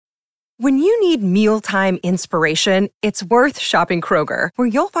When you need mealtime inspiration, it's worth shopping Kroger, where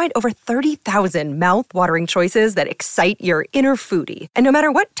you'll find over 30,000 mouth-watering choices that excite your inner foodie. And no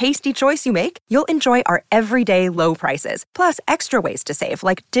matter what tasty choice you make, you'll enjoy our everyday low prices, plus extra ways to save,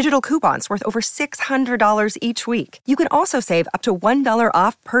 like digital coupons worth over $600 each week. You can also save up to $1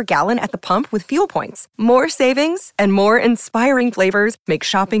 off per gallon at the pump with fuel points. More savings and more inspiring flavors make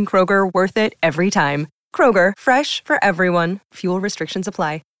shopping Kroger worth it every time. Kroger, fresh for everyone. Fuel restrictions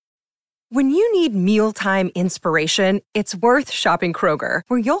apply. When you need mealtime inspiration, it's worth shopping Kroger,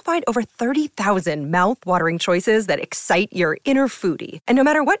 where you'll find over 30,000 mouth-watering choices that excite your inner foodie. And no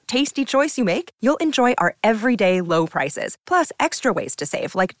matter what tasty choice you make, you'll enjoy our everyday low prices, plus extra ways to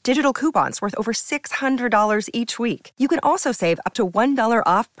save, like digital coupons worth over $600 each week. You can also save up to $1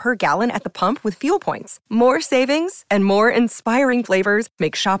 off per gallon at the pump with fuel points. More savings and more inspiring flavors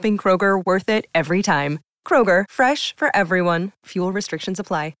make shopping Kroger worth it every time. Kroger, fresh for everyone. Fuel restrictions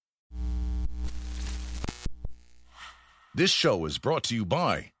apply. This show is brought to you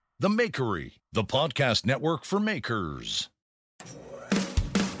by The Makery, the podcast network for makers.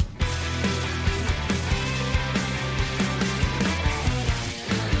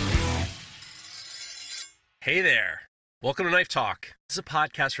 Hey there. Welcome to Knife Talk. This is a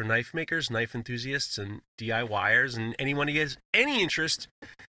podcast for knife makers, knife enthusiasts, and DIYers, and anyone who has any interest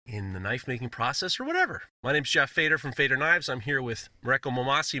in the knife making process or whatever. My name's Jeff Fader from Fader Knives. I'm here with Mareko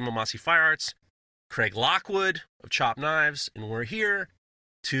Momasi, Momasi Fire Arts, Craig Lockwood of Chop Knives, and we're here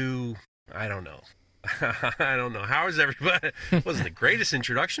to, I don't know. How is everybody? It wasn't the greatest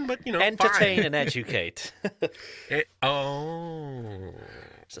introduction, but, entertain fine. and educate. It's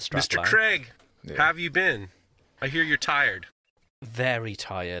a strap Mr. line. Craig, how have you been? I hear you're tired. Very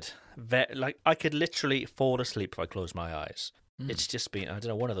tired. I could literally fall asleep if I closed my eyes. It's just been, I don't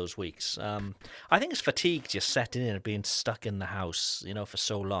know, one of those weeks. I think it's fatigue just setting in and being stuck in the house, for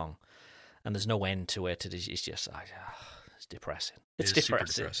so long. And there's no end to it. It's just, it's depressing. It's depressing.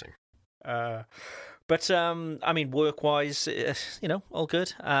 Super depressing. But work-wise, all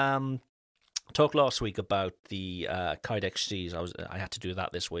good. Talked last week about the Kydex Cs. I had to do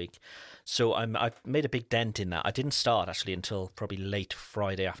that this week. So I've made a big dent in that. I didn't start, actually, until probably late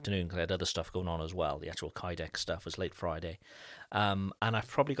Friday afternoon, because I had other stuff going on as well. The actual Kydex stuff was late Friday. And I've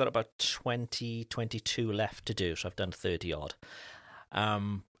probably got about 22 left to do, so I've done 30-odd.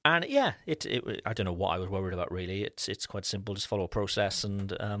 And yeah, I don't know what I was worried about, really. It's quite simple, just follow a process. And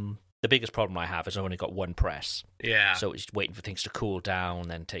the biggest problem I have is I've only got one press. Yeah. So it's just waiting for things to cool down,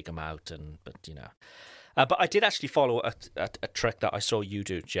 then take them out. But I did actually follow a trick that I saw you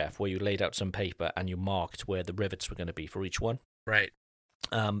do, Jeff, where you laid out some paper and you marked where the rivets were going to be for each one. Right.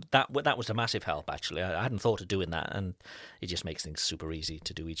 That was a massive help, actually. I hadn't thought of doing that, and it just makes things super easy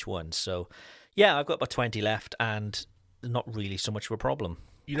to do each one. So, yeah, I've got about 20 left, and not really so much of a problem.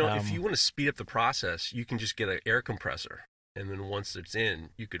 If you want to speed up the process, you can just get an air compressor. And then once it's in,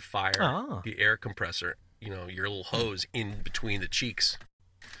 you could fire the air compressor, your little hose in between the cheeks.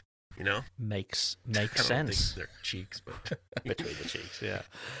 Makes I don't sense. think they're cheeks, but between the cheeks, yeah.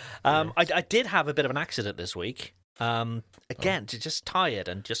 I did have a bit of an accident this week. Just tired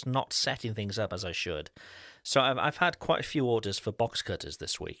and just not setting things up as I should. So I've had quite a few orders for box cutters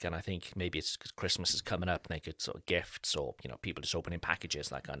this week, and I think maybe it's because Christmas is coming up and they could sort of gifts or, people just opening packages,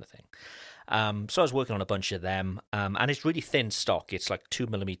 that kind of thing. So I was working on a bunch of them, and it's really thin stock. It's like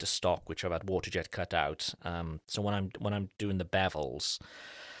 2mm stock, which I've had waterjet cut out. So when I'm doing the bevels,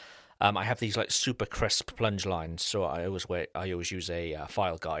 I have these like super crisp plunge lines, so I always use a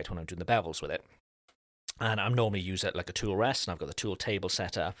file guide when I'm doing the bevels with it. And I normally use it like a tool rest, and I've got the tool table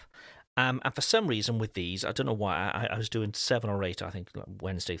set up. And for some reason with these, I don't know why, I was doing 7 or 8, I think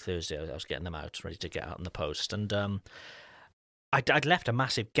Wednesday, Thursday, I was getting them out, ready to get out in the post. And I'd left a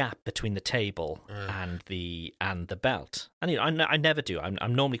massive gap between the table and the belt. And I never do.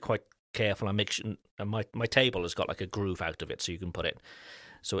 I'm normally quite careful. I make sure my table has got like a groove out of it, so you can put it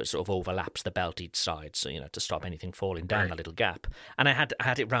so it sort of overlaps the belt each side, so to stop anything falling down that little gap. And I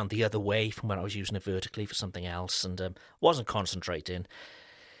had it round the other way from when I was using it vertically for something else, and wasn't concentrating.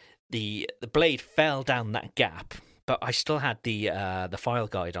 The blade fell down that gap, but I still had the file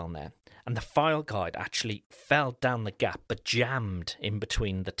guide on there, and the file guide actually fell down the gap, but jammed in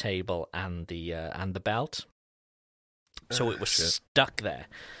between the table and the belt, so it was stuck there.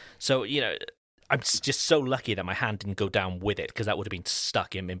 So I'm just so lucky that my hand didn't go down with it, because that would have been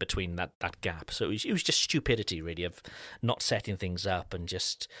stuck in between that gap. So it was just stupidity, really, of not setting things up and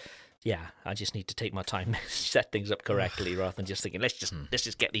just. Yeah, I just need to take my time, set things up correctly, rather than just thinking, let's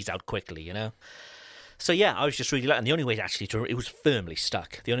just get these out quickly, So yeah, I was just really lucky. And the only way it was firmly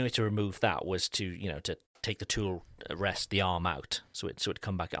stuck. The only way to remove that was to take the tool rest, the arm out, so it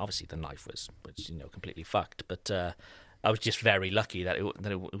come back. Obviously, the knife was completely fucked, but I was just very lucky that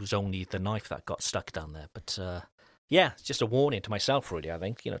it was only the knife that got stuck down there. But yeah, it's just a warning to myself, really. I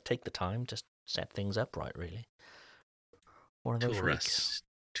think take the time to set things up right. Really, one of those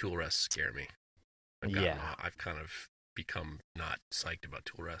Tool rests scare me. I've kind of become not psyched about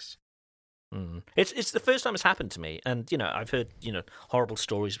tool rests. It's the first time it's happened to me, and I've heard horrible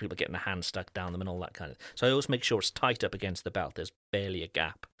stories of people getting their hands stuck down them and all that kind of. So I always make sure it's tight up against the belt. There's barely a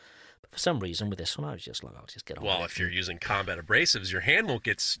gap. But for some reason, with this one, I was just like, I'll just get on. Well, if you're using combat abrasives, your hand won't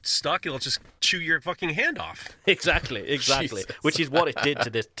get stuck. It'll just chew your fucking hand off. Exactly. Which is what it did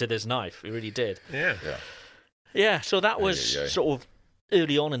to this knife. It really did. Yeah. So that was sort of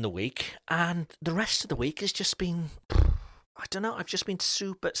early on in the week, and the rest of the week has just been. I don't know. I've just been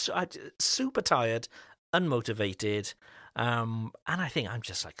super tired, unmotivated, and I think I'm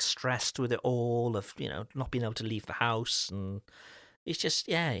just like stressed with it all of not being able to leave the house, and it's just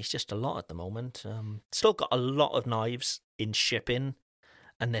a lot at the moment. Still got a lot of knives in shipping,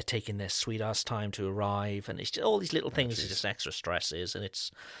 and they're taking their sweet ass time to arrive, and it's just all these little things are just extra stresses, and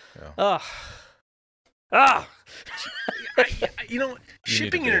it's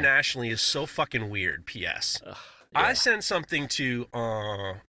shipping internationally is so fucking weird. P.S. Yeah. I sent something to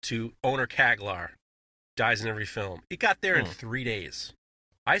owner Kaglar, dies in every film. It got there in 3 days.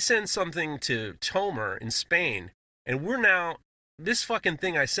 I sent something to Tomer in Spain, and this fucking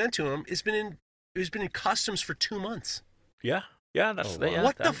thing I sent to him has been in customs for 2 months. Yeah, that's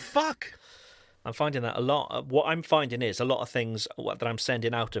what the fuck. I'm finding that a lot. What I'm finding is a lot of things that I'm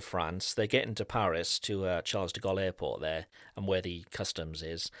sending out of France, they're getting to Paris, to Charles de Gaulle Airport there, and where the customs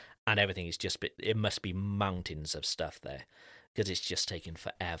is, and everything is it must be mountains of stuff there, because it's just taking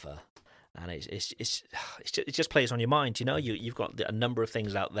forever. And it just plays on your mind, You've got a number of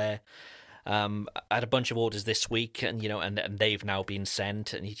things out there. I had a bunch of orders this week, and and they've now been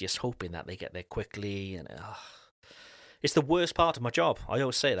sent, and you're just hoping that they get there quickly. And it's the worst part of my job. I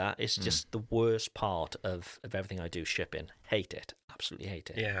always say that it's just the worst part of everything I do. Shipping, hate it, absolutely hate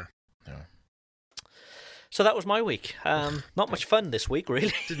it. Yeah. So that was my week. Not much fun this week,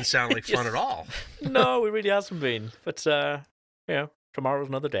 really. Didn't sound like fun at all. No, it really hasn't been. But tomorrow's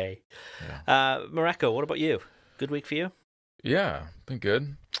another day. Yeah. Mareko, what about you? Good week for you? Yeah, been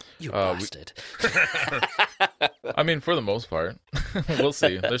good. You bastard. I mean, for the most part. We'll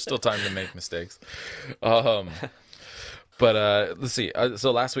see. There's still time to make mistakes. But let's see.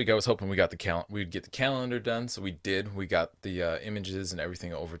 So last week I was hoping we'd get the calendar done. So we did. We got the images and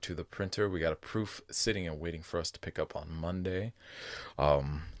everything over to the printer. We got a proof sitting and waiting for us to pick up on Monday,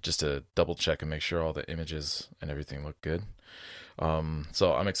 just to double check and make sure all the images and everything look good.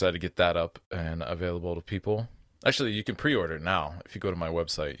 So I'm excited to get that up and available to people. Actually, you can pre-order it now. If you go to my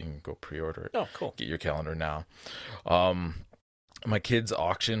website, you can go pre-order it. Oh, cool. Get your calendar now. My kids'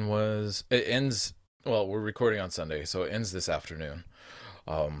 auction ends. Well, we're recording on Sunday, so it ends this afternoon.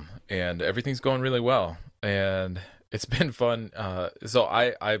 And everything's going really well. And it's been fun. So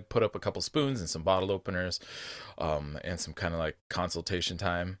I put up a couple spoons and some bottle openers, and some kind of like consultation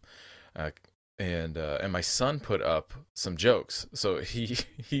time. And my son put up some jokes. So he's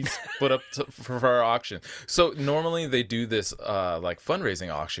put up for our auction. So normally they do this like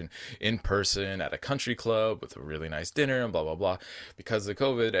fundraising auction in person at a country club with a really nice dinner and blah, blah, blah. Because of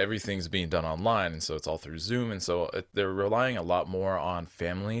COVID, everything's being done online. And so it's all through Zoom. And so they're relying a lot more on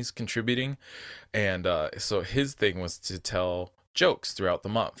families contributing. And so his thing was to tell jokes throughout the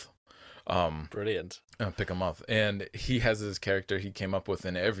month. Brilliant. Pick a month, and he has his character he came up with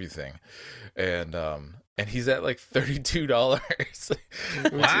and everything, and he's at like $32, wow.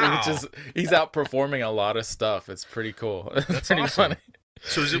 which is he's outperforming a lot of stuff. It's pretty cool. That's pretty awesome. funny.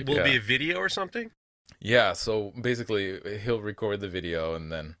 So will it be a video or something? Yeah. So basically, he'll record the video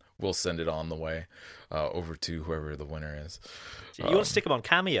and then we'll send it on the way over to whoever the winner is. You want to stick him on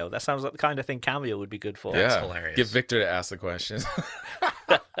Cameo? That sounds like the kind of thing Cameo would be good for. Yeah, that's hilarious. Get Victor to ask the questions.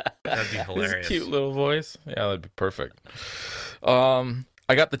 That'd be hilarious. His cute little voice. Yeah, that'd be perfect.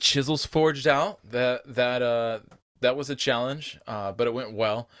 I got the chisels forged out. That was a challenge, but it went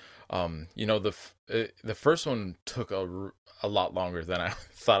well. The first one took a lot longer than I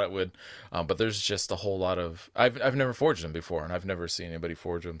thought it would, but there's just a whole lot of I've never forged them before, and I've never seen anybody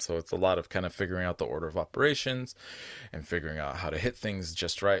forge them, so it's a lot of kind of figuring out the order of operations and figuring out how to hit things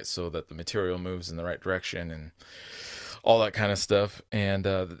just right so that the material moves in the right direction and all that kind of stuff. And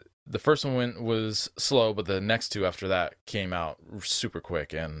the first one was slow, but the next two after that came out super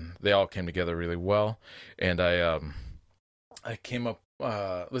quick, and they all came together really well. And I came up.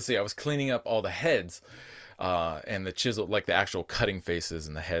 Let's see, I was cleaning up all the heads and the chisel, like the actual cutting faces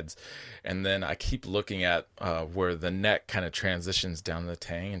and the heads. And then I keep looking at where the neck kind of transitions down the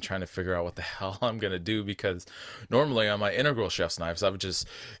tang and trying to figure out what the hell I'm going to do, because normally on my integral chef's knives, I would just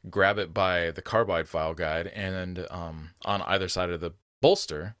grab it by the carbide file guide and on either side of the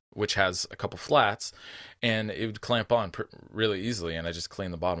bolster, which has a couple flats, and it would clamp on really easily, and I just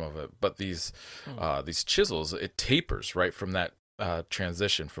clean the bottom of it. But these chisels, it tapers right from that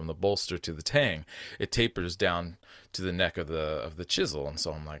transition from the bolster to the tang. It tapers down to the neck of the chisel, and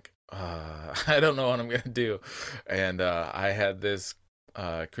so I'm like, I don't know what I'm gonna do. And I had this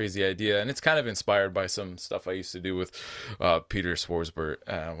crazy idea, and it's kind of inspired by some stuff I used to do with Peter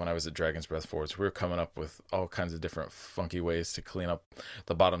Swarsbert when I was at Dragon's Breath Forge. We were coming up with all kinds of different funky ways to clean up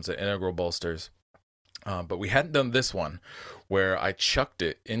the bottoms of integral bolsters. But we hadn't done this one, where I chucked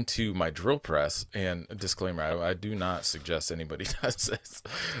it into my drill press. And disclaimer, I do not suggest anybody does this.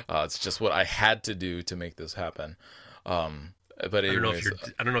 It's just what I had to do to make this happen. But anyways,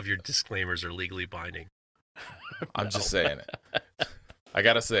 I don't know if your disclaimers are legally binding. I'm just saying it. I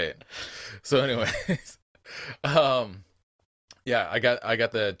gotta say it. So anyways, yeah, I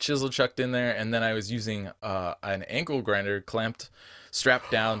got the chisel chucked in there, and then I was using an angle grinder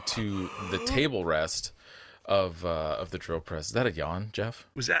strapped down to the table rest of the drill press. Is that a yawn, Jeff?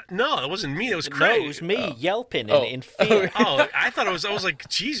 Was that? No, it wasn't me. It was Craig. No, it was me yelping in fear. Oh, I thought it was. I was like,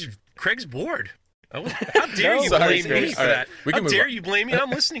 geez, Craig's bored. How dare you blame me for that? How dare you blame me? I'm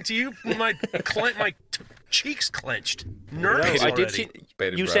listening to you. My cheeks clenched. Nervous I already. did see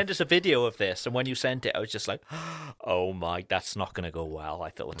you sent us a video of this, and when you sent it, I was just like, "Oh my, that's not going to go well." I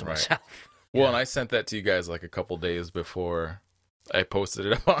thought to myself. Well, and I sent that to you guys like a couple days before I posted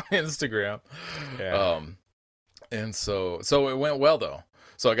it on Instagram. Yeah. And so it went well though.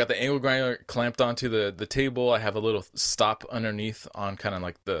 So I got the angle grinder clamped onto the table. I have a little stop underneath on kind of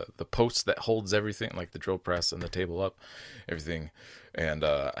like the post that holds everything, like the drill press and the table up, everything. And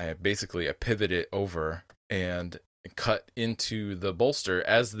I pivot it over and cut into the bolster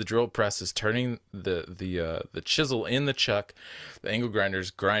as the drill press is turning the chisel in the chuck. The angle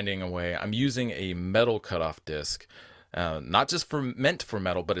grinder's grinding away. I'm using a metal cutoff disc. Not just meant for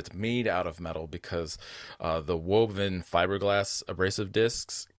metal, but it's made out of metal, because the woven fiberglass abrasive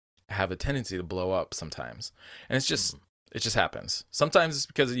discs have a tendency to blow up sometimes, and it just happens. Sometimes it's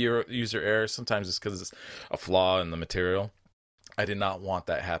because of your user error. Sometimes it's because it's a flaw in the material. I did not want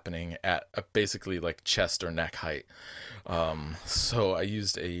that happening at basically like chest or neck height. So I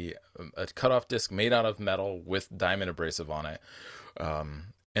used a cutoff disc made out of metal with diamond abrasive on it.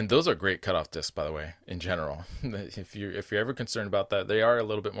 And those are great cutoff discs, by the way, in general. If you're ever concerned about that, they are a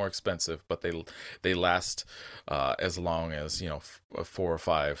little bit more expensive, but they last as long as, 4 or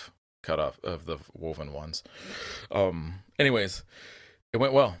 5 cutoff of the woven ones. Anyways, it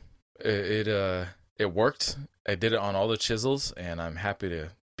went well. It worked. I did it on all the chisels, and I'm happy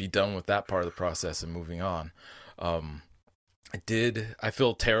to be done with that part of the process and moving on. I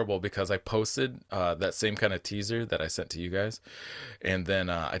feel terrible because I posted that same kind of teaser that I sent to you guys, and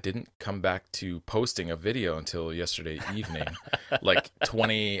then I didn't come back to posting a video until yesterday evening, like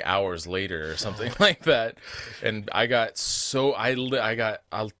 20 hours later or something like that. And I got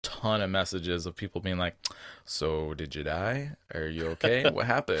a ton of messages of people being like, "So did you die? Are you okay? What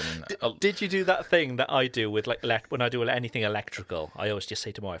happened?" Did you do that thing that I do with when I do anything electrical? I always just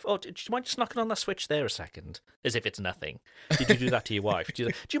say to my wife, "Oh, do you mind just knocking on that switch there a second?" As if it's nothing. Did you do that to your wife?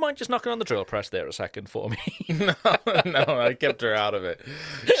 Do you mind just knocking on the drill press there a second for me? No, I kept her out of it.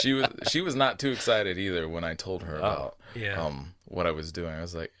 She was not too excited either when I told her about what I was doing. I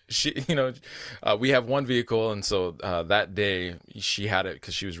was like, we have one vehicle, and so that day she had it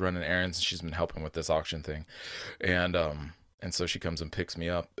because she was running errands, and she's been helping with this auction thing, and so she comes and picks me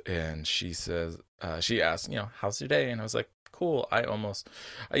up, and she says, she asked, "How's your day?" And I was like, "Cool. I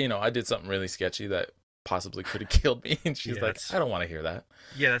did something really sketchy that possibly could have killed me." And she's like, "I don't want to hear that."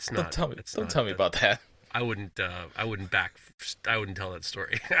 Yeah, that's not. Don't tell me about that. I wouldn't tell that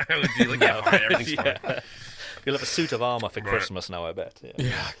story. I would be like, "Yeah, fine, everything's fine." You'll have a suit of armor for Christmas now, I bet.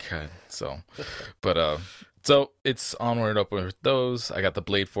 Yeah, God. So, but so it's onward up with those. I got the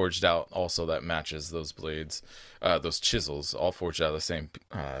blade forged out also that matches those blades, those chisels, all forged out of the same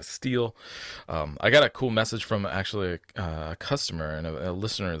steel. I got a cool message from actually a customer and a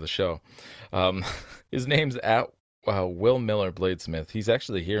listener of the show. His name's at Will Miller Bladesmith. He's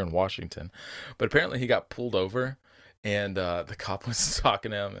actually here in Washington, but apparently he got pulled over. And the cop was talking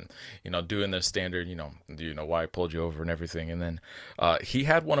to him and, doing their standard, do you know why I pulled you over and everything. And then he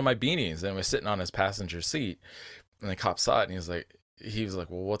had one of my beanies and was sitting on his passenger seat. And the cop saw it and he was like, he was like,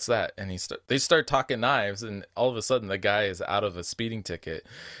 well, what's that? And they start talking knives, and all of a sudden the guy is out of a speeding ticket,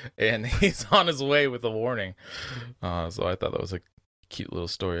 and he's on his way with a warning. So I thought that was a cute little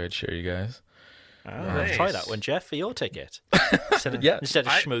story I'd share you guys. Nice. Try that one, Jeff, for your ticket. Instead of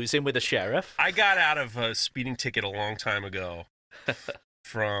schmoozing with the sheriff. I got out of a speeding ticket a long time ago.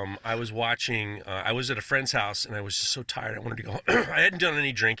 I was watching. I was at a friend's house, and I was just so tired. I wanted to go. I hadn't done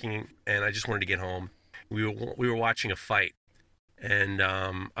any drinking, and I just wanted to get home. We were watching a fight, and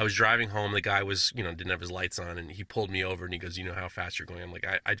I was driving home. The guy was, didn't have his lights on, and he pulled me over, and he goes, "You know how fast you're going?" I'm like,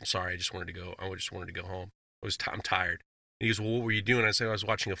 "I'm sorry. I just wanted to go. I just wanted to go home. I'm tired." And he goes, "Well, what were you doing?" I said, "I was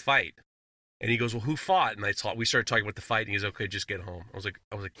watching a fight." And he goes, "Well, who fought?" And we started talking about the fight, and he goes, "Okay, just get home." I was like,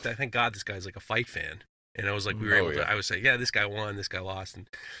 thank God this guy's like a fight fan. And I was like, I would say, yeah, this guy won, this guy lost. And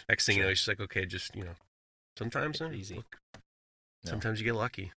next thing you know, he's just like, okay, just, sometimes easy. Sometimes you get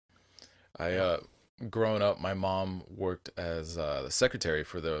lucky. Growing up, my mom worked as the secretary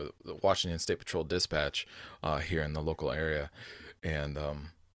for the Washington State Patrol Dispatch here in the local area. And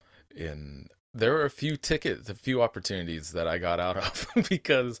there were a few opportunities that I got out of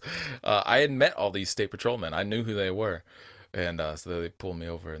because I had met all these state patrolmen. I knew who they were. And so they pulled me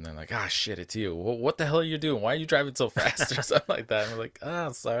over, and they're like, shit, it's you. Well, what the hell are you doing? Why are you driving so fast? Or something like that. And I'm like,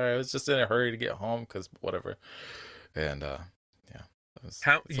 sorry. I was just in a hurry to get home because whatever. And,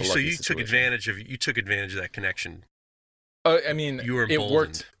 So you took advantage of that connection. I mean, you were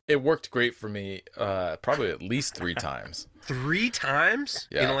it worked great for me probably at least 3 times. 3 times?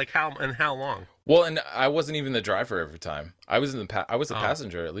 Yeah. How long? Well, and I wasn't even the driver every time. I was the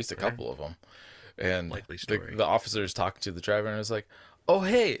passenger at least a couple of them. And the officer's talking to the driver, and I was like, "Oh,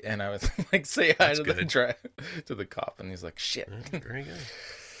 hey," and I was like, "Say hi to the cop," and he's like, "Shit." Very good.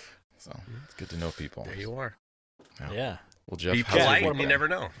 So it's good to know people. There you are. Yeah. Well, Jeff, be polite, and you never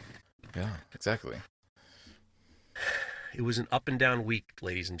know. Yeah, exactly. It was an up and down week,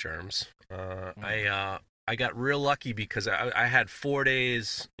 ladies and germs. I got real lucky because I had 4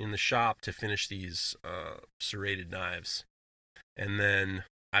 days in the shop to finish these serrated knives, and then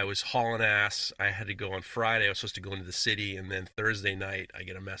I was hauling ass. I had to go on Friday. I was supposed to go into the city, and then Thursday night, I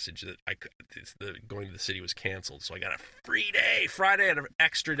get a message that going to the city was canceled. So I got a free day. Friday, I had an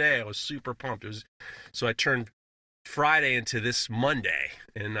extra day. I was super pumped. So I turned Friday into this Monday,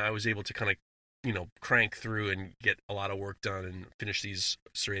 and I was able to kind of, crank through and get a lot of work done and finish these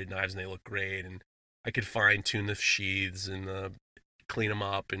serrated knives, and they look great. And I could fine tune the sheaths and clean them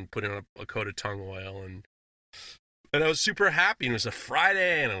up and put in a coat of tung oil and I was super happy. And it was a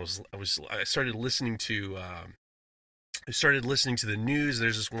Friday, and I started listening to the news.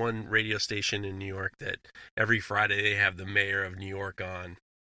 There's this one radio station in New York that every Friday they have the mayor of New York on,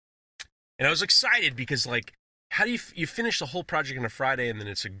 and I was excited because how do you finish the whole project on a Friday, and then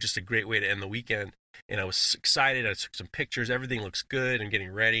it's just a great way to end the weekend. And I was excited. I took some pictures. Everything looks good. I'm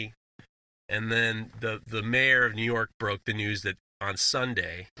getting ready, and then the mayor of New York broke the news that on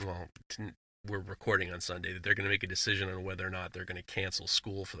Sunday, we're recording on Sunday, that they're going to make a decision on whether or not they're going to cancel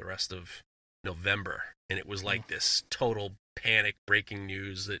school for the rest of November. And it was like this total panic breaking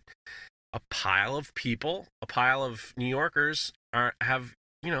news that a pile of New Yorkers have,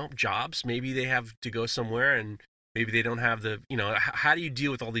 jobs. Maybe they have to go somewhere, and maybe they don't have how do you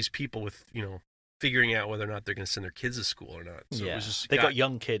deal with all these people with, figuring out whether or not they're going to send their kids to school or not. So yeah. It was just, they got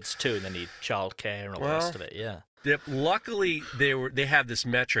young kids too, and they need childcare and all the rest of it. Yeah. Luckily, they have this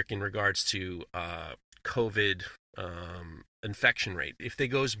metric in regards to COVID infection rate. If they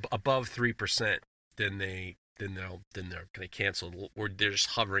goes above 3%, then they're going to cancel. Or they're just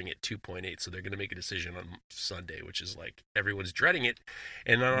hovering at 2.8, so they're going to make a decision on Sunday, which is everyone's dreading it.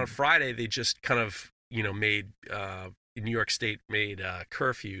 And then on Friday, they just kind of made New York State made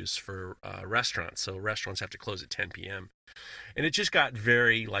curfews for restaurants, so restaurants have to close at 10 p.m. And it just got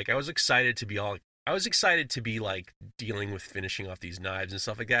very I was excited to be dealing with finishing off these knives and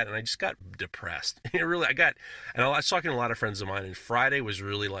stuff like that, and I just got depressed. I was talking to a lot of friends of mine, and Friday was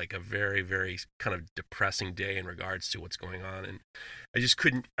really a very, very kind of depressing day in regards to what's going on, and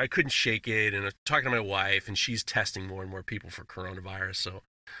I couldn't shake it. And I was talking to my wife, and she's testing more and more people for coronavirus, so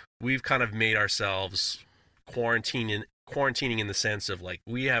we've kind of made ourselves quarantining in the sense of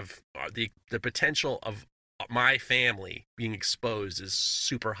we have the potential of my family being exposed is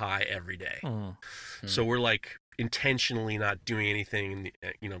super high every day. So we're intentionally not doing anything,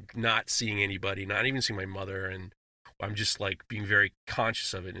 not seeing anybody, not even seeing my mother, and I'm just being very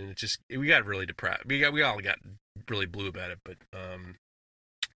conscious of it. And we got really depressed. We all got really blue about it. But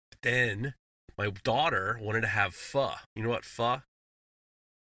then my daughter wanted to have pho. You know what pho?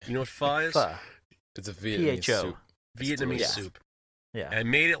 You know what pho is? It's a Vietnamese soup. Vietnamese soup. Yeah. I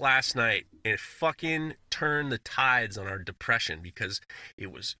made it last night, and it fucking turned the tides on our depression because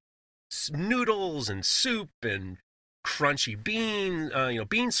it was noodles and soup and crunchy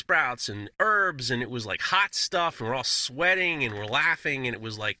bean sprouts and herbs, and it was like hot stuff, and we're all sweating and we're laughing, and it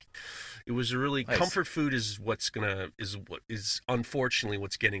was really Nice. comfort food is what is unfortunately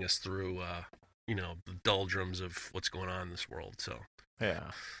what's getting us through the doldrums of what's going on in this world. So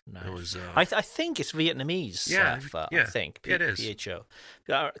Yeah. Nice. it was I think it's Vietnamese. Yeah, Pho, yeah, I think it is. PHO.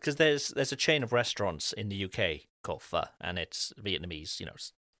 Because there's a chain of restaurants in the UK called Pho, and it's Vietnamese,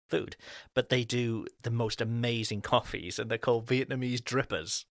 food. But they do the most amazing coffees, and they're called Vietnamese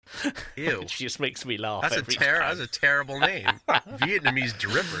drippers. Ew. Which just makes me laugh. That's every time. that's a terrible name. Vietnamese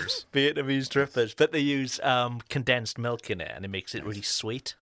drippers. Vietnamese drippers, but they use condensed milk in it, and it makes it really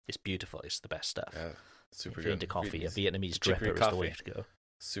sweet. It's beautiful. It's the best stuff. Yeah, super If good. you're into coffee, a Vietnamese chicory dripper is the way coffee. to go.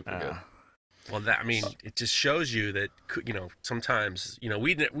 Super good. Well, it just shows you that sometimes I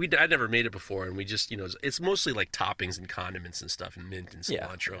never made it before, and we just it's mostly like toppings and condiments and stuff, and mint and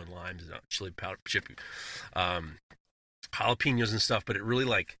cilantro and limes and chili powder, jalapenos and stuff. But it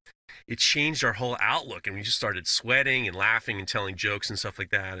really it changed our whole outlook, and we just started sweating and laughing and telling jokes and stuff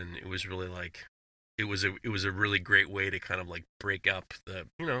like that, and it was really it was a really great way to kind of break up the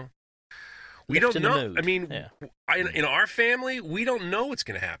we don't Lifting the know. mood. I mean, Yeah. in our family, we don't know what's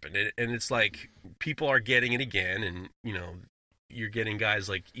going to happen, and it's like people are getting it again, and you're getting guys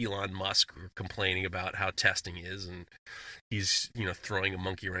like Elon Musk complaining about how testing is, and he's throwing a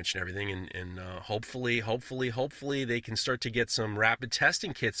monkey wrench and everything, and hopefully they can start to get some rapid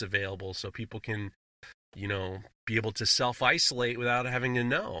testing kits available so people can be able to self-isolate without having to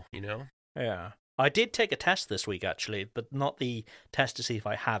know. Yeah. I did take a test this week, actually, but not the test to see if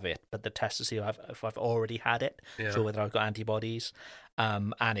I have it, but the test to see if I've already had it, Yeah. so whether I've got antibodies,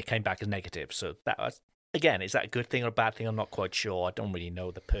 and it came back as negative. So that was, again, is that a good thing or a bad thing? I'm not quite sure. I don't really know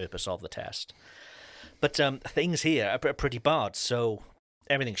the purpose of the test. But things here are pretty bad. So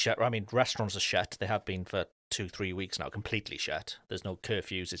everything's shut. I mean, restaurants are shut. They have been for 2-3 weeks now, completely shut. There's no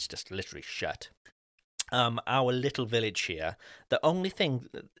curfews. It's just literally shut. Our little village here, the only thing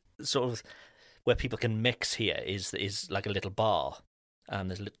sort of where people can mix here is like a little bar.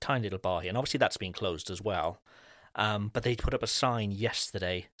 There's a tiny little bar here, and obviously that's been closed as well. But they put up a sign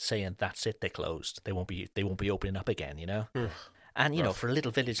yesterday saying that's it, they're closed. They won't be opening up again. And for a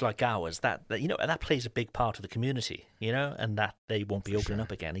little village like ours, that plays a big part of the community. And that they won't be opening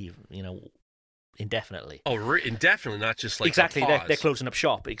up again, even indefinitely. Oh, indefinitely, not just exactly. a pause. They're closing up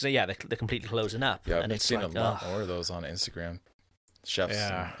shop. Yeah, they're completely closing up. Yeah, and I've it's seen like, a lot more of those on Instagram. Chefs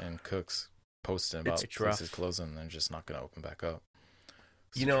Yeah. and cooks posting about It's places rough. closing and they're just not going to open back up.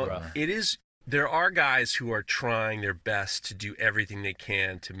 It is. There are guys who are trying their best to do everything they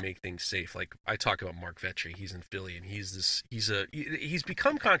can to make things safe. Like I talk about Mark Vetri, he's in Philly, and he's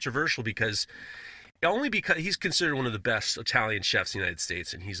become controversial because he's considered one of the best Italian chefs in the United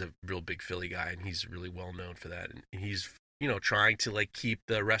States, and he's a real big Philly guy, and he's really well known for that. And he's trying to keep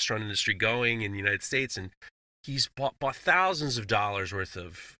the restaurant industry going in the United States, and he's bought thousands of dollars worth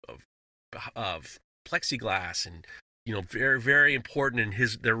of plexiglass, and very, very important in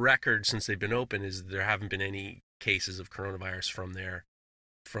their record since they've been open is there haven't been any cases of coronavirus from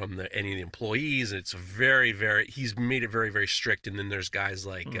any of the employees. It's very, very, he's made it very, very strict. And then there's guys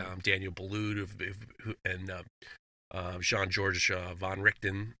like Daniel Boulud and Jean-Georges von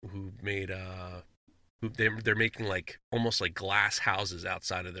Richten who made they're making almost like glass houses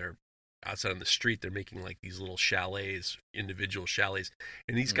outside on the street. They're making these little chalets, individual chalets,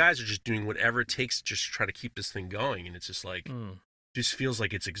 and these guys are just doing whatever it takes to just try to keep this thing going. And it's just just feels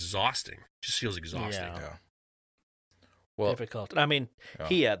like it's exhausting. Just feels exhausting. Yeah. Well, difficult. I mean, yeah.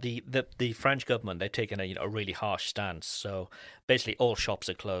 here the French government, they've taken a really harsh stance. So basically, all shops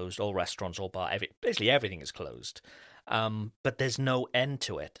are closed, all restaurants, all bar, basically everything is closed. But there's no end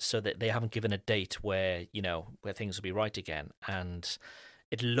to it, so that they haven't given a date where things will be right again. And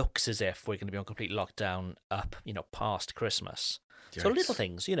it looks as if we're going to be on complete lockdown up, past Christmas. Yikes. So little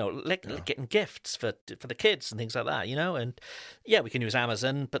things, like getting gifts for the kids and things like that, and we can use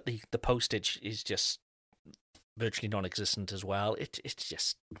Amazon, but the postage is just virtually non-existent as well. It's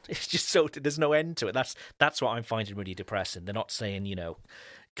just so there's no end to it. That's what I'm finding really depressing. They're not saying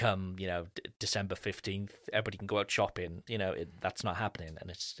come December 15th everybody can go out shopping. That's not happening, and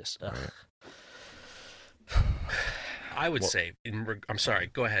it's just. Ugh. I would say, I'm sorry,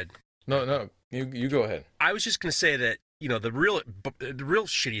 go ahead. No, you go ahead. I was just going to say that, the real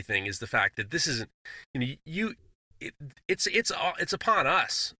shitty thing is the fact that this isn't, it's upon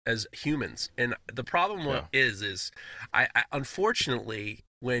us as humans. And the problem is I unfortunately,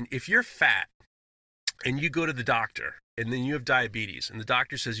 if you're fat and you go to the doctor and then you have diabetes, and the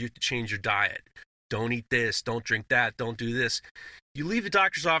doctor says you have to change your diet. Don't eat this, don't drink that, don't do this. You leave the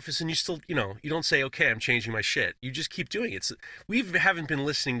doctor's office and you still, you don't say, okay, I'm changing my shit. You just keep doing it. We haven't been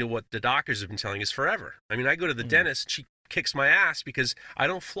listening to what the doctors have been telling us forever. I mean, I go to the dentist, and she kicks my ass because I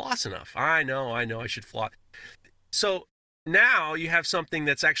don't floss enough. I know, I should floss. So now you have something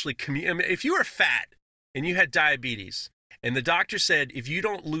that's actually, I mean, if you were fat and you had diabetes, and the doctor said, if you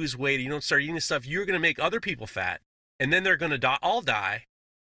don't lose weight, you don't start eating this stuff, you're going to make other people fat, and then they're going to all die.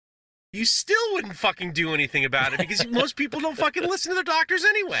 You still wouldn't fucking do anything about it because most people don't fucking listen to their doctors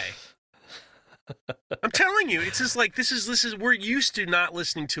anyway. I'm telling you, it's just like this is we're used to not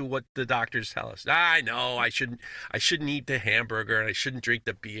listening to what the doctors tell us. I know I shouldn't eat the hamburger and I shouldn't drink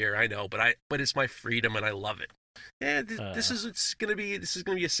the beer. I know, but it's my freedom and I love it. Yeah, this is gonna be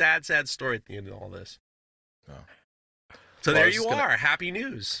a sad story at the end of all this. Oh. So there you are. Happy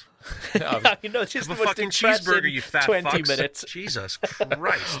news. It's just have the a fucking cheeseburger, you fat 20 fucks. minutes. Jesus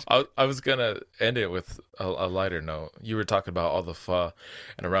Christ. I was gonna end it with a lighter note. You were talking about all the pho,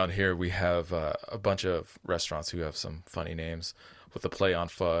 and around here we have a bunch of restaurants who have some funny names with a play on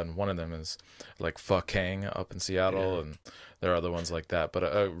pho, and one of them is like Pho Kang up in Seattle, and there are other ones like that. But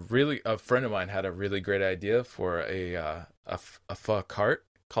a friend of mine had a really great idea for a pho cart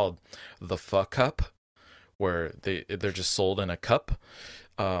called the Pho Cup, where they're just sold in a cup.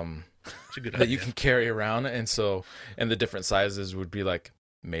 It's a good that idea. you can carry around, and the different sizes would be like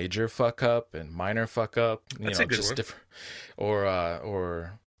major fuck up and minor fuck up. That's a good one. Different,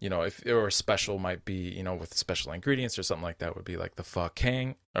 or if a special might be with special ingredients or something like that would be like the Pho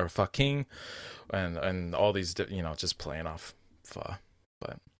King or Pho King, and all these just playing off pho.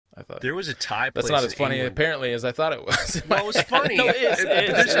 But I thought there was a Thai place. That's not as in funny England. apparently as I thought it was. Well, it was funny. No, it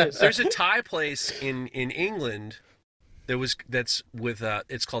is. There's a Thai place in England. That's with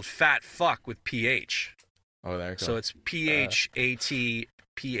it's called Fat Fuck with PH. Oh, there you go. So it's PHATPHUC.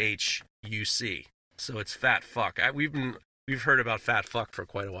 So it's Fat Fuck. We've heard about Fat Fuck for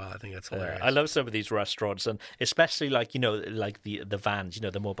quite a while. I think that's hilarious. I love some of these restaurants, and especially like the vans,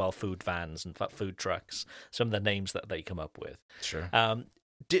 the mobile food vans and food trucks. Some of the names that they come up with. Sure.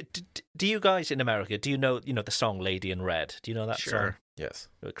 Do you guys in America? Do you know the song "Lady in Red"? Do you know that song? Sure. Yes.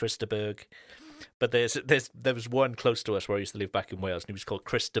 Krista Berg. But there was one close to us where I used to live back in Wales, and he was called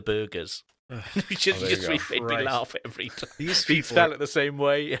Krista Burgers. He just made me laugh every time. These He people spelled it the same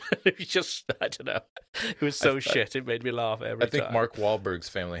way. He just, I don't know. It was so shit. It made me laugh every time. I think Mark Wahlberg's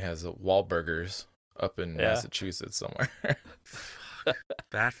family has Wahlburgers up in Massachusetts somewhere.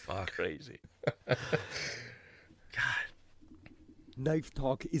 Fat Fuck. Crazy. God. Knife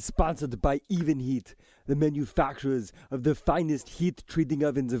Talk is sponsored by Even Heat, the manufacturers of the finest heat treating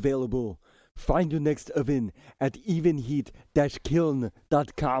ovens available. Find your next oven at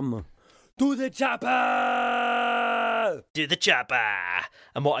evenheat-kiln.com. To the chopper! Do the chopper!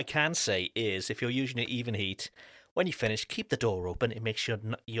 And what I can say is, if you're using an Even Heat, when you finish, keep the door open. It makes your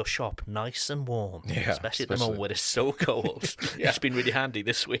shop nice and warm. Yeah, especially at the moment when it's so cold. It's been really handy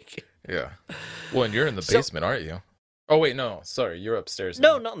this week. Yeah. Well, and you're in the basement, aren't you? Oh wait, no, sorry, you're upstairs.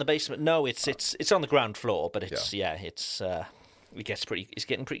 No, now. not in the basement. No, it's on the ground floor, but it's getting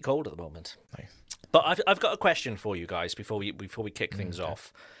pretty cold at the moment. Nice. But I've got a question for you guys before we kick things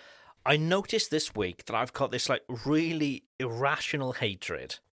off. I noticed this week that I've got this like really irrational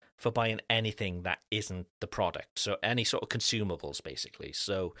hatred for buying anything that isn't the product. So any sort of consumables, basically.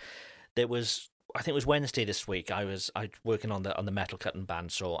 So I think it was Wednesday this week. I was working on the metal cutting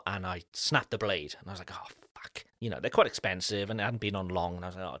bandsaw, and I snapped the blade, and I was like, oh fuck, they're quite expensive, and it hadn't been on long, and I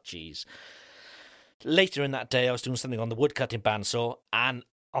was like, oh geez. Later in that day, I was doing something on the wood cutting bandsaw, and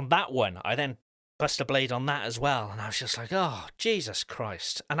on that one, I then bust a blade on that as well, and I was just like, oh Jesus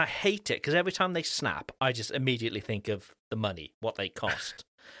Christ. And I hate it because every time they snap, I just immediately think of the money, what they cost,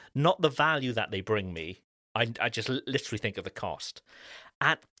 not the value that they bring me. I just literally think of the cost,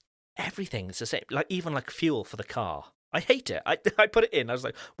 and everything is the same, like even like fuel for the car. I hate it. I put it in. I was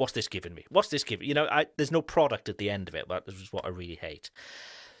like, what's this giving me? What's this giving? There's no product at the end of it, but this is what I really hate.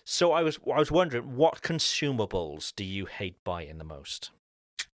 So I was wondering, what consumables do you hate buying the most?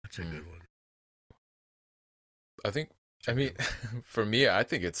 That's a good one. For me, I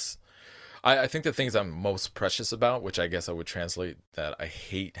think it's... I think the things I'm most precious about, which I guess I would translate that I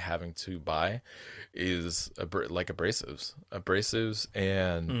hate having to buy, is like abrasives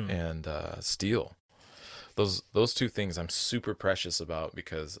and steel. Those two things I'm super precious about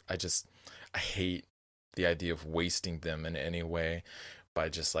because I hate the idea of wasting them in any way by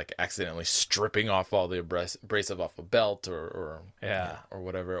just like accidentally stripping off all the abrasive off a belt or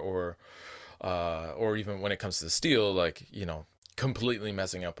whatever, or even when it comes to the steel, like completely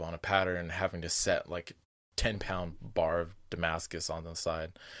messing up on a pattern and having to set like 10-pound bar of Damascus on the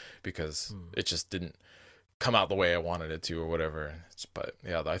side because it just didn't come out the way I wanted it to or whatever. But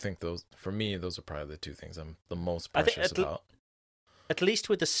yeah, I think those for me, those are probably the two things I'm the most precious about. At least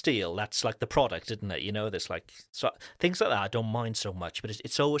with the steel, that's like the product, isn't it? You know, there's like so things like that I don't mind so much, but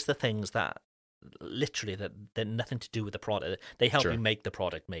it's always the things that literally that they're nothing to do with the product. They help you make the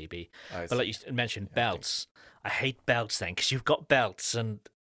product maybe. But like you mentioned, belts. I hate belts then because you've got belts and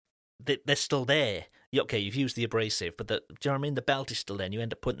they're still there. Okay, you've used the abrasive, but do you know what I mean? The belt is still there and you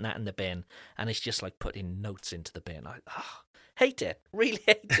end up putting that in the bin and it's just like putting notes into the bin. I hate it. Really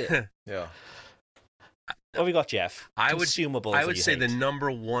hate it. Yeah. What have we got, Jeff? I would say hate. the number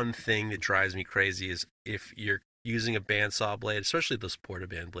one thing that drives me crazy is if you're using a bandsaw blade, especially those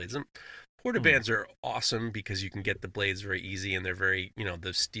Portaband blades. And Portabands are awesome because you can get the blades very easy and they're very,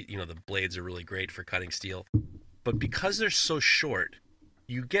 the blades are really great for cutting steel. But because they're so short,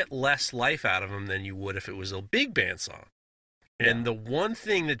 you get less life out of them than you would if it was a big bandsaw. And the one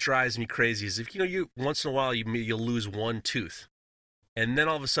thing that drives me crazy is if you once in a while you'll lose one tooth, and then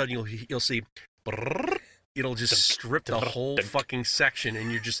all of a sudden you'll see. It'll just strip the whole fucking section, and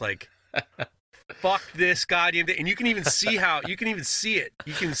you're just like, "Fuck this goddamn thing!" And you can even see it. You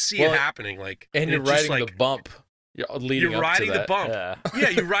can see it happening. Like, and you're riding the bump. You're riding the bump. Yeah,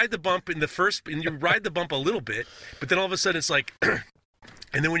 you ride the bump and you ride the bump a little bit, but then all of a sudden it's like,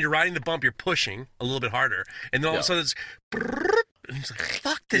 and then when you're riding the bump, you're pushing a little bit harder, and then all of a sudden it's. And he's like,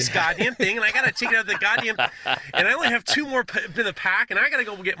 fuck this goddamn thing, and I gotta take it out of the goddamn. And I only have 2 more in the pack, and I gotta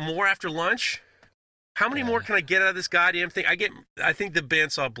go get more after lunch. How many more can I get out of this goddamn thing? I think the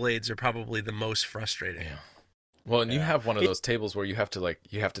bandsaw blades are probably the most frustrating. Yeah. Well, and you have one of those tables where you have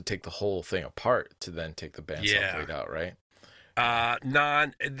to take the whole thing apart to then take the bandsaw blade out, right?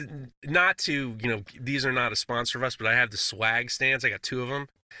 Not to, these are not a sponsor of us, but I have the swag stands. I got 2 of them.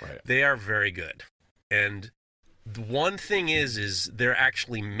 Right. They are very good. And the one thing is they're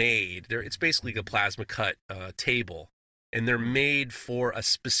actually made. It's basically a plasma cut table. And they're made for a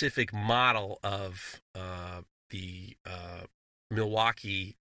specific model of the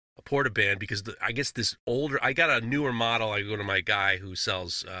Milwaukee Portaband because I guess I got a newer model. I go to my guy who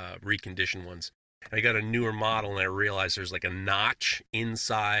sells reconditioned ones. I got a newer model and I realized there's like a notch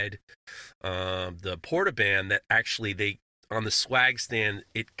inside the Portaband that actually on the swag stand,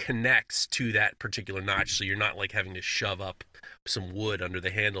 it connects to that particular notch. So you're not like having to shove up some wood under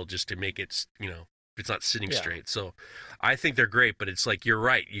the handle just to make it, it's not sitting straight. So I think they're great, but it's like, you're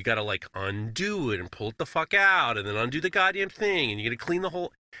right. You got to like undo it and pull it the fuck out and then undo the goddamn thing. And you got to clean the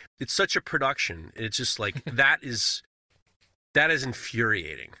whole, it's such a production. It's just like, that is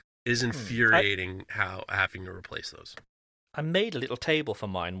infuriating. It is infuriating how having to replace those. I made a little table for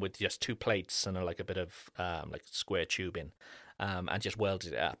mine with just 2 plates and like a bit of like square tubing and just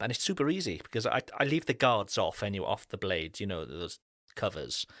welded it up. And it's super easy because I leave the guards off the blades, those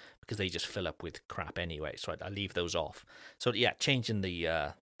covers, because they just fill up with crap anyway. So I leave those off. So yeah, changing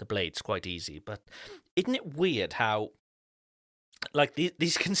the blades quite easy. But isn't it weird how like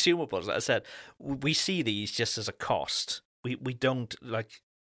these consumables, like I said, we see these just as a cost. We don't like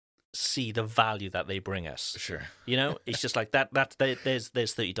see the value that they bring us. Sure. It's just like that there's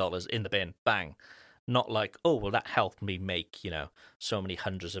 $30 in the bin, bang. Not like, oh well, that helped me make, so many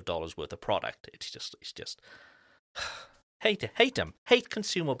hundreds of dollars worth of product. It's just hate them. Hate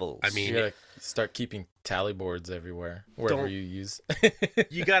consumables. I mean, you gotta start keeping tally boards everywhere, wherever you use.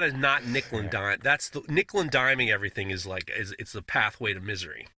 You gotta not nickel and dime. That's the nickel and diming everything is it's the pathway to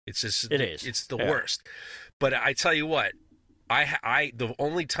misery. It's just it's the worst. But I tell you what,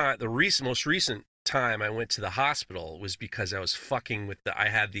 the most recent time I went to the hospital was because I was fucking with I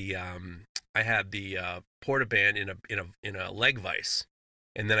had the Portaband in a leg vise,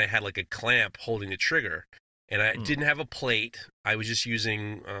 and then I had like a clamp holding the trigger, and I didn't have a plate. I was just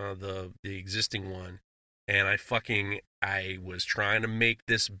using the existing one, and I was trying to make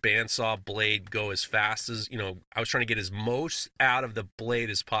this bandsaw blade go as fast as I was trying to get as most out of the blade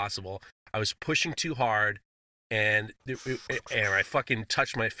as possible. I was pushing too hard. And I fucking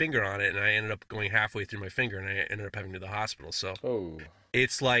touched my finger on it, and I ended up going halfway through my finger, and I ended up having to go to the hospital. So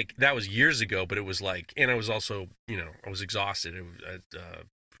it's like, that was years ago, but it was like, and I was also, I was exhausted,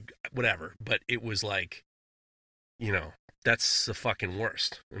 whatever. But it was like, that's the fucking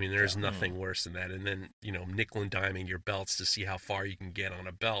worst. I mean, there's nothing worse than that. And then, nickel and diming your belts to see how far you can get on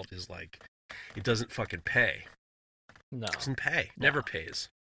a belt is like, it doesn't fucking pay. No. It doesn't pay. Never pays.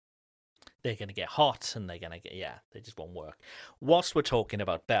 They're going to get hot and they're going to get, they just won't work. Whilst we're talking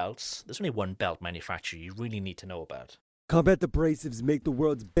about belts, there's only one belt manufacturer you really need to know about. Combat Abrasives make the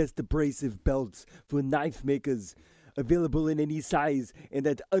world's best abrasive belts for knife makers. Available in any size and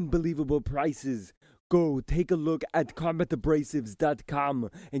at unbelievable prices. Go take a look at CombatAbrasives.com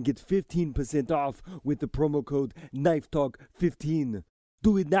and get 15% off with the promo code KNIFETALK15.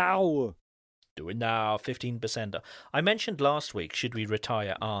 Do it now! Do it now, 15%. I mentioned last week, should we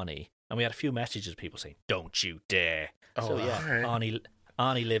retire Arnie? And we had a few messages of people saying, don't you dare. So yeah, right.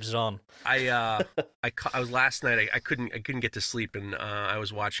 Arnie lives on. I was last night. I couldn't get to sleep, and I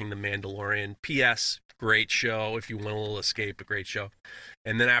was watching The Mandalorian. P.S. Great show. If you want a little escape, a great show.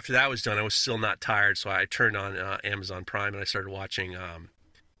 And then after that was done, I was still not tired, so I turned on Amazon Prime and I started watching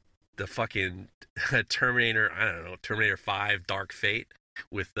the fucking Terminator. I don't know, Terminator 5: Dark Fate,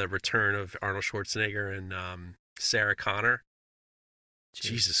 with the return of Arnold Schwarzenegger and Sarah Connor.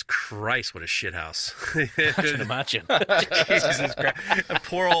 Jesus Christ, what a shithouse. I can imagine. Jesus Christ. And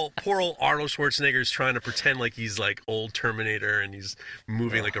poor old Arnold Schwarzenegger is trying to pretend like he's like old Terminator and he's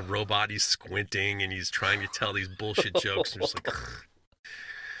moving like a robot. He's squinting and he's trying to tell these bullshit jokes. And just like,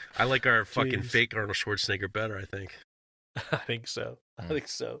 I like our fucking fake Arnold Schwarzenegger better, I think. I think so.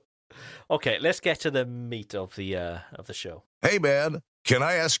 Okay, let's get to the meat of the show. Hey, man, can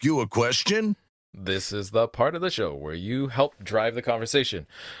I ask you a question? This is the part of the show where you help drive the conversation.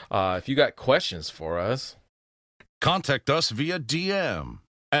 If you got questions for us, Contact us via DM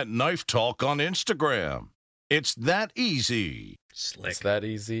at Knife Talk on Instagram. It's that easy. Slick. it's that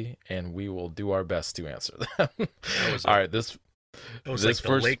easy, and we will do our best to answer them. All right, That was like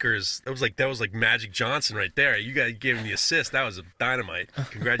the Lakers. That was like Magic Johnson right there. You guys gave him the assist. That was a dynamite.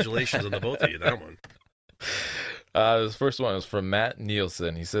 Congratulations on the both of you. That one. This first one is from Matt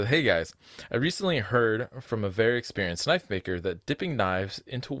Nielsen. He said, "Hey guys, I recently heard from a very experienced knife maker that dipping knives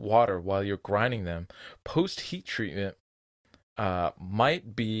into water while you're grinding them post heat treatment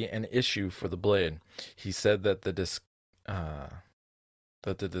might be an issue for the blade. He said that the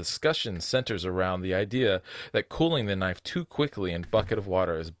discussion centers around the idea that cooling the knife too quickly in a bucket of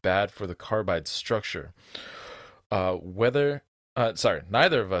water is bad for the carbide structure. Neither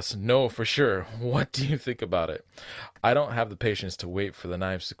of us know for sure. What do you think about it? I don't have the patience to wait for the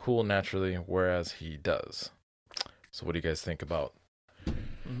knives to cool naturally, whereas he does." So what do you guys think about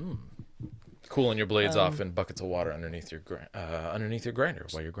cooling your blades off in buckets of water underneath your grinder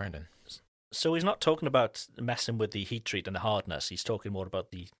while you're grinding? So he's not talking about messing with the heat treat and the hardness. He's talking more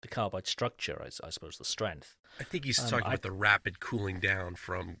about the carbide structure, I suppose, the strength. I think he's talking about the rapid cooling down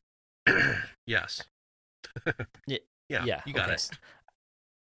from. Yes. Yeah, you got it.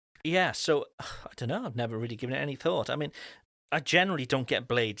 Yeah, so I don't know. I've never really given it any thought. I mean, I generally don't get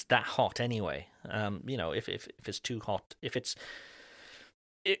blades that hot anyway. If it's too hot,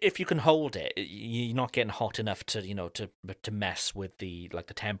 if you can hold it, you're not getting hot enough to mess with the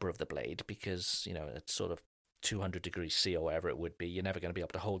temper of the blade, because it's sort of 200 degrees C or whatever it would be. You're never going to be able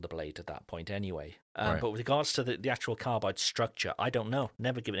to hold the blade at that point anyway. Right. But with regards to the actual carbide structure, I don't know.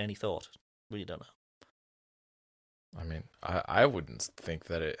 Never given any thought. Really don't know. I mean, I wouldn't think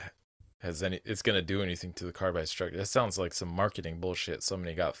that it's going to do anything to the carbide structure. That sounds like some marketing bullshit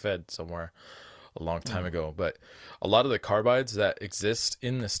somebody got fed somewhere a long time ago. But a lot of the carbides that exist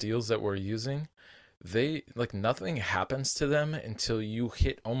in the steels that we're using, nothing happens to them until you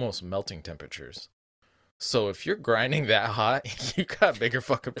hit almost melting temperatures. So if you're grinding that hot, you got bigger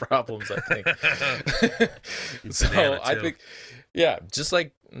fucking problems, I think. I think, yeah, just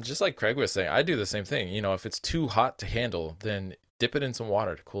like Craig was saying, I do the same thing. If it's too hot to handle, then dip it in some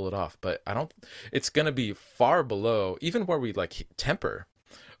water to cool it off. But it's going to be far below, even where we temper,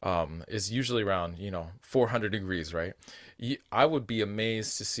 is usually around, 400 degrees, right? I would be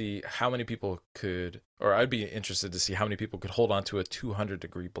amazed to see how many people I'd be interested to see how many people could hold on to a 200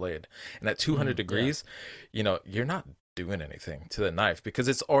 degree blade. And at 200 degrees, you're not doing anything to the knife because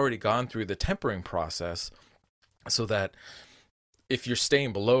it's already gone through the tempering process, so that if you're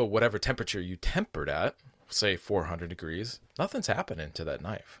staying below whatever temperature you tempered at, say 400 degrees, nothing's happening to that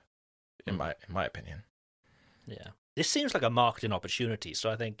knife, in my opinion. Yeah. This seems like a marketing opportunity, so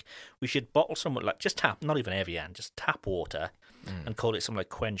I think we should bottle somewhat just tap, not even Evian, just tap water and call it something like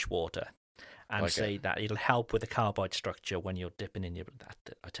quench water, and say that it'll help with the carbide structure when you're dipping in your.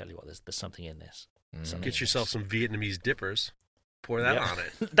 I tell you what, there's something in this. Get yourself some Vietnamese dippers. Pour that on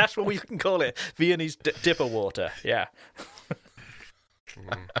it. That's what we can call it, Viennese dipper water. Yeah.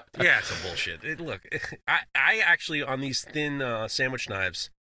 Yeah, it's some bullshit. Look, I actually, on these thin sandwich knives,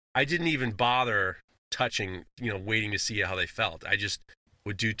 I didn't even bother touching, waiting to see how they felt. I just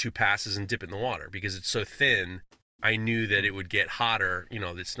would do 2 passes and dip it in the water because it's so thin. I knew that it would get hotter.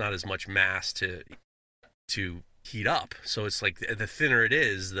 It's not as much mass to heat up. So it's like the thinner it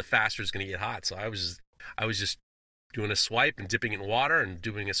is, the faster it's going to get hot. So I was just doing a swipe and dipping it in water and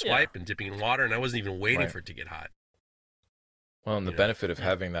doing a swipe and dipping it in water, and I wasn't even waiting for it to get hot. Well, and the benefit of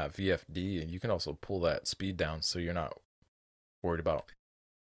having that VFD, you can also pull that speed down so you're not worried about,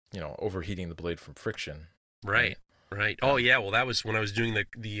 overheating the blade from friction. Right. Oh yeah, well that was when I was doing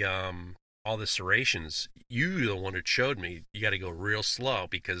the all the serrations. You the one who showed me you got to go real slow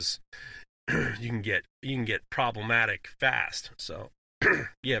because you can get problematic fast. So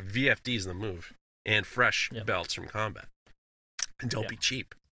yeah, VFD is the move, and fresh belts from Combat, and don't be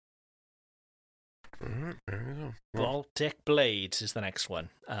cheap. There we go. Baltic Blades is the next one.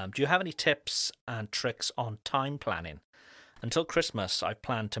 Do you have any tips and tricks on time planning? Until Christmas, I've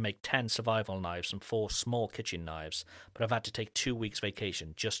planned to make 10 survival knives and 4 small kitchen knives, but I've had to take 2 weeks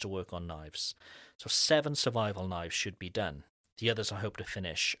vacation just to work on knives. So 7 survival knives should be done. The others I hope to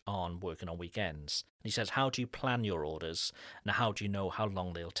finish on working on weekends. And he says, how do you plan your orders, and how do you know how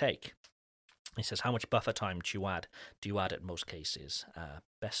long they'll take? He says, how much buffer time do you add? Do you add it in most cases?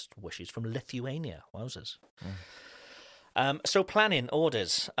 Best wishes from Lithuania. Wowzers. So planning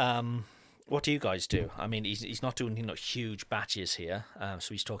orders. What do you guys do? I mean, he's not doing huge batches here.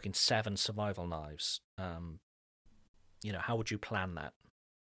 So he's talking 7 survival knives. How would you plan that?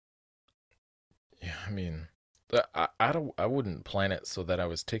 Yeah, I mean, I wouldn't plan it so that I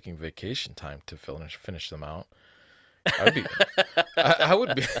was taking vacation time to finish them out. I'd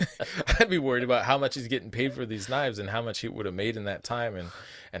be worried about how much he's getting paid for these knives and how much he would have made in that time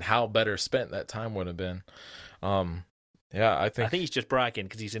and how better spent that time would have been. I think he's just bragging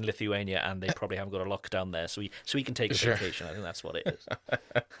because he's in Lithuania and they probably haven't got a lockdown there, so he can take a vacation. I think that's what it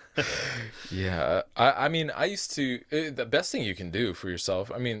is. Yeah, I mean, I used to. The best thing you can do for yourself.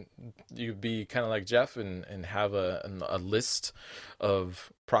 I mean, you'd be kind of like Jeff and have a list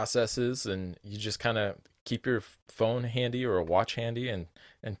of processes, and you just kind of keep your phone handy or a watch handy and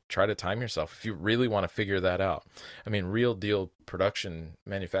try to time yourself if you really want to figure that out. I mean, real deal production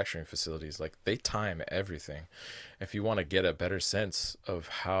manufacturing facilities, like, they time everything. If you want to get a better sense of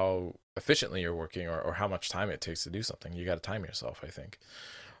how efficiently you're working or how much time it takes to do something, you got to time yourself, I think.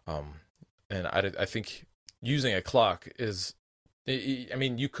 And I think using a clock is, I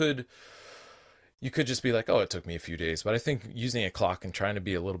mean, you could just be like, oh, it took me a few days. But I think using a clock and trying to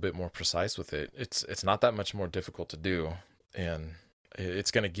be a little bit more precise with it, it's not that much more difficult to do. And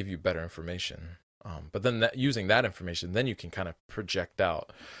it's going to give you better information. But then using that information, then you can kind of project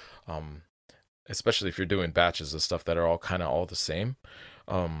out, especially if you're doing batches of stuff that are all kind of all the same.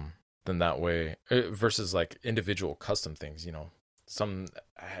 Then that way, versus like individual custom things, some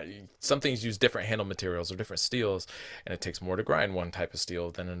things use different handle materials or different steels, and it takes more to grind one type of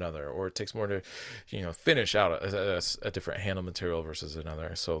steel than another, or it takes more to finish out a different handle material versus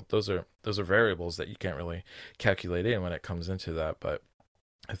another. So those are variables that you can't really calculate in when it comes into that. But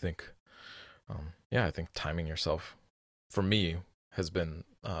I think I think timing yourself for me has been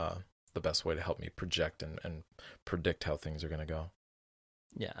the best way to help me project and predict how things are going to go.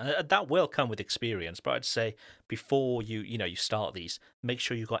 Yeah, that will come with experience, but I'd say before you start these, make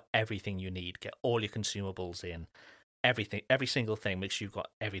sure you've got everything you need. Get all your consumables in, everything, every single thing. Make sure you've got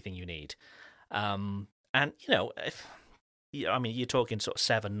everything you need. And you're talking sort of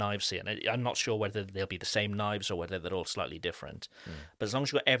 7 knives here, and I'm not sure whether they'll be the same knives or whether they're all slightly different. But as long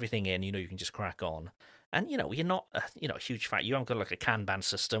as you've got everything in, you can just crack on. And, you're not, a huge fan. You haven't got like a Kanban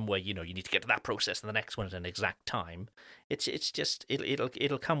system where, you need to get to that process and the next one at an exact time. It's just,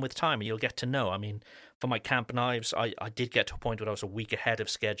 it'll come with time and you'll get to know. I mean, for my camp knives, I did get to a point where I was a week ahead of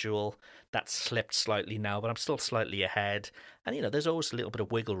schedule. That slipped slightly now, but I'm still slightly ahead. And, there's always a little bit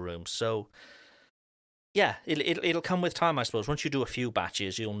of wiggle room. So, yeah, it'll come with time, I suppose. Once you do a few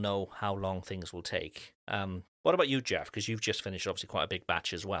batches, you'll know how long things will take. What about you, Jeff? Because you've just finished, obviously, quite a big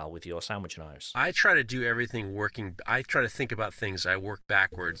batch as well with your sandwich knives. I try to do everything working. I try to think about things. I work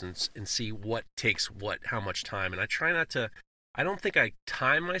backwards and see what takes how much time. And I try not to, I don't think I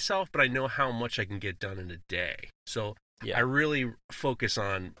time myself, but I know how much I can get done in a day. So I really focus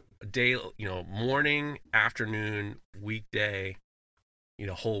on a day, morning, afternoon, weekday,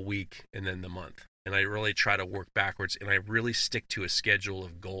 whole week, and then the month. And I really try to work backwards, and I really stick to a schedule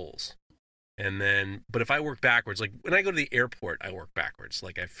of goals. And then, but if I work backwards, like when I go to the airport, I work backwards.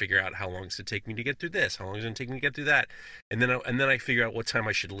 Like I figure out how long it's going to take me to get through this, how long it's going to take me to get through that, and then I figure out what time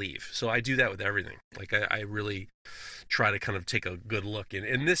I should leave. So I do that with everything. Like I really try to kind of take a good look.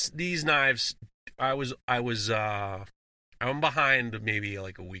 And these knives, I'm behind maybe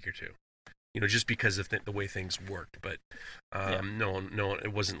like a week or two, just because of the way things worked. But no one,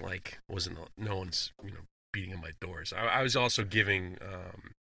 it wasn't no one's beating on my doors. I was also giving.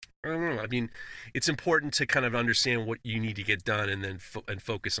 I don't know. I mean, it's important to kind of understand what you need to get done and then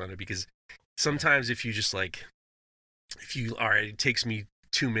focus on it, because sometimes if you just all right, it takes me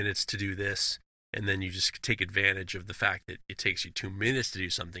 2 minutes to do this, And then you just take advantage of the fact that it takes you 2 minutes to do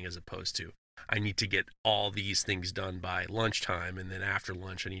something, as opposed to, I need to get all these things done by lunchtime, and then after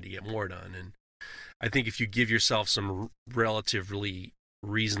lunch I need to get more done. And I think if you give yourself some relatively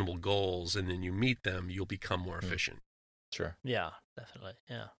reasonable goals and then you meet them, you'll become more efficient. Sure. Yeah, definitely.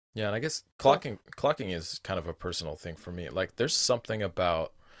 Yeah. Yeah, and I guess clocking is kind of a personal thing for me. Like, there's something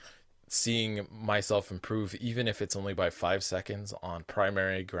about seeing myself improve, even if it's only by 5 seconds on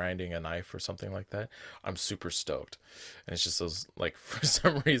primary grinding a knife or something like that. I'm super stoked. And it's just those, like, for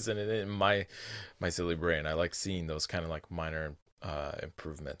some reason in my silly brain, I like seeing those kind of like minor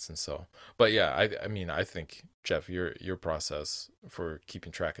improvements. And so, but yeah, I mean, I think, Jeff, your process for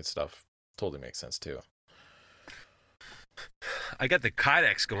keeping track of stuff totally makes sense too. I got the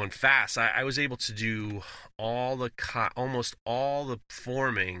Kydex going fast. I was able to do almost all the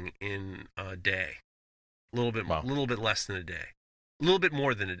forming in a day. A little bit less than a day. A little bit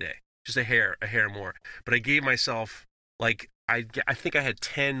more than a day. Just a hair more. But I gave myself, like, I think I had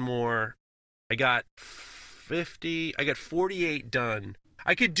 10 more. I got 50. I got 48 done.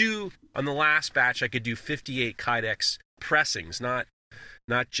 I could do, on the last batch, I could do 58 Kydex pressings, not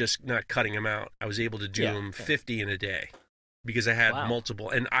cutting them out. I was able to do them 50 in a day because I had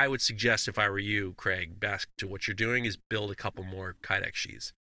multiple. And I would suggest, if I were you, Craig, back to what you're doing, is build a couple more Kydex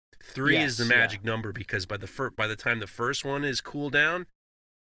sheets. 3 is the magic number, because by the time the first one is cool down,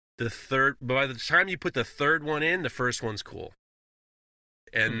 by the time you put the third one in, the first one's cool.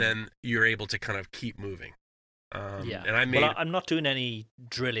 And then you're able to kind of keep moving. And I'm not doing any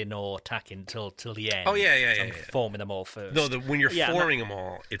drilling or tacking till the end. Oh yeah. Forming them all first. No, when you're forming them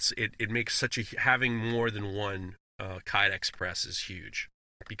all, it makes having more than one Kydex press is huge,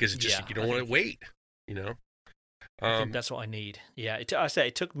 because you don't want to wait. You know. I think that's what I need. Yeah,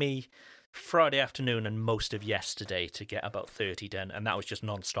 it took me Friday afternoon and most of yesterday to get about 30 done, and that was just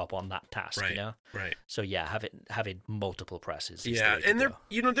non-stop on that task. Right. You know. Right. So yeah, having multiple presses. Yeah, and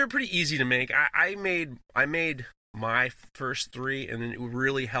they're pretty easy to make. I made my first 3, and then it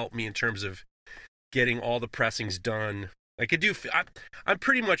really helped me in terms of getting all the pressings done. I could do. I'm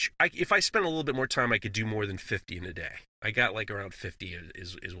pretty much. If I spent a little bit more time, I could do more than 50 in a day. I got like around 50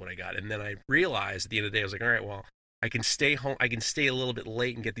 is what I got, and then I realized at the end of the day, I was like, all right, well, I can stay home. I can stay a little bit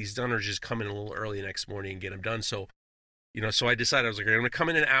late and get these done, or just come in a little early the next morning and get them done. So, so I decided, I was like, I'm going to come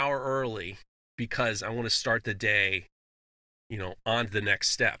in an hour early because I want to start the day, on to the next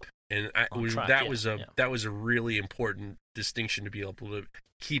step. And that was a really important distinction, to be able to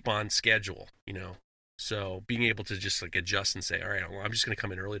keep on schedule, So being able to just like adjust and say, all right, well, I'm just going to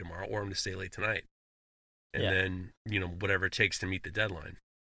come in early tomorrow, or I'm going to stay late tonight. And then, whatever it takes to meet the deadline.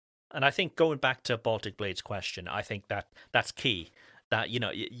 And I think, going back to Baltic Blade's question, I think that's key. That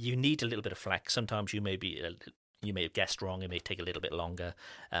you need a little bit of flex. Sometimes you may have guessed wrong. It may take a little bit longer,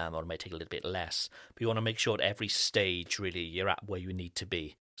 or it may take a little bit less. But you want to make sure at every stage, really, you're at where you need to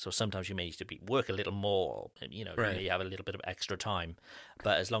be. So sometimes you may need to work a little more. You may have a little bit of extra time.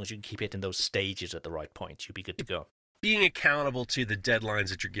 But as long as you can keep hitting those stages at the right point, you'll be good to go. Being accountable to the deadlines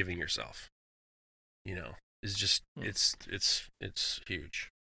that you're giving yourself, is just it's huge.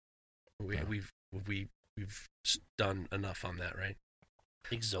 We've done enough on that, right?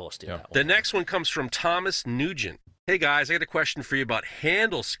 Exhausted. Yeah. That one. The next one comes from Thomas Nugent. Hey guys, I got a question for you about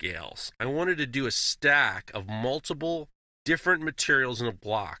handle scales. I wanted to do a stack of multiple different materials in a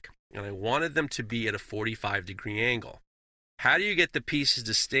block, and I wanted them to be at a 45-degree angle. How do you get the pieces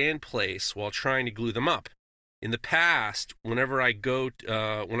to stay in place while trying to glue them up? In the past, whenever I go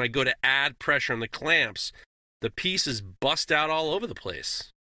to add pressure on the clamps, the pieces bust out all over the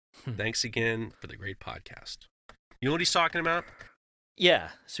place. Thanks again for the great podcast. You know what he's talking about? Yeah,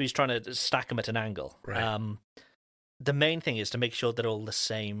 so he's trying to stack them at an angle. Right. The main thing is to make sure they're all the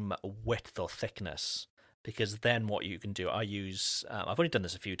same width or thickness, because then what you can do, I use, I've only done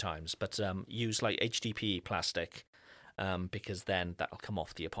this a few times, but use like HDPE plastic, because then that'll come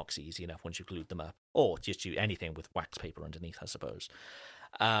off the epoxy easy enough once you've glued them up, or just do anything with wax paper underneath, I suppose.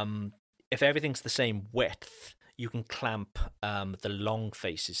 If everything's the same width, you can clamp the long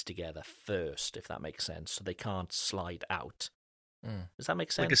faces together first, if that makes sense, so they can't slide out. Does that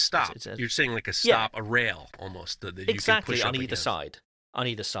make sense? Like a stop. You're saying like a stop, a rail almost. That exactly, you can push on up either against. side. On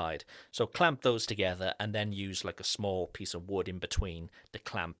either side. So clamp those together, and then use like a small piece of wood in between to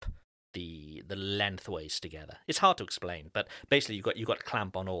clamp the lengthways together. It's hard to explain, but basically you've got to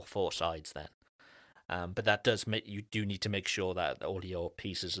clamp on all 4 sides then. But that does make you do need to make sure that all your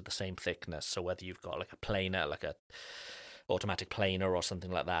pieces are the same thickness. So whether you've got like a planer, like a automatic planer or something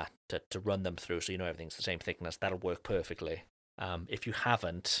like that to run them through, so everything's the same thickness, that'll work perfectly. If you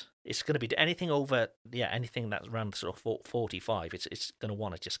haven't, it's going to be anything over, anything that's around sort of 45. It's going to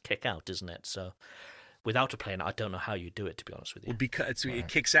want to just kick out, isn't it? So without a plane, I don't know how you do it, to be honest with you. Well, because it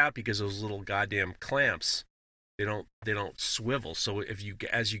kicks out because those little goddamn clamps, they don't swivel. So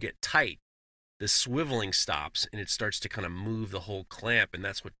as you get tight, the swiveling stops and it starts to kind of move the whole clamp, and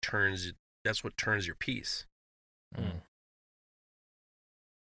that's what turns your piece. Mm.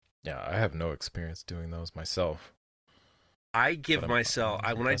 Yeah, I have no experience doing those myself. I give myself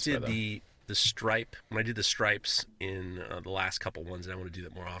when I did the the stripes in the last couple ones, and I want to do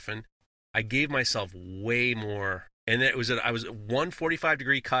that more often. I gave myself way more, and I was at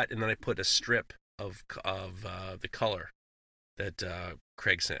 145-degree cut, and then I put a strip of the color that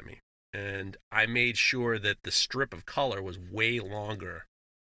Craig sent me, and I made sure that the strip of color was way longer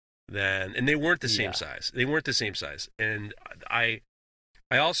than, and they weren't the same size. They weren't the same size, and I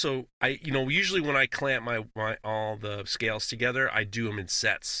also usually when I clamp my all the scales together, I do them in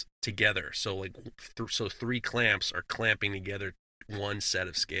sets together. So so 3 clamps are clamping together one set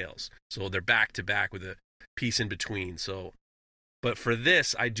of scales. So they're back to back with a piece in between. So, but for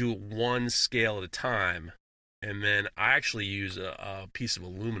this, I do one scale at a time, and then I actually use a piece of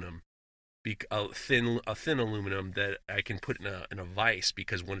aluminum, a thin aluminum that I can put in a vise,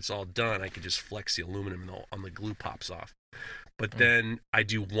 because when it's all done, I can just flex the aluminum and the glue pops off. But then I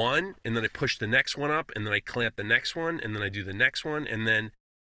do one, and then I push the next one up, and then I clamp the next one, and then I do the next one, and then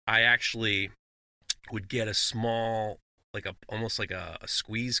I actually would get a small, almost like a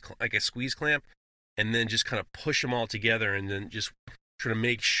squeeze clamp, and then just kind of push them all together, and then just try to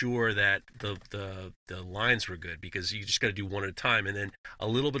make sure that the lines were good, because you just got to do one at a time, and then a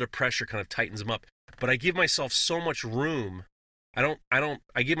little bit of pressure kind of tightens them up. But I give myself so much room. I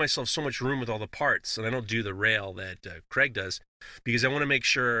give myself so much room with all the parts, and I don't do the rail that Craig does, because I want to make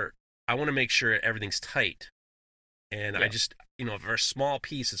sure everything's tight. And I just, for a small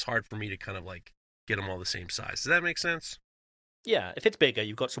piece, it's hard for me to kind of get them all the same size. Does that make sense? Yeah, if it's bigger,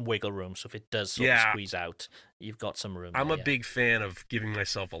 you've got some wiggle room. So if it does sort of squeeze out, you've got some room. I'm a big fan of giving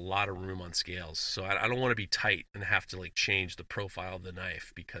myself a lot of room on scales. So I don't want to be tight and have to change the profile of the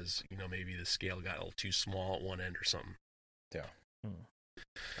knife because, maybe the scale got a little too small at one end or something. Yeah.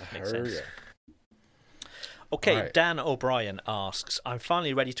 Makes sense. Okay, right. Dan O'Brien asks, I'm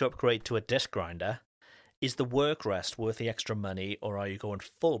finally ready to upgrade to a disc grinder. Is the work rest worth the extra money, or are you going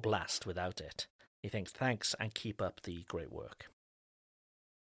full blast without it? He thinks, thanks, and keep up the great work.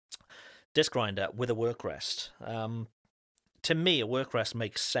 Disc grinder with a work rest. To me, a work rest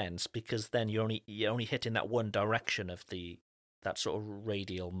makes sense, because then you're only hitting that one direction of that sort of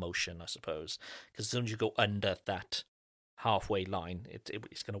radial motion, I suppose. Because as soon as you go under that halfway line, it's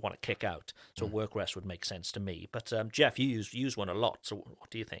going to want to kick out. So work rest would make sense to me. But Jeff, you use one a lot. So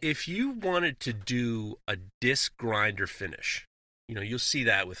what do you think? If you wanted to do a disc grinder finish, you'll see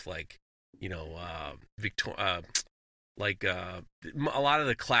that with a lot of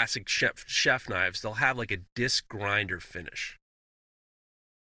the classic chef knives, they'll have a disc grinder finish.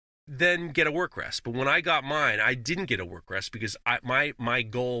 Then get a work rest. But when I got mine, I didn't get a work rest because my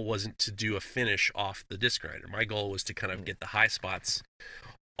goal wasn't to do a finish off the disc grinder. My goal was to kind of get the high spots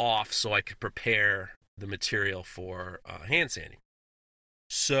off so I could prepare the material for hand sanding.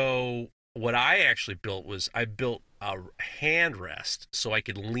 So what I actually built was I built a hand rest so I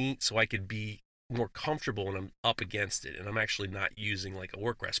could be more comfortable when I'm up against it, and I'm actually not using a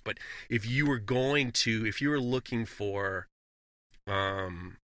work rest. But if you were looking for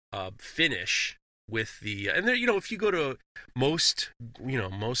finish with the, and there, if you go to most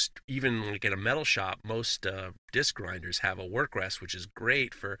even at a metal shop, most disc grinders have a work rest, which is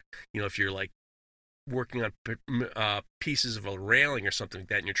great for if you're working on pieces of a railing or something like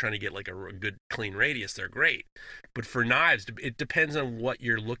that, and you're trying to get a good clean radius, they're great. But for knives, it depends on what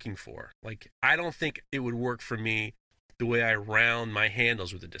you're looking for. I don't think it would work for me the way I round my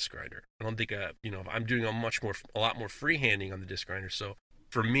handles with a disc grinder. I don't think I'm doing a lot more freehanding on the disc grinder, so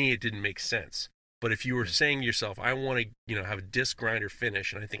for me it didn't make sense. But if you were saying to yourself, I want to have a disc grinder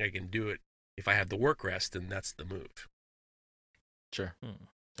finish, and I think I can do it if I have the work rest, then that's the move. Sure.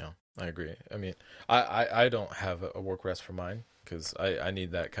 Yeah, I agree. I mean, I don't have a work rest for mine because I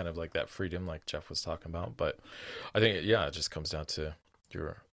need that kind of that freedom like Jeff was talking about. But I think, it just comes down to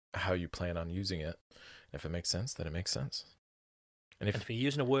how you plan on using it. If it makes sense, then it makes sense. And if you're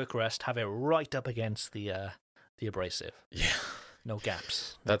using a work rest, have it right up against the abrasive. Yeah. No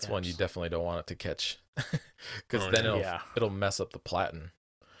gaps. That's one you definitely don't want it to catch, because then it'll mess up the platen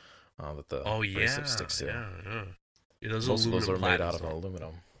that the abrasive sticks to. Yeah, those Most of those are made out of platens,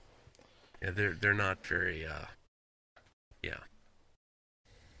 aluminum. Yeah, they're not very.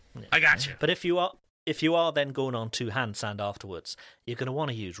 I got you. But if you are if you are then going on to hand sand afterwards, you're going to want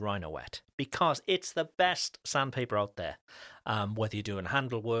to use Rhino Wet because it's the best sandpaper out there. Whether you're doing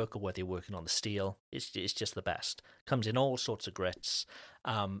handle work or whether you're working on the steel, it's just the best. Comes in all sorts of grits.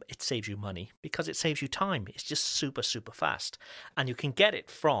 It saves you money because it saves you time. It's just super, super fast. And you can get it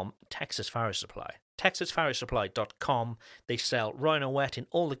from Texas Farrier Supply. TexasFarrierSupply.com. They sell Rhino Wet in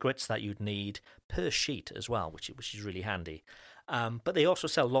all the grits that you'd need per sheet as well, which is really handy. But they also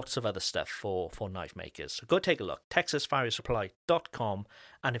sell lots of other stuff for knife makers. So go take a look, TexasFarrierSupply.com,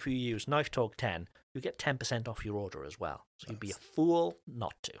 and if you use Knife Talk 10, you get 10% off your order as well. So you'd be a fool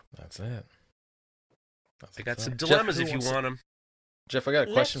not to. That's it. I got some dilemmas Jeff, if you want them. Jeff, I got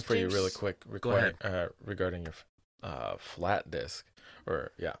a question for you Let's really just- quick Go ahead. regarding your flat disc,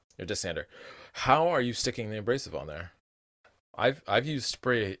 your disc sander. How are you sticking the abrasive on there? I've used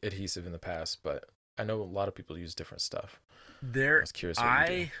spray adhesive in the past, but I know a lot of people use different stuff. I was curious what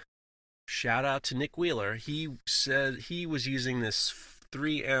you do. Shout out to Nick Wheeler. He said he was using this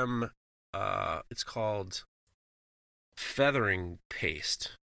 3M, it's called feathering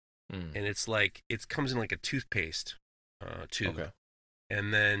paste. Mm. And it's like, it comes in like a toothpaste tube. Okay.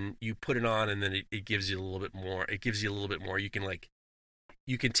 And then you put it on, and then it gives you a little bit more. It gives you a little bit more. You can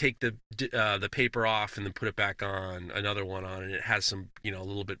take the paper off and then put it back on, another one on, and it has some, a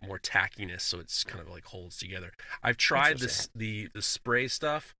little bit more tackiness, so it's kind of like holds together. I've tried the spray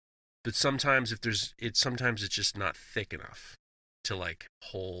stuff, but sometimes sometimes it's just not thick enough to like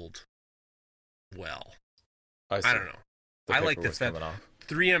hold well. I don't know. I like paper the was coming off.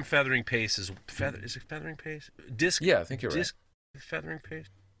 3M feathering paste is it feathering paste? Disc. Yeah, I think you're disc feathering paste,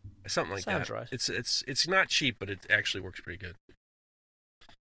 something like Sounds that. right. It's not cheap, but it actually works pretty good.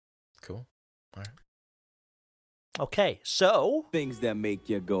 right. Cool. All right. Okay, so Things that make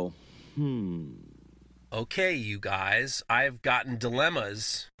you go, Okay, you guys, I've gotten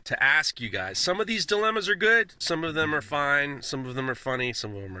dilemmas to ask you guys. Some of these dilemmas are good, some of them are fine, some of them are funny,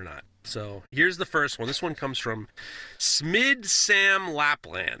 some of them are not. So here's the first one. This one comes from Smid Sam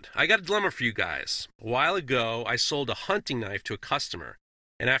Lapland. I got a dilemma for you guys. A while ago, I sold a hunting knife to a customer,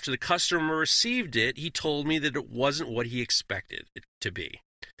 and after the customer received it, he told me that it wasn't what he expected it to be.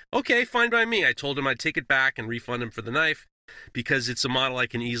 Okay, fine by me. I told him I'd take it back and refund him for the knife, because it's a model I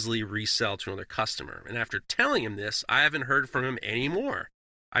can easily resell to another customer. And after telling him this, I haven't heard from him anymore.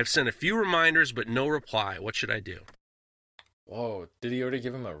 I've sent a few reminders, but no reply. What should I do? Whoa, did he already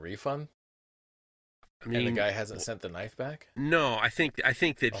give him a refund? I mean, And the guy hasn't sent the knife back? no, I think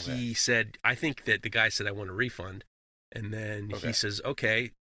that Okay. he said, I think that the guy said, I want a refund. And then Okay. he says,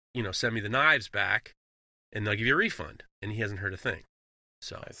 okay, send me the knives back and they'll give you a refund. And he hasn't heard a thing.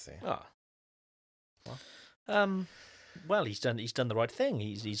 So, I see. well, he's done the right thing.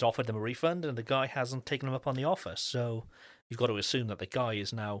 He's offered them a refund, and the guy hasn't taken him up on the offer. So you've got to assume that the guy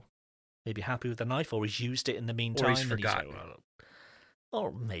is now maybe happy with the knife, or he's used it in the meantime. or he's and forgotten.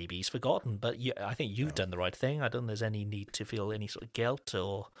 or maybe he's forgotten. But I think you've done the right thing. I don't think there's any need to feel any sort of guilt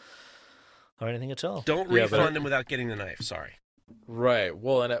or anything at all. Don't Yeah, but- refund him without getting the knife. Sorry. Right.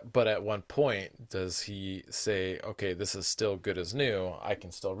 Well, but at one point, does he say, okay, this is still good as new, I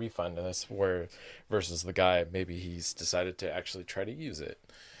can still refund this, versus the guy, maybe he's decided to actually try to use it.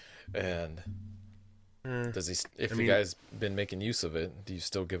 And does he, if the guy's been making use of it, do you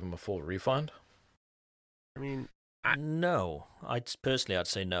still give him a full refund? I mean, No, I'd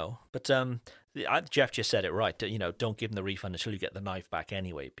say no. But Jeff just said it right. Don't give him the refund until you get the knife back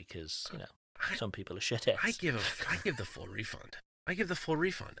anyway, because some people are shitheads. I give the full refund. I give the full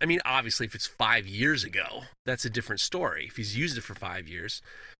refund. I mean, obviously, if it's 5 years ago, that's a different story. If he's used it for 5 years,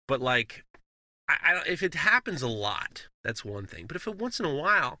 but like, if it happens a lot, that's one thing. But if it once in a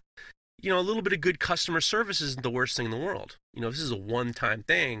while, a little bit of good customer service isn't the worst thing in the world. If this is a one-time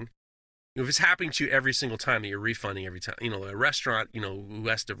thing, if it's happening to you every single time that you're refunding every time, a restaurant, who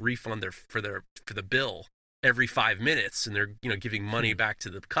has to refund for the bill every 5 minutes, and they're giving money back to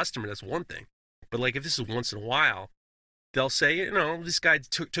the customer, that's one thing. But like, if this is once in a while, they'll say, this guy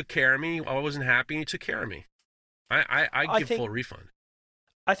took care of me, I wasn't happy, and he took care of me. I give full refund.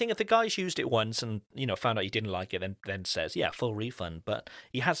 I think if the guy's used it once and found out he didn't like it, then says full refund. But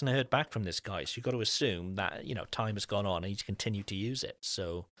he hasn't heard back from this guy, so you've got to assume that time has gone on and he's continued to use it.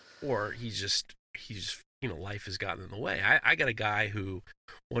 So, or he's just life has gotten in the way. I got a guy who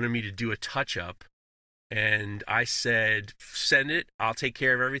wanted me to do a touch up. And I said, send it. I'll take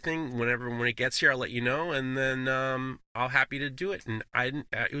care of everything. When it gets here, I'll let you know. And then I'll happy to do it. And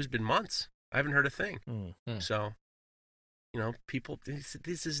it was been months. I haven't heard a thing. So, people,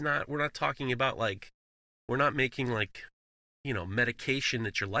 this is not, we're not talking about we're not making medication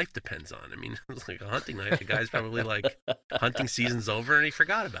that your life depends on. I mean, it's like a hunting knife. The guy's probably hunting season's over and he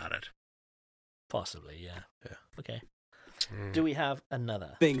forgot about it. Possibly, yeah. Yeah. Okay. Do we have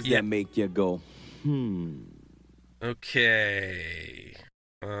another? Things Yeah. that make you go, Okay.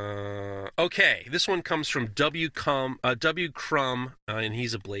 Okay. This one comes from W. Crumb, and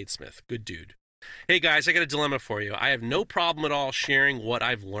he's a bladesmith. Good dude. Hey guys, I got a dilemma for you. I have no problem at all sharing what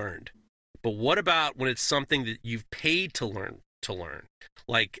I've learned, but what about when it's something that you've paid to learn?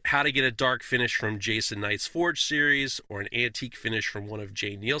 Like how to get a dark finish from Jason Knight's Forge series or an antique finish from one of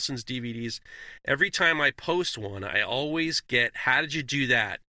Jay Nielsen's DVDs. Every time I post one, I always get, how did you do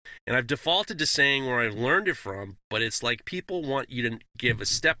that? And I've defaulted to saying where I learned it from, but it's like people want you to give a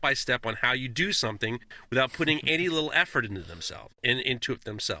step-by-step on how you do something without putting any little effort into it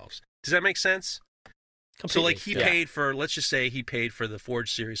themselves. Does that make sense? Completely. So like he paid for, let's just say he paid for the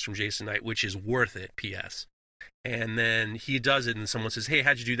Forge series from Jason Knight, which is worth it, P.S. And then he does it and someone says, hey,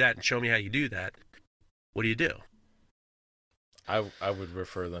 how'd you do that? And show me how you do that. What do you do? I would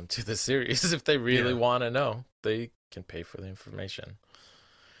refer them to the series if they really Yeah. want to know. They can pay for the information.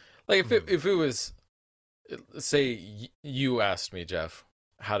 Like if it was, say you asked me, Jeff,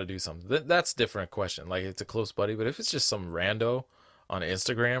 how to do something, that's a different question. Like it's a close buddy, but if it's just some rando on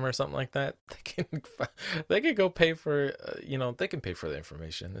Instagram or something like that, they can go pay for, they can pay for the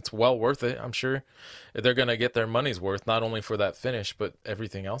information. It's well worth it, I'm sure. They're going to get their money's worth, not only for that finish, but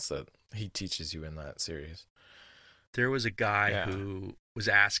everything else that he teaches you in that series. There was a guy who was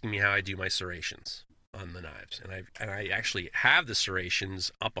asking me how I do my serrations on the knives, and I actually have the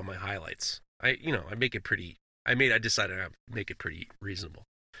serrations up on my highlights. I make it pretty. I decided to make it pretty reasonable.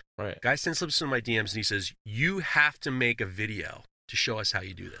 Right. Guy sends slips in my DMs and he says, "You have to make a video to show us how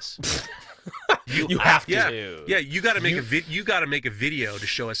you do this." You have to. Yeah, you got to make you got to make a video to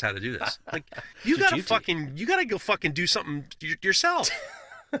show us how to do this. Like you got to go fucking do something yourself.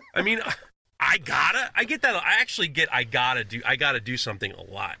 I mean, I get that. I gotta do something a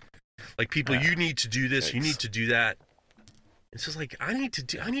lot. Like people, you need to do this, you need to do that. It's just like I need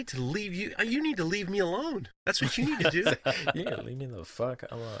to leave you. You need to leave me alone. That's what you need to do. Yeah, leave me the fuck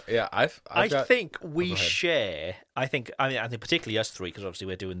alone. Yeah, I think we share. I think particularly us three, because obviously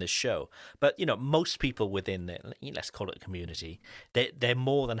we're doing this show. But most people within the, let's call it a community, they're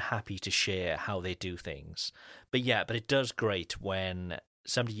more than happy to share how they do things. But it does great when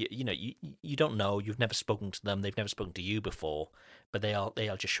somebody you don't know, you've never spoken to them, they've never spoken to you before, but they'll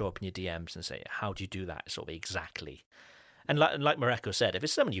just show up in your DMs and say, how do you do that sort of exactly? And like Mareko said, if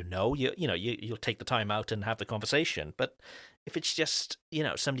it's someone you'll take the time out and have the conversation. But if it's just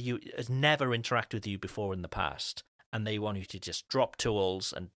somebody who has never interacted with you before in the past, and they want you to just drop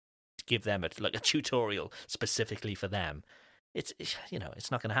tools and give them a tutorial specifically for them, it's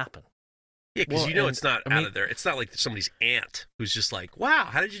not going to happen. Yeah, because it's not out of there. It's not like somebody's aunt who's just like, "Wow,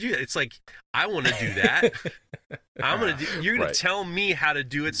 how did you do that?" It's like, I want to do that. You're going to tell me how to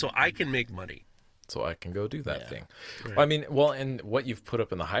do it so I can make money. So I can go do that thing. Right. And what you've put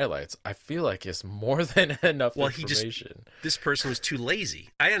up in the highlights, I feel like is more than enough information. This person was too lazy.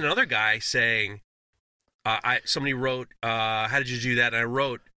 I had another guy saying, somebody wrote, how did you do that? And I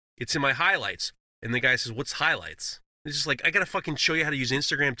wrote, it's in my highlights. And the guy says, what's highlights? It's just like, I got to fucking show you how to use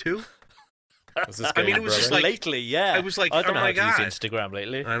Instagram too? Was this guy it was just like, lately, yeah. I was like, I don't oh my know how God. to use Instagram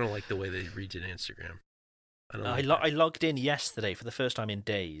lately. I don't like the way they read it Instagram. I logged in yesterday for the first time in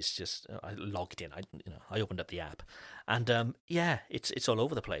days. I logged in. I opened up the app, and it's all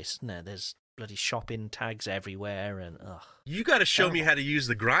over the place, isn't there? There's bloody shopping tags everywhere, and you got to show me how to use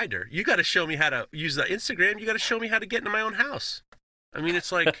the grinder. You got to show me how to use the Instagram. You got to show me how to get into my own house. I mean,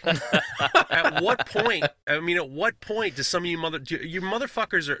 it's like, at what point? Does some of you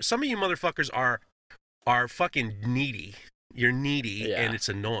motherfuckers are fucking needy? You're needy, and it's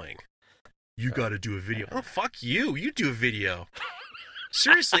annoying. You got to do a video. Oh, fuck you. You do a video.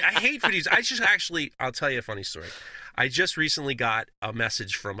 Seriously, I hate videos. I'll tell you a funny story. I just recently got a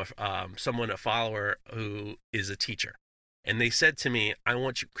message from a follower who is a teacher. And they said to me,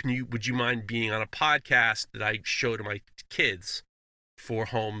 would you mind being on a podcast that I show to my kids for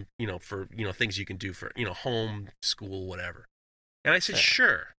home, things you can do for, home, school, whatever. And I said,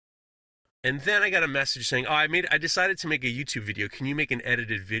 sure. And then I got a message saying, I decided to make a YouTube video. Can you make an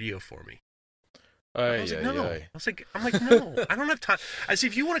edited video for me? I was like, no. I'm like, no, I don't have time. I said,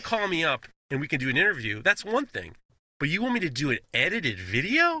 if you want to call me up and we can do an interview, that's one thing. But you want me to do an edited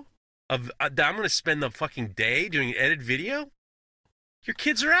video that I'm going to spend the fucking day doing an edited video? Your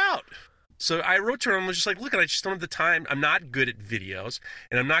kids are out. So I wrote to her and was just like, look, I just don't have the time. I'm not good at videos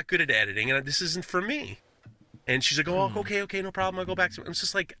and I'm not good at editing and this isn't for me. And she's like, oh, okay, no problem. I'll go back to it. I'm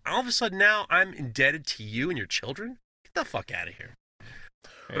just like, all of a sudden now I'm indebted to you and your children? Get the fuck out of here.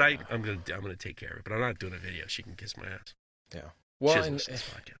 But I'm gonna take care of it. But I'm not doing a video. She can kiss my ass. Yeah. Well,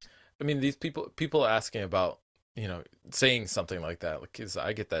 I mean, these people asking about, saying something like that, because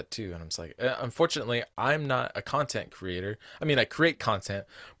I get that too. And I'm just like, unfortunately, I'm not a content creator. I mean, I create content,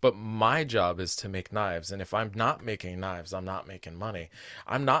 but my job is to make knives. And if I'm not making knives, I'm not making money.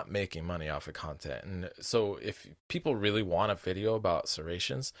 I'm not making money off of content. And so if people really want a video about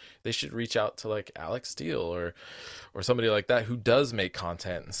serrations, they should reach out to like Alex Steele or somebody like that who does make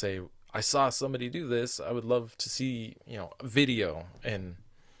content and say, I saw somebody do this. I would love to see, a video.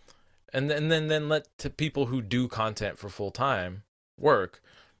 And then let people who do content for full time work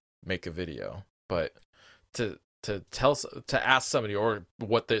make a video. But to ask somebody, or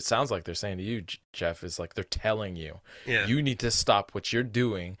what it sounds like they're saying to you, Jeff, is like they're telling you, you need to stop what you're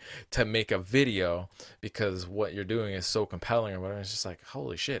doing to make a video because what you're doing is so compelling or whatever. It's just like,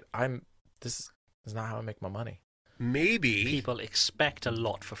 holy shit, this is not how I make my money. Maybe people expect a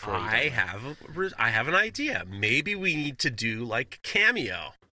lot for free. I have an idea. Maybe we need to do like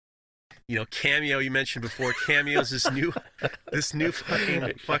Cameo. Cameo, you mentioned before. Cameo's this new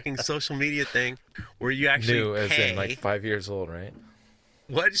fucking social media thing where you actually new as in like 5 years old, right?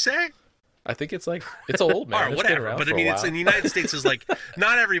 What'd you say? I think it's old, man. All right, whatever. But I mean, it's in the United States. Is like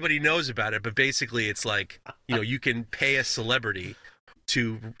not everybody knows about it, but basically, it's like you can pay a celebrity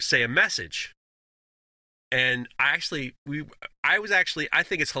to say a message. And I think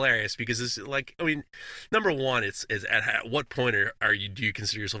it's hilarious because it's like, I mean, number one, is at what point do you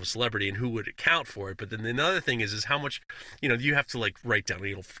consider yourself a celebrity and who would account for it? But then another thing is how much, you have to like write down,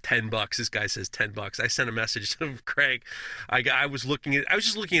 $10. This guy says $10. I sent a message to Craig. I was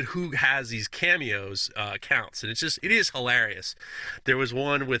just looking at who has these Cameos accounts, and it is hilarious. There was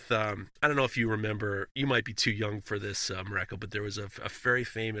one with, I don't know if you remember, you might be too young for this, Mareko, but there was a very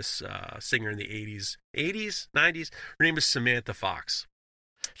famous singer in the 80s, 90s. Her name is Samantha Fox.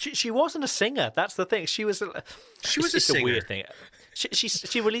 She wasn't a singer. That's the thing. She was a singer. A weird thing.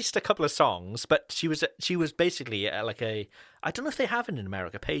 She released a couple of songs, but she was basically like I don't know if they have it in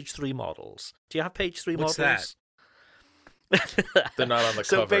America. Page 3 models. Do you have Page 3 What's models? That? They're not on the cover.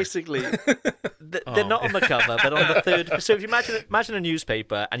 So basically, they're not on the cover, but on the third. So if you imagine a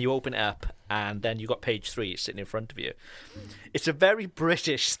newspaper and you open it up, and then you got Page 3 sitting in front of you. It's a very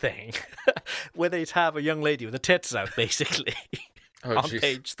British thing where they'd have a young lady with her tits out, basically. On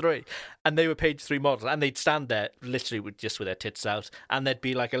Page 3, and they were Page 3 models, and they'd stand there literally with their tits out, and there'd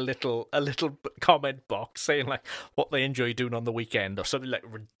be like a little comment box saying like what they enjoy doing on the weekend or something like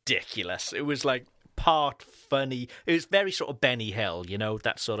ridiculous. It was like part funny. It was very sort of Benny Hill,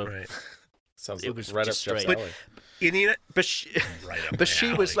 that sort of. Right. Sounds it like was right up straight. Jeff's alley. But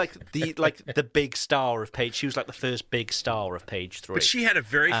she was like the big star of Page. She was like the first big star of Page 3. But she had a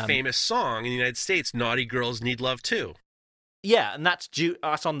very famous song in the United States, "Naughty Girls Need Love Too." Yeah, and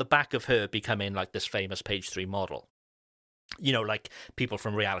that's on the back of her becoming like this famous Page 3 model. Like people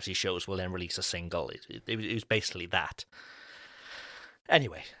from reality shows will then release a single. It was basically that.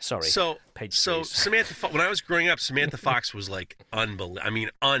 Anyway, sorry. So Samantha, when I was growing up, Samantha Fox was like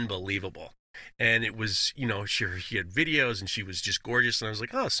unbelievable. And it was, she had videos and she was just gorgeous. And I was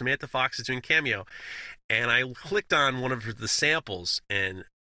like, oh, Samantha Fox is doing Cameo. And I clicked on one of the samples, and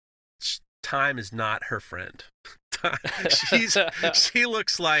time is not her friend. She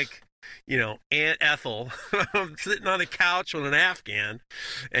looks like, Aunt Ethel sitting on a couch on an Afghan,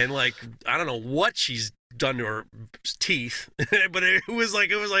 and like I don't know what she's done to her teeth, but it was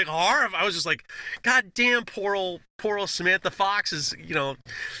like horrible. I was just like, God damn, poor old Samantha Fox is,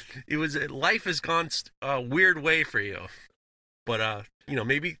 life has gone a weird way for you. But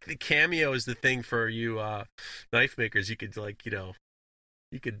maybe the Cameo is the thing for you knife makers. You could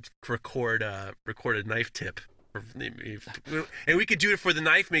you could record a knife tip. And we could do it for the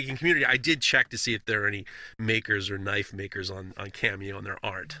knife making community. I did check to see if there are any makers or knife makers on Cameo, and there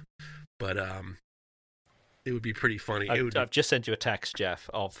aren't. But it would be pretty funny. I've just sent you a text, Jeff,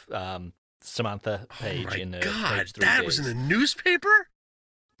 of Samantha Page in the Page 3 that days. was in the newspaper?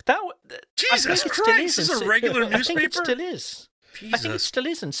 Jesus Christ! This is a regular newspaper? I think it still is. Jesus. I think it still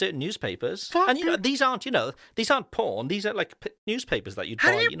is in certain newspapers. Fuck, and these aren't porn. These are like newspapers that you'd buy.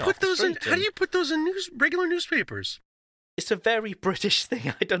 How do you put those in regular newspapers? It's a very British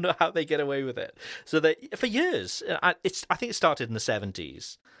thing. I don't know how they get away with it. So for years, I think it started in the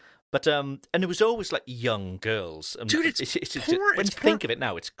 70s. But and it was always like young girls. Dude, it's porn. When you think of it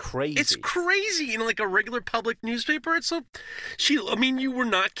now, it's crazy. It's crazy in like a regular public newspaper. It's so. You were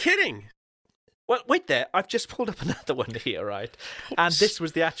not kidding. Well, wait there. I've just pulled up another one here, right? And this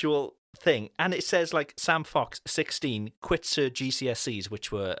was the actual thing. And it says, like, Sam Fox, 16, quits her GCSEs,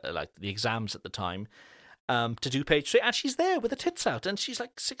 which were, like, the exams at the time, to do Page 3. And she's there with her tits out. And she's,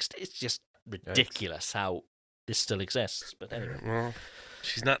 like, 16. It's just ridiculous how this still exists. But anyway. Well,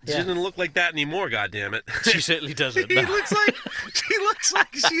 She's not. She doesn't look like that anymore. God damn it. She certainly doesn't. She looks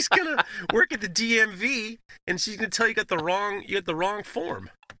like she's gonna work at the DMV, and she's gonna tell you got the wrong form.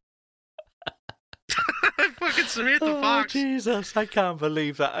 Fucking Samantha Fox. Jesus, I can't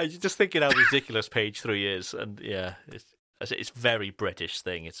believe that. I just thinking how ridiculous Page 3 is, and it's very British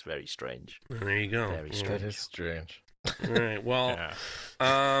thing. It's very strange. There you go. Very strange. That is strange. All right. Well,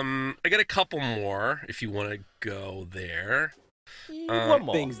 I got a couple more if you want to go there. One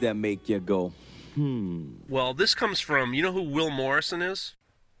more. Things that make you go, Well, this comes from, you know who Will Morrison is?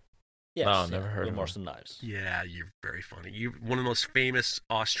 Yes, No, never heard of Will him. Morrison Knives. Yeah, you're very funny. You're one of the most famous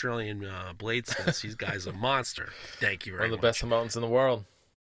Australian bladesmiths. These guy's a monster. Thank you very One of much. the best mountains in the world.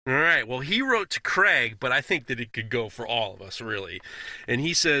 All right. Well, he wrote to Craig, but I think that it could go for all of us, really. And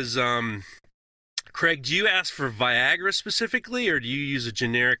he says, Craig, do you ask for Viagra specifically, or do you use a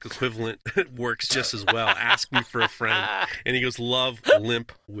generic equivalent that works just as well? Ask me for a friend. And he goes, love,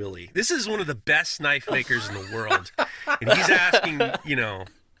 Limp Willie. This is one of the best knife makers in the world. And he's asking,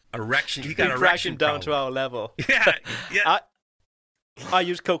 erection. He got He erection down to problem. our level. Yeah. I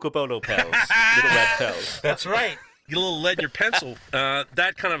use Coco Bolo pills, little red pills. That's right. Get a little lead in your pencil. I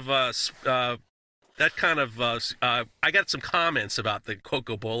got some comments about the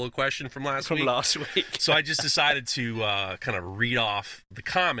Coco Bolo question from last week. So I just decided to kind of read off the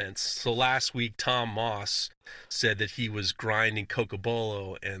comments. So last week, Tom Moss said that he was grinding Coco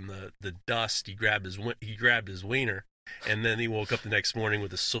Bolo, and the dust, he grabbed his wiener, and then he woke up the next morning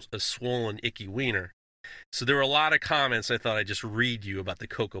with a swollen, icky wiener. So there were a lot of comments I thought I'd just read you about the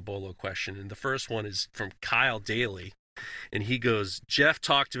Coco Bolo question. And the first one is from Kyle Daly. And he goes, Jeff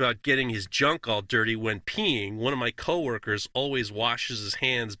talked about getting his junk all dirty when peeing. One of my coworkers always washes his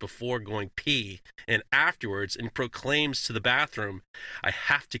hands before going pee and afterwards, and proclaims to the bathroom, I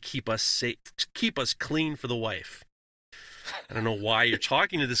have to keep us safe, keep us clean for the wife. I don't know why you're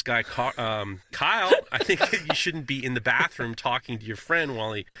talking to this guy, Kyle. I think you shouldn't be in the bathroom talking to your friend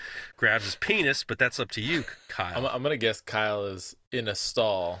while he grabs his penis, but that's up to you, Kyle. I'm going to guess Kyle is in a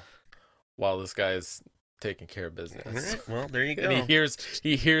stall while this guy's taking care of business. All right, well, there you go. And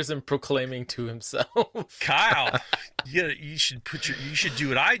he hears him proclaiming to himself. Kyle, you should do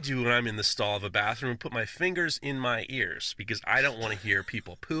what I do when I'm in the stall of a bathroom and put my fingers in my ears, because I don't want to hear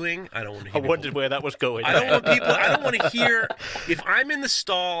people pooing. I don't want to hear wondered where that was going. I don't want to hear, if I'm in the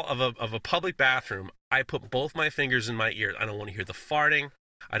stall of a public bathroom, I put both my fingers in my ears. I don't want to hear the farting.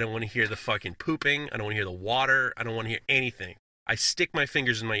 I don't want to hear the fucking pooping. I don't want to hear the water. I don't want to hear anything. I stick my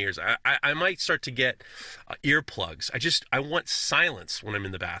fingers in my ears. I might start to get earplugs. I want silence when I'm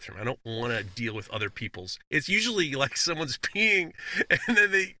in the bathroom. I don't want to deal with other people's. It's usually like someone's peeing, and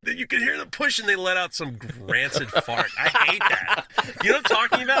then you can hear them push, and they let out some rancid fart. I hate that. You know what I'm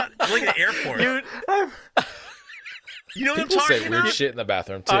talking about? I'm like at the airport. You know what People I'm say talking weird about? shit in the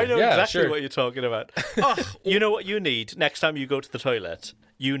bathroom too. I know yeah, exactly sure. what you're talking about. You know what you need next time you go to the toilet?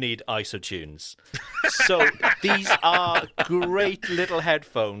 You need IsoTunes. So these are great little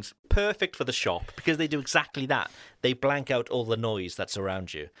headphones, perfect for the shop, because they do exactly that. They blank out all the noise that's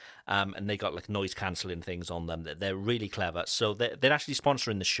around you, and they got like noise cancelling things on them. They're really clever. So they're actually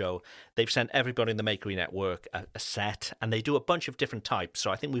sponsoring the show. They've sent everybody in the Makery Network a set, and they do a bunch of different types.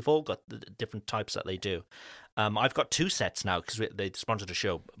 So I think we've all got the different types that they do. I've got 2 sets now because they sponsored a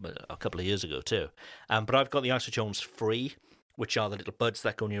show a couple of years ago too. But I've got the IsoTunes Free, which are the little buds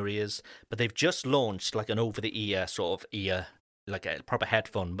that go in your ears. But they've just launched like an over-the-ear sort of ear, like a proper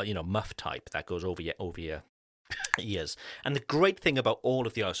headphone, but muff type that goes over your ears. And the great thing about all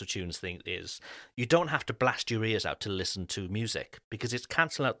of the IsoTunes thing is you don't have to blast your ears out to listen to music, because it's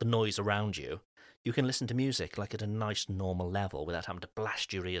cancelling out the noise around you. You can listen to music like at a nice normal level without having to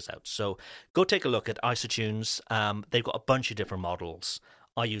blast your ears out. So go take a look at IsoTunes. They've got a bunch of different models.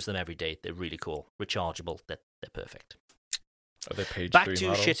 I use them every day. They're really cool. Rechargeable. They're perfect. Are they page Back 3 to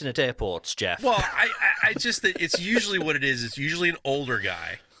models? shitting at airports, Jeff. Well, I just think it's usually what it is. It's usually an older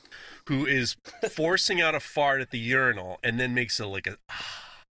guy who is forcing out a fart at the urinal and then makes a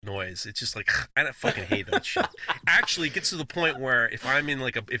noise. It's just like, I don't fucking hate that shit. Actually, it gets to the point where if I'm in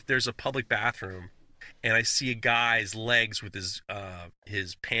if there's a public bathroom and I see a guy's legs with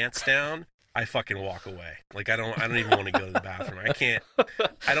his pants down, I fucking walk away. Like I don't even want to go to the bathroom.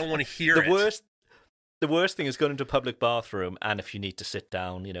 I don't want to hear it. The worst thing is going into a public bathroom, and if you need to sit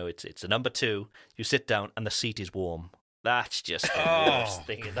down, it's a number 2. You sit down and the seat is warm. That's just the worst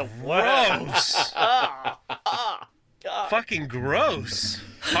thing in the world. Gross. God. Fucking gross.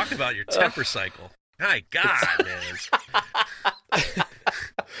 Talk about your temper cycle. My God, man.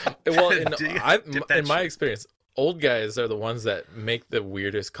 Well, Dip that in my shit. experience, old guys are the ones that make the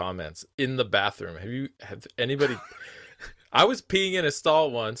weirdest comments in the bathroom. Have anybody? I was peeing in a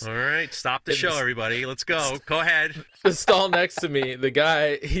stall once. All right, stop the show, everybody. Let's go. Go ahead. The stall next to me, the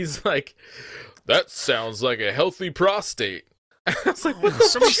guy, he's like, "That sounds like a healthy prostate." I was like, "What the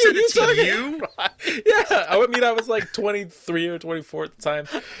Somebody fuck said are you it to talking you? about?" Yeah, I mean, I was like 23 or 24 at the time.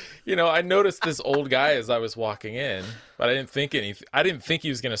 You know, I noticed this old guy as I was walking in, but I didn't think anything. I didn't think he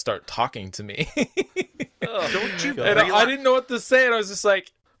was gonna start talking to me. Don't you? And I didn't know what to say, and I was just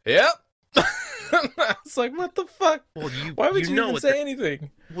like, "Yep." I was like, "What the fuck? Well, Why would you know even what say anything?"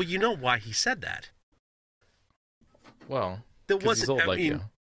 Well, you know why he said that. Well, There 'cause he's wasn't. old like you.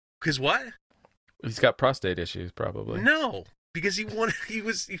 Because what? He's got prostate issues, probably. No, because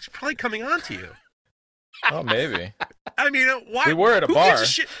he's probably coming on to you. Oh, maybe. I mean, why? We were at a who bar. Gives a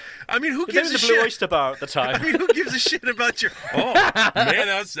shit? I mean, who They gives were a in the Blue shit? Oyster Bar at the I time. mean, who gives a shit about your? Oh man,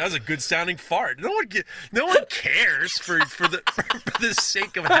 that was a good sounding fart. No one cares for the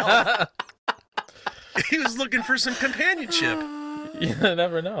sake of health. He was looking for some companionship. You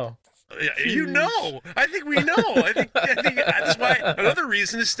never know. You know, I think we know. I think that's why another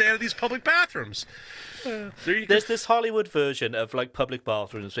reason is stay out of these public bathrooms. There you go. There's this Hollywood version of like public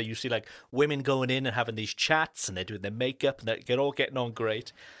bathrooms where you see like women going in and having these chats and they're doing their makeup and they're all getting on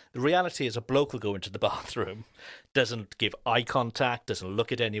great. The reality is a bloke will go into the bathroom, doesn't give eye contact, doesn't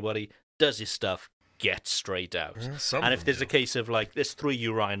look at anybody, does his stuff, gets straight out. some And of if them there's do. a case of like there's 3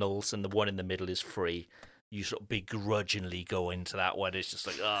 urinals and the one in the middle is free, you sort of begrudgingly go into that one. It's just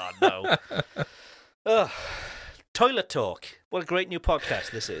like, oh no. Ugh. Toilet Talk. What a great new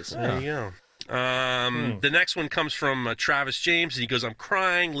podcast this is. There you go. The next one comes from Travis James, and he goes, "I'm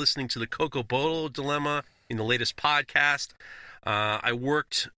crying listening to the Coco Bolo dilemma in the latest podcast. I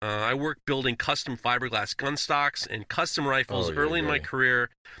worked building custom fiberglass gun stocks and custom rifles early in my career.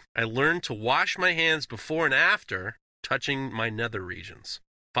 I learned to wash my hands before and after touching my nether regions.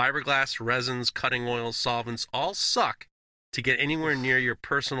 Fiberglass, resins, cutting oils, solvents all suck to get anywhere near your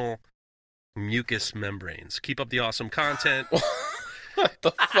personal mucous membranes. Keep up the awesome content." What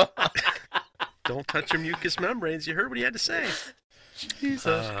the fuck? Don't touch your mucous membranes. You heard what he had to say.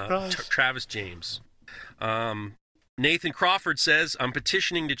 Jesus Christ. Travis James. Nathan Crawford says, "I'm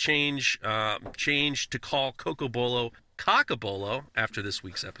petitioning to change to call Coco Bolo Cockabolo after this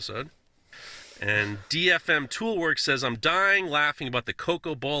week's episode." And DFM Toolworks says, "I'm dying laughing about the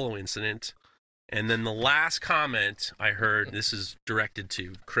Coco Bolo incident." And then the last comment I heard, this is directed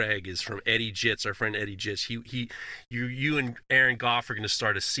to Craig, is from Eddie Jitz, our friend Eddie Jitz. You and Aaron Goff are going to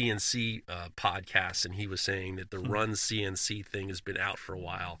start a CNC podcast, and he was saying that the Run CNC thing has been out for a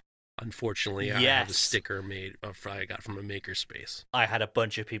while. Unfortunately, I have a Yes. sticker made I got from a makerspace. I had a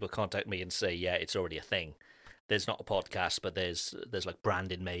bunch of people contact me and say, yeah, it's already a thing. There's not a podcast, but there's like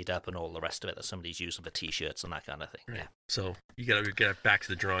branding made up and all the rest of it that somebody's using for T-shirts and that kind of thing. Right. Yeah. So you got to get back to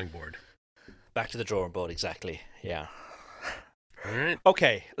the drawing board. Back to the drawing board, exactly. Yeah. All right.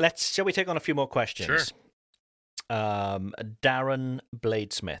 Okay, shall we take on a few more questions? Sure. Darren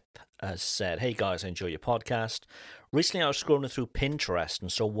Bladesmith has said, "Hey guys, I enjoy your podcast. Recently I was scrolling through Pinterest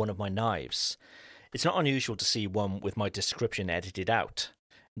and saw one of my knives. It's not unusual to see one with my description edited out,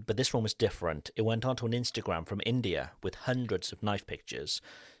 but this one was different. It went onto an Instagram from India with hundreds of knife pictures.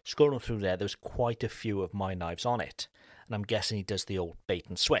 Scrolling through there was quite a few of my knives on it, and I'm guessing he does the old bait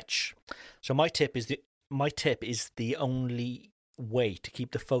and switch. So my tip is the only way to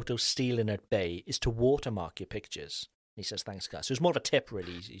keep the photos stealing at bay is to watermark your pictures." He says, "Thanks, guys." So it's more of a tip,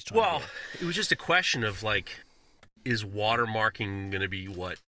 really. He's trying Well, to get. it was just a question of like, is watermarking going to be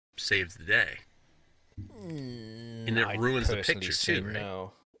what saves the day? And it I'd ruins the personally picture say too, right?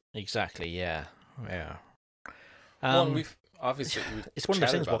 No, exactly. Yeah. Well, and we've obviously It's one of those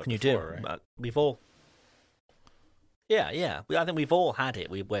chatted things. about What it can you before, do? right? We've all. Yeah. I think we've all had it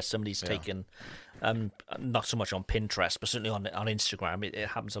where somebody's Yeah. taken, not so much on Pinterest, but certainly on Instagram. It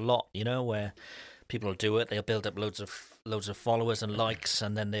happens a lot, where people will do it. They'll build up loads of followers and likes,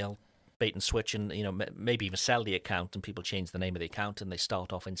 and then they'll bait and switch, and maybe even sell the account. And people change the name of the account, and they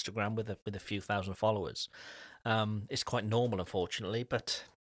start off Instagram with a few thousand followers. It's quite normal, unfortunately, but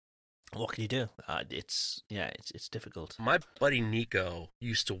what can you do? It's difficult. My buddy Nico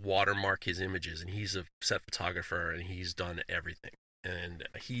used to watermark his images, and he's a set photographer, and he's done everything. And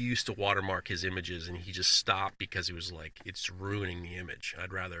he used to watermark his images, and he just stopped because he was like, it's ruining the image.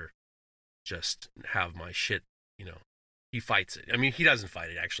 I'd rather just have my shit, He fights it. I mean, he doesn't fight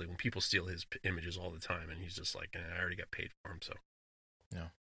it, actually, when people steal his images all the time, and he's just like, I already got paid for them, so. Yeah.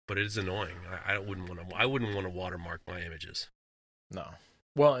 But it is annoying. I wouldn't want to watermark my images. No.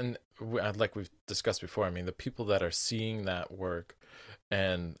 Well, and like we've discussed before, I mean, the people that are seeing that work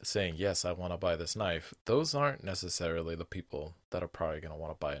and saying, yes, I want to buy this knife, those aren't necessarily the people that are probably going to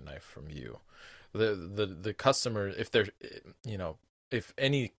want to buy a knife from you. The customer, if they're, if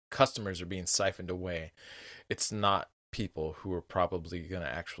any customers are being siphoned away, it's not people who are probably going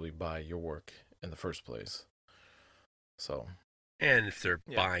to actually buy your work in the first place. So. And if they're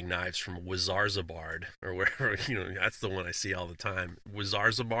buying knives from Wazarzabard or wherever, that's the one I see all the time.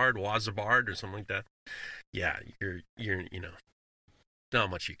 Wazarbard or something like that. Yeah, you're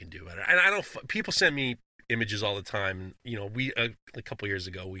not much you can do about it. And people send me images all the time. We a couple years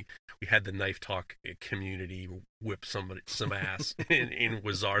ago we had the Knife Talk community whip some ass in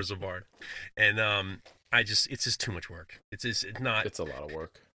Wazarzabard, and it's just too much work. It's a lot of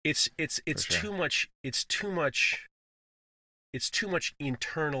work. It's too much. It's too much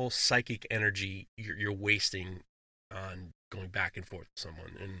internal psychic energy you're wasting on going back and forth with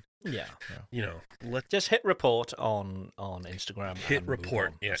someone. And let's just hit report on Instagram. Hit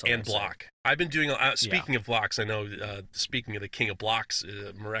report, and block. I've been doing. Speaking of blocks, I know. Speaking of the king of blocks,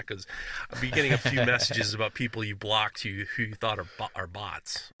 Mareka's, I've been getting a few messages about people you blocked who you thought are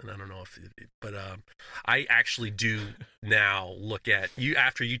bots, and I don't know but I actually do now look at you.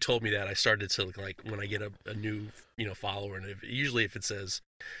 After you told me that, I started to look, like, when I get a new follower, and usually if it says,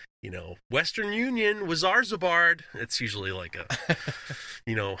 Western Union, Wazarzabard, it's usually like a,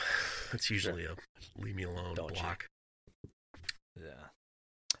 it's usually a leave me alone block. Yeah.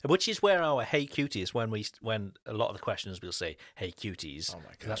 Which is where our hey cuties, when a lot of the questions will say hey cuties,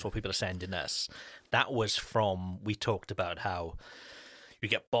 that's what people are sending us. That was from, we talked about how you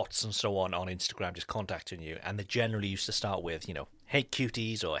get bots and so on Instagram just contacting you, and they generally used to start with, hey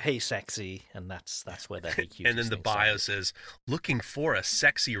cuties or hey sexy, and that's where the hey cuties. And then the bio says, looking for a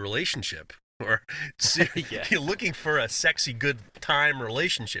sexy relationship, or you're looking for a sexy good time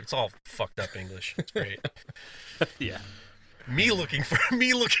relationship. It's all fucked up English. It's great. Yeah. Me looking for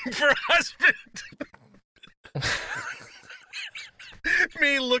a husband.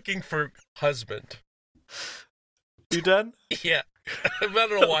 Me looking for husband. You done? Yeah. I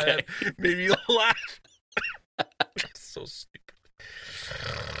don't know why that made me laugh. So stupid.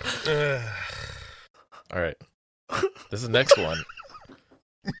 All right. This is the next one.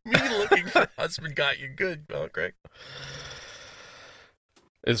 Me looking for husband got you good, Greg.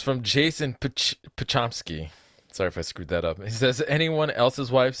 It's from Jason Pachomsky. Sorry if I screwed that up. He says, anyone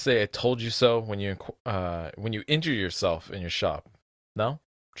else's wife say I told you so when you injure yourself in your shop? No?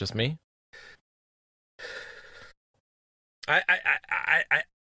 Just me?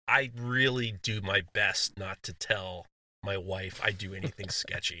 I really do my best not to tell my wife I do anything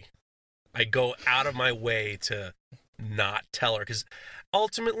sketchy. I go out of my way to not tell her, because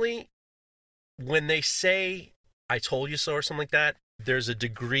ultimately, when they say I told you so or something like that, there's a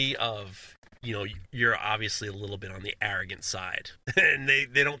degree of, you're obviously a little bit on the arrogant side, and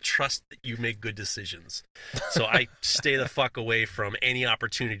they don't trust that you make good decisions. So I stay the fuck away from any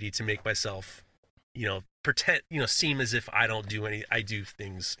opportunity to make myself, pretend, seem as if I do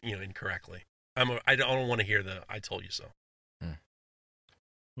things, incorrectly. I don't want to hear the I told you so.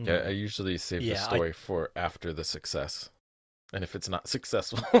 Yeah, I usually save the story for after the success. And if it's not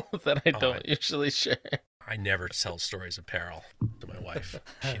successful, then I don't usually share. I never tell stories of peril to my wife.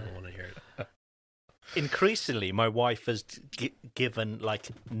 She don't want to hear it. Increasingly, my wife has given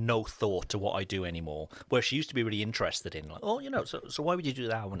no thought to what I do anymore. Where she used to be really interested in, so why would you do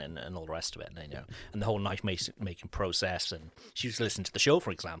that one and all the rest of it, and the whole knife making process. And she used to listen to the show,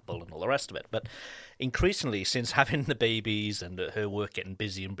 for example, and all the rest of it. But increasingly, since having the babies and her work getting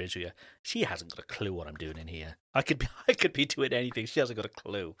busier and busier, she hasn't got a clue what I'm doing in here. I could be doing anything. She hasn't got a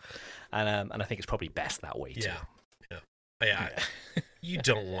clue, and I think it's probably best that way too. Yeah.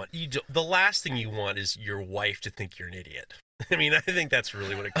 The last thing you want is your wife to think you're an idiot. I mean, I think that's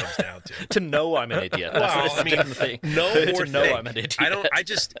really what it comes down to. To know I'm an idiot. That's a different thing. I'm an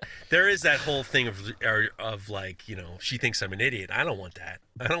idiot. There is that whole thing of she thinks I'm an idiot. I don't want that.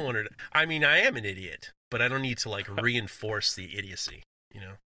 I don't want her to, I mean, I am an idiot, but I don't need to reinforce the idiocy,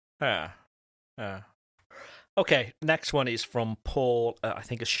 Okay, next one is from Paul, I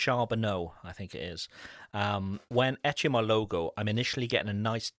think it's Charbonneau, I think it is. When etching my logo, I'm initially getting a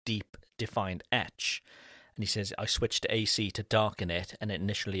nice, deep, defined etch. And he says, I switched to AC to darken it, and it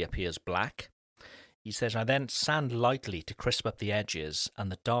initially appears black. He says, I then sand lightly to crisp up the edges, and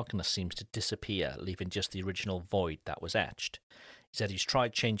the darkness seems to disappear, leaving just the original void that was etched. He said he's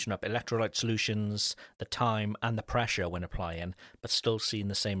tried changing up electrolyte solutions, the time, and the pressure when applying, but still seeing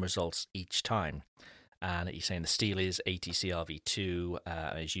the same results each time. And he's saying the steel is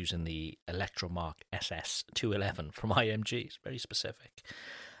ATCRV2, is using the Electromark SS211 from IMG. It's very specific.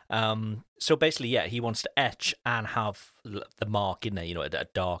 So basically, yeah, he wants to etch and have the mark in there, a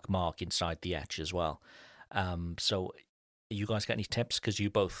dark mark inside the etch as well. So you guys got any tips? Because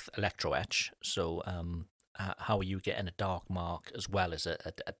you both electro etch. So how are you getting a dark mark as well as a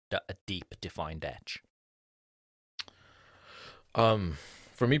deep defined etch?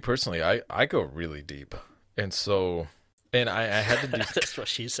 For me personally, I go really deep, and I had to do. That's what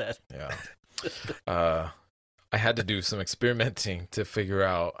she said. Yeah. I had to do some experimenting to figure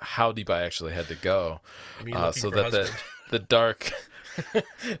out how deep I actually had to go, so that the dark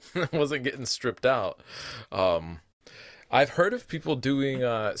wasn't getting stripped out. I've heard of people doing.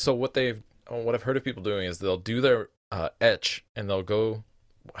 So what I've heard of people doing is they'll do their etch and they'll go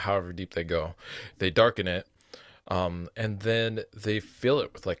however deep they go. They darken it. And then they fill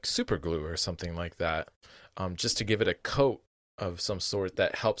it with like super glue or something like that, just to give it a coat of some sort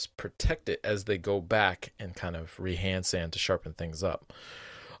that helps protect it as they go back and kind of hand sand to sharpen things up.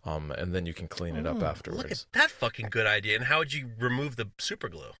 And then you can clean it up afterwards. Look at that fucking good idea. And how would you remove the super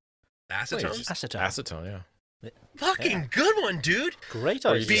glue? Acetone? Acetone, yeah. Fucking good one, dude. Great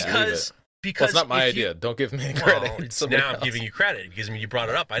Or idea. you just leave it. Because it's not my idea. Don't give me credit. Well, now I'm giving you credit because you brought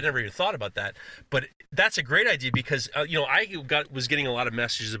it up. I never even thought about that, but that's a great idea because I was getting a lot of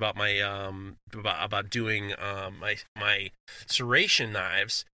messages about my about doing my serration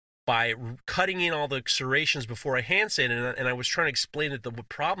knives by cutting in all the serrations before I hand sand it, and I was trying to explain that the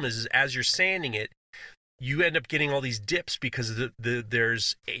problem is as you're sanding it, you end up getting all these dips because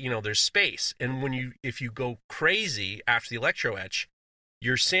there's space, and if you go crazy after the electro etch,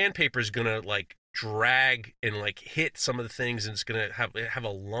 your sandpaper is going to like drag and like hit some of the things, and it's going to have a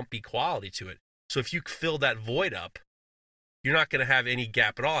lumpy quality to it. So if you fill that void up, you're not going to have any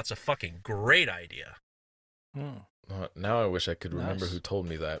gap at all. It's a fucking great idea. Now I wish I could remember who told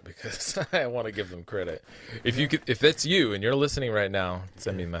me that, because I want to give them credit. If that's you and you're listening right now,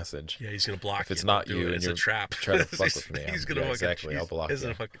 send me a message. Yeah, he's gonna block. If it's not you and it's you're a trap, trying to fuck with me, he's gonna exactly. I'll block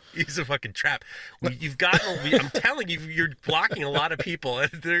you. He's a fucking trap. You've gotten. I'm telling you, you're blocking a lot of people.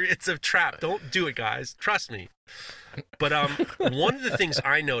 It's a trap. Don't do it, guys. Trust me. But one of the things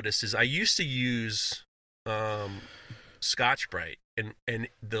I noticed is I used to use Scotch-Brite, and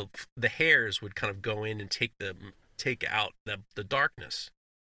the hairs would kind of go in and take out the darkness.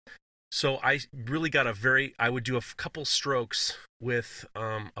 So I really got I would do a couple strokes with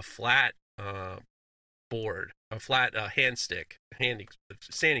a flat board, a flat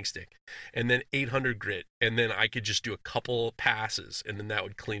sanding stick, and then 800 grit, and then I could just do a couple passes, and then that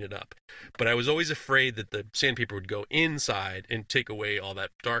would clean it up. But I was always afraid that the sandpaper would go inside and take away all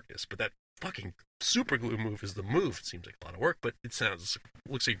that darkness. But that fucking super glue move is the move. It seems like a lot of work, but looks like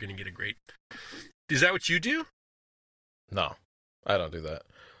you're going to get a great. Is that what you do? No, I don't do that.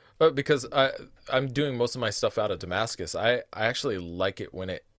 But because I'm doing most of my stuff out of Damascus, I actually like it when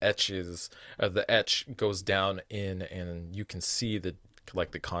it etches, the etch goes down in, and you can see the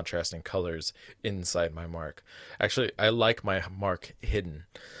contrasting colors inside my mark. Actually, I like my mark hidden,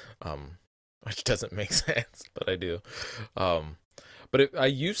 which doesn't make sense, but I do. But I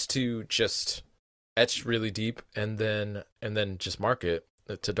used to just etch really deep and then just mark it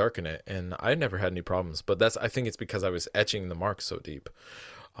to darken it, and I never had any problems. But I think it's because I was etching the mark so deep.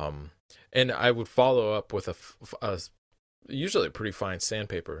 And I would follow up with a usually a pretty fine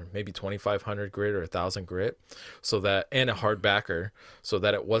sandpaper, maybe 2,500 grit or 1,000 grit, and a hard backer, so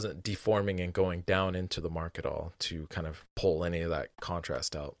that it wasn't deforming and going down into the mark at all, to kind of pull any of that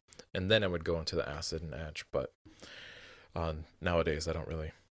contrast out. And then I would go into the acid and etch. But nowadays I don't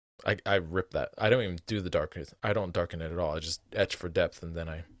really. I rip that. I don't even do the darkness. I don't darken it at all. I just etch for depth, and then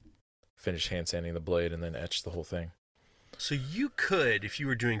I finish hand sanding the blade and then etch the whole thing. So you could, if you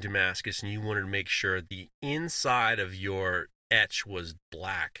were doing Damascus and you wanted to make sure the inside of your etch was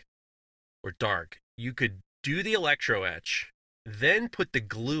black or dark, you could do the electro etch, then put the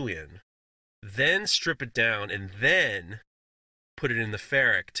glue in, then strip it down, and then put it in the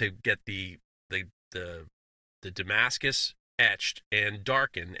ferric to get the Damascus etched and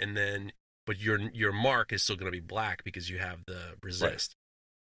darkened, and then but your mark is still going to be black because you have the resist.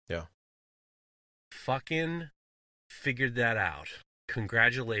 Right. Yeah. Fucking figured that out.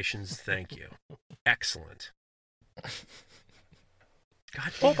 Congratulations. Thank you. Excellent. God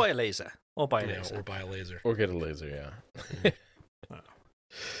damn. Or by a laser. Or by a laser. Or by a laser. Or get a laser, yeah.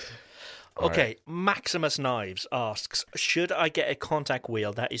 Okay, right. Maximus Knives asks, should I get a contact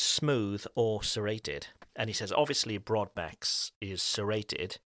wheel that is smooth or serrated? And he says, obviously Broadmex is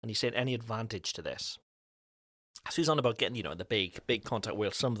serrated. And he said, any advantage to this? So he's on about getting, the big contact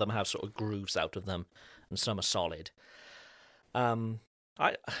wheels. Some of them have sort of grooves out of them, and some are solid. I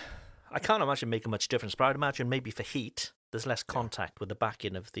can't imagine making much difference, but I'd imagine maybe for heat, there's less contact with the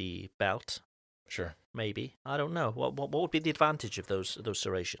backing of the belt. Sure. Maybe. I don't know. What would be the advantage of those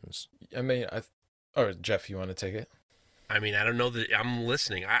serrations? I mean, or Jeff, you want to take it? I mean, I don't know that I'm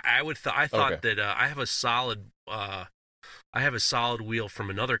listening. I thought Okay. that I have a solid wheel from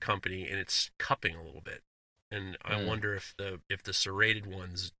another company, and it's cupping a little bit, and I wonder if the serrated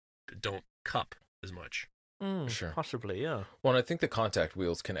ones don't cup as much. Sure. Possibly, yeah. Well, I think the contact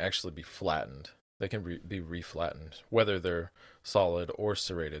wheels can actually be flattened. They can be reflattened, whether they're solid or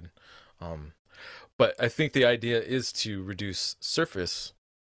serrated. But I think the idea is to reduce surface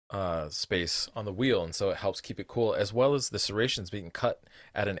space on the wheel, and so it helps keep it cool, as well as the serrations being cut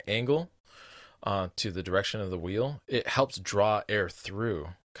at an angle to the direction of the wheel. It helps draw air through,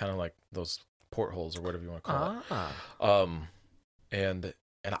 kind of like those portholes or whatever you want to call it. And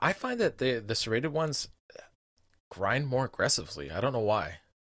I find that the serrated ones grind more aggressively. I don't know why.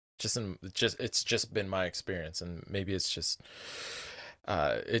 It's just been my experience, and maybe it's just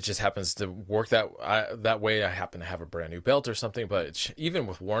it just happens to work that way. I happen to have a brand new belt or something, but even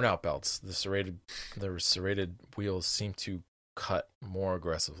with worn out belts, the serrated wheels seem to cut more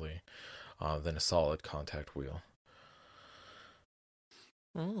aggressively than a solid contact wheel.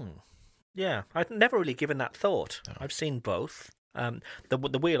 Yeah, I've never really given that thought. No. I've seen both.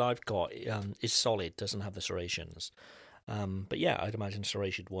 The wheel I've got is solid, doesn't have the serrations. But yeah, I'd imagine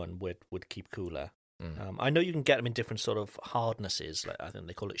serrated one would keep cooler. I know you can get them in different sort of hardnesses. Like I think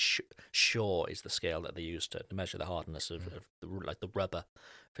they call it Shaw is the scale that they use to measure the hardness of the rubber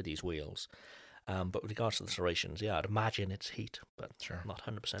for these wheels. But with regards to the serrations, yeah, I'd imagine it's heat, but Sure. not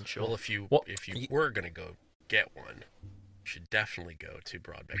 100% sure. Well, if you were going to go get one, you should definitely go to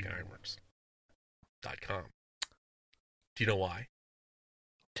BroadbeckIronworks.com. Do you know why?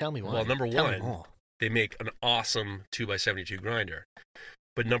 Tell me why. Well, number Tell me one, more. they make an awesome 2x72 grinder.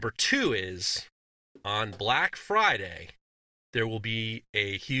 But number two is, on Black Friday, there will be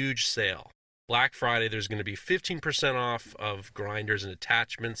a huge sale. Black Friday, there's going to be 15% off of grinders and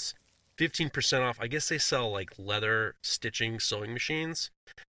attachments, 15% off. I guess they sell like leather stitching sewing machines.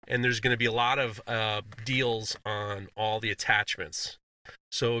 And there's going to be a lot of deals on all the attachments.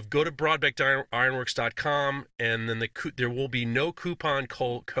 So go to BroadbeckIronworks.com, and then there will be no coupon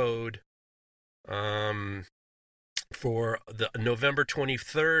code for the November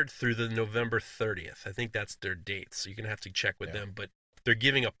 23rd through the November 30th. I think that's their dates. So you're going to have to check with them. But they're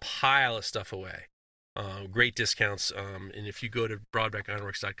giving a pile of stuff away. Great discounts. And if you go to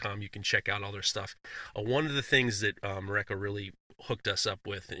BroadbeckIronworks.com, you can check out all their stuff. One of the things that Mareko really hooked us up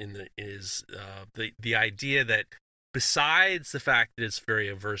with is the idea that besides the fact that it's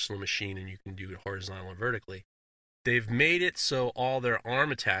a versatile machine and you can do it horizontal and vertically, they've made it so all their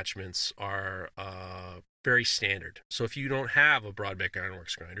arm attachments are very standard. So if you don't have a Broadbeck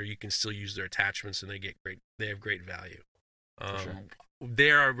Ironworks grinder, you can still use their attachments, and they have great value. Sure.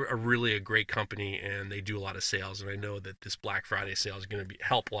 They are really a great company, and they do a lot of sales. And I know that this Black Friday sale is going to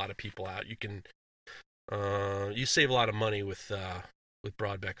help a lot of people out. You can you save a lot of money with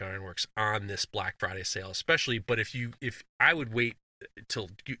Broadbeck Ironworks on this Black Friday sale, especially. But if I would wait till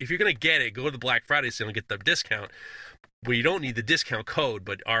if you're going to get it, go to the Black Friday sale and get the discount. Well, you don't need the discount code,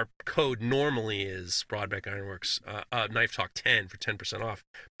 but our code normally is Broadbeck Ironworks Knife Talk 10 for 10% off.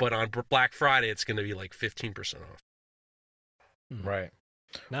 But on Black Friday, it's going to be like 15% off. Right.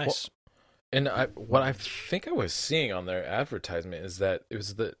 Nice. And what I think I was seeing on their advertisement is that it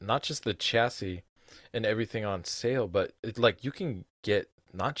was not just the chassis and everything on sale, but you can get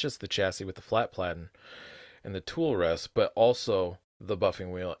not just the chassis with the flat platen and the tool rest, but also the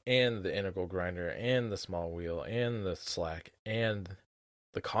buffing wheel and the integral grinder and the small wheel and the slack and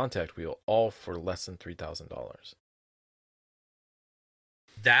the contact wheel, all for less than $3,000.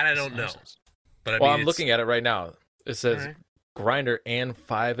 That I don't know. But I'm looking at it right now. It says grinder and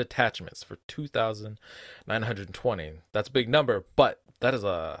 5 attachments for $2,920. That's a big number, but that is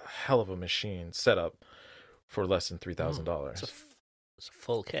a hell of a machine set up for less than $3,000. It's a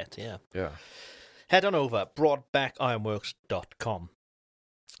full kit, yeah. Yeah. Head on over, broadbeckironworks.com.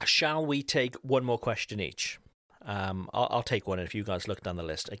 Shall we take one more question each? I'll take one, and if you guys look down the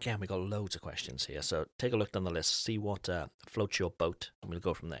list, again, we've got loads of questions here, so take a look down the list, see what floats your boat, and we'll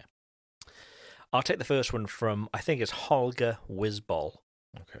go from there. I'll take the first one from, I think it's Holger Wisbol.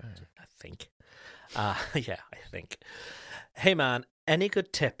 Okay. I think. Yeah, I think. Hey, man, any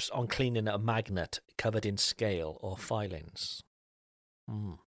good tips on cleaning a magnet covered in scale or filings?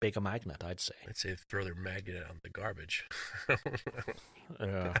 Bigger magnet, I'd say. I'd say throw their magnet on the garbage.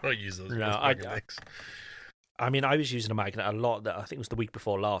 Yeah. I don't use those. No, those magnets. I mean, I was using a magnet a lot. I think it was the week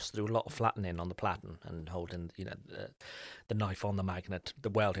before last. To do a lot of flattening on the platen and holding, the knife on the magnet, the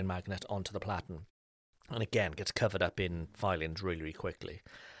welding magnet onto the platen, and again gets covered up in filings really, really quickly.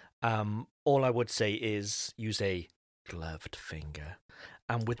 All I would say is use a gloved finger,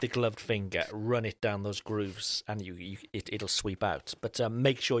 and with the gloved finger, run it down those grooves, and it'll sweep out. But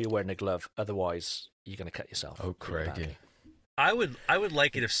make sure you're wearing a glove, otherwise you're going to cut yourself. Oh, craggy. I would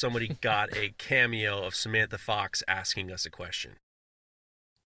like it if somebody got a cameo of Samantha Fox asking us a question.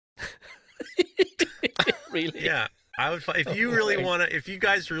 Really? Yeah. I would. If you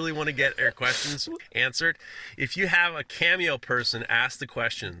guys really want to get our questions answered, if you have a cameo person ask the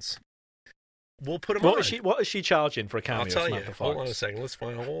questions, we'll put them on. What is she charging for a cameo? I'll tell you. Samantha Fox? Hold on a second. Let's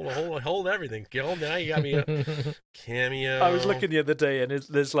find. Hold everything. Now you got me a cameo. I was looking the other day, and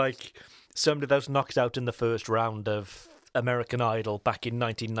there's like somebody that was knocked out in the first round of American Idol back in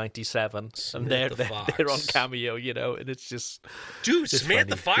 1997, and they're on Cameo, and it's just dude. it's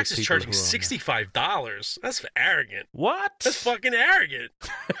Samantha funny. Fox is charging $65. That's arrogant. What? That's fucking arrogant.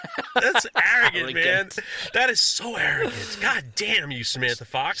 That's arrogant, man. That is so arrogant. God damn you, Samantha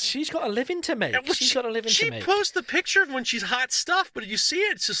Fox. She's got a living to make. She's got a living to make. She posts the picture of when she's hot stuff, but you see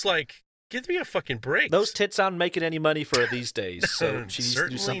it, it's just like, give me a fucking break. Those tits aren't making any money for her these days, so she needs to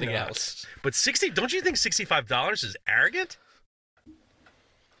do something not. else. But don't you think $65 is arrogant?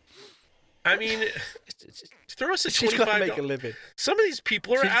 I mean, throw us a $25. She's got to make a living. Some of these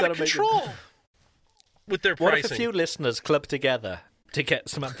people are out of control with their pricing. What if a few listeners club together to get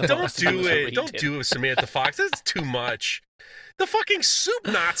Samantha Fox? Don't do it, Samantha Fox. That's too much. The fucking soup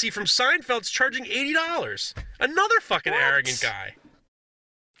Nazi from Seinfeld's charging $80. Another fucking arrogant guy.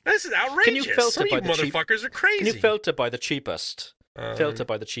 This is outrageous. Can you filter Some of you motherfuckers are crazy. Can you filter by the cheapest? Filter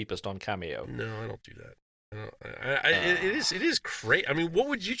by the cheapest on Cameo. No, I don't do that. It is great. I mean, what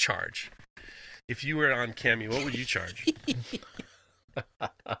would you charge if you were on Cameo? What would you charge?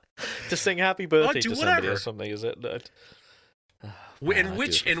 To sing Happy Birthday do to somebody whatever. or something, is it?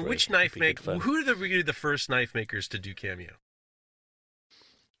 Which knife maker? Who are the first knife makers to do Cameo?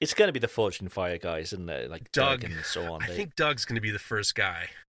 It's going to be the Forged in Fire guys, isn't it? Like Doug and so on. I think Doug's going to be the first guy.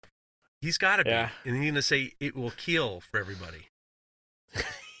 He's got to be. Yeah. And he's going to say it will kill for everybody.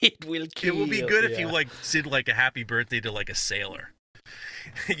 It will kill. It will be good if you did like a happy birthday to like a sailor.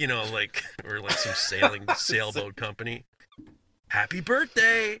 Or like some sailboat company. Happy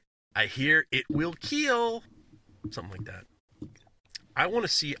birthday. I hear it will kill. Something like that. I want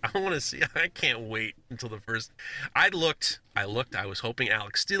to see. I can't wait until the first. I looked. I was hoping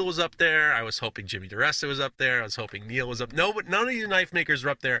Alex Steele was up there. I was hoping Jimmy DeResta was up there. I was hoping Neil was up. No, but none of you knife makers are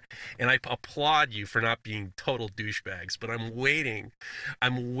up there. And I applaud you for not being total douchebags. But I'm waiting.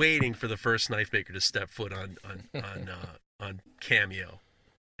 I'm waiting for the first knife maker to step foot on Cameo.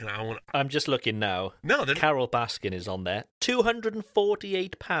 And I'm just looking now. No, Carol Baskin is on there.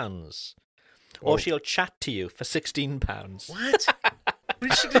 £248. Or she'll chat to you for £16. What?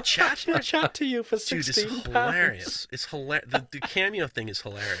 What is she going to chat? She'll chat to you for £16. Dude, it's hilarious. It's hilarious. The Cameo thing is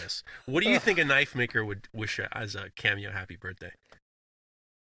hilarious. What do you think a knife maker would wish as a Cameo happy birthday?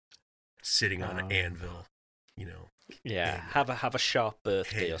 Sitting on an anvil, Yeah, have a sharp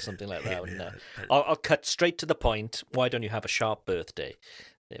birthday or something like that. man, I'll cut straight to the point. Why don't you have a sharp birthday?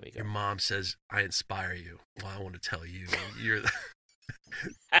 There we go. Your mom says, I inspire you. Well, I want to tell you, you're the...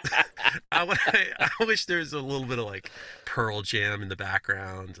 I wish there was a little bit of like Pearl Jam in the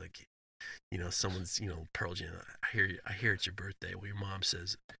background, like someone's Pearl Jam. I hear it's your birthday. Well, your mom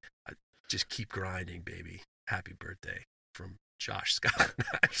says, just keep grinding, baby. Happy birthday from Josh Scott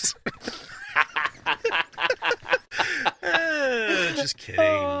Knives. Just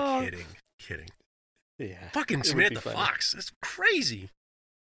kidding. Yeah, fucking Samantha Fox. That's crazy.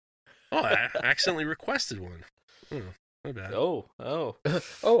 Oh, I accidentally requested one. My bad. Oh, I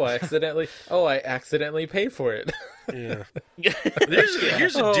accidentally paid for it. Yeah.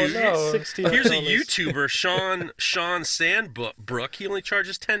 Here's a dude. No. Here's a YouTuber, Sean Sandbrook. He only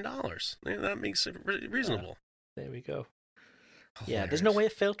charges $10. That makes it reasonable. There we go. Yeah, there's no way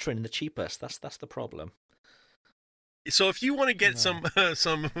of filtering the cheapest. That's the problem. So if you want to get some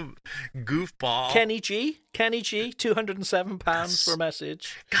goofball, Kenny G, £207 for a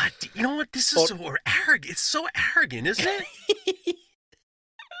message. God, you know what? This is so arrogant. It's so arrogant, isn't it?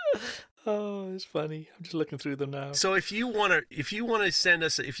 Oh, it's funny. I'm just looking through them now. So if you want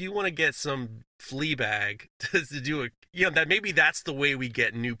to get some flea bag to do that, maybe that's the way we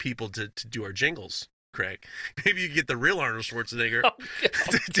get new people to do our jingles. Craig, maybe you get the real Arnold Schwarzenegger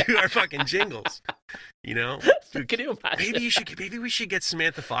to do our fucking jingles. Can you imagine? Maybe we should get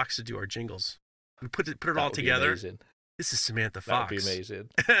Samantha Fox to do our jingles. We put it all together. Amazing. This is Samantha Fox. That'd be amazing.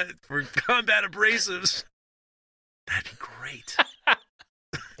 For Combat Abrasives. That'd be great.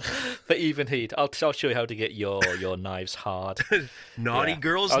 For even heat, I'll show you how to get your knives hard. Naughty Yeah.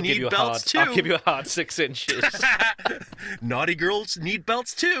 girls I'll give need you a belts hard, too. I'll give you a hard 6 inches. Naughty girls need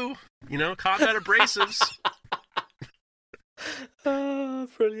belts too. You know, combat abrasives. Oh,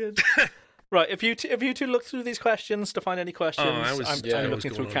 brilliant. Right, if you two look through these questions to find any questions, I was I'm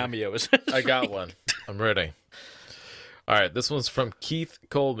looking through going cameos. I got one. I'm ready. All right, this one's from Keith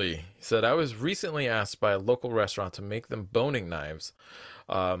Colby. He said, I was recently asked by a local restaurant to make them boning knives.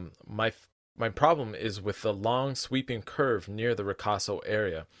 My problem is with the long sweeping curve near the ricasso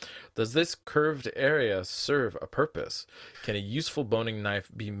area. Does this curved area serve a purpose? Can a useful boning knife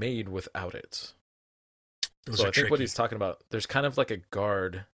be made without it? Those So are I think what tricky. he's talking about, there's kind of like a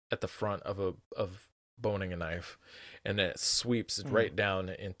guard at the front of boning a knife, and then it sweeps right down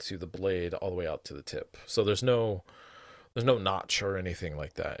into the blade all the way out to the tip. So there's no notch or anything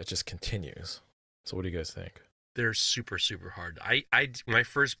like that. It just continues. So what do you guys think? They're super, super hard. I my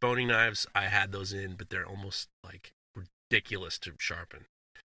first boning knives, I had those in, but they're almost like ridiculous to sharpen.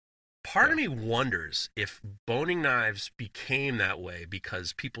 Part of me wonders if boning knives became that way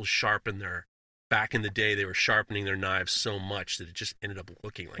because people sharpened back in the day, they were sharpening their knives so much that it just ended up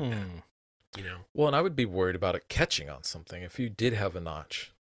looking like that. You know? Well, and I would be worried about it catching on something if you did have a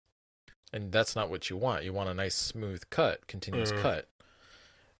notch. And that's not what you want. You want a nice smooth cut, continuous cut.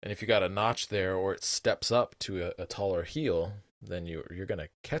 And if you got a notch there or it steps up to a taller heel, then you're going to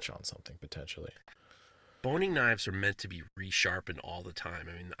catch on something potentially. Boning knives are meant to be resharpened all the time.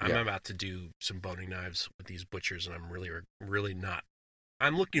 I mean, I'm about to do some boning knives with these butchers, and I'm really not.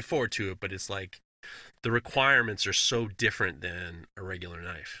 I'm looking forward to it, but it's like the requirements are so different than a regular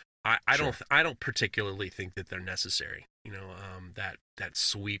knife. I don't particularly think that they're necessary. You know, that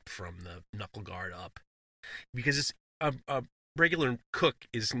sweep from the knuckle guard up, because it's a regular cook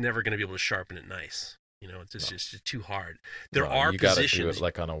is never going to be able to sharpen it nice. You know, it's just too hard. There are you positions. You got to do it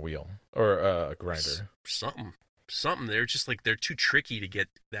like on a wheel or a grinder. Something. They're just like they're too tricky to get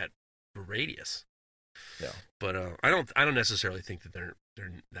that radius. Yeah. But I don't necessarily think that they're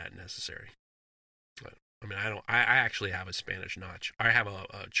that necessary. But I mean, I actually have a Spanish notch. I have a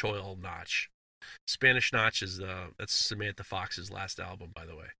choil notch. Spanish notch is that's Samantha Fox's last album, by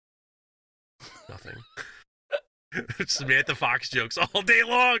the way. Nothing. Samantha Fox jokes all day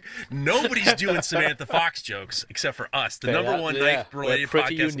long. Nobody's doing Samantha Fox jokes except for us, the number one knife-related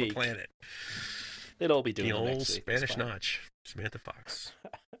podcast on the planet. They'll all be doing the it old next week. Spanish notch, Samantha Fox.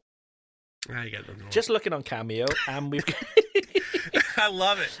 You got just looking on Cameo, and we've I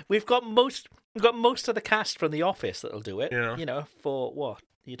love it. We've got most of the cast from The Office that'll do it. Yeah. You know, for what?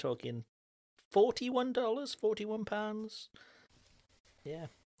 You're talking $41, £41. Yeah,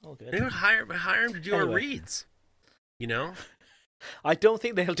 all good. They would hire him to do our Anyway. reads. You know? I don't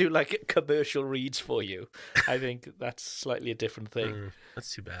think they'll do like commercial reads for you. I think that's slightly a different thing.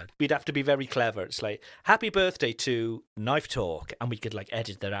 That's too bad. We'd have to be very clever. It's like, happy birthday to Knife Talk, and we could like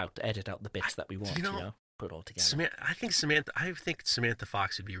edit out the bits that we want, you know? Put it all together. I think Samantha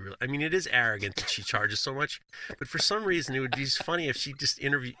Fox would be real. I mean, it is arrogant that she charges so much, but for some reason it would be funny if she just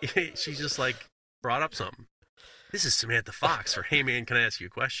she just like brought up something. This is Samantha Fox for Hey Man, Can I Ask You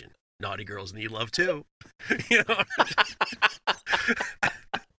a Question? Naughty girls need love too. You know?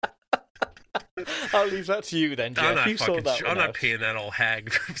 I'll leave that to you then, Jeff. I'm not paying that old hag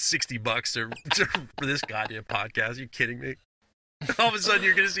 $60 for this goddamn podcast. Are you kidding me? All of a sudden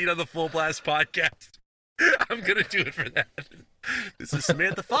you're going to see it on the Full Blast podcast. I'm going to do it for that. This is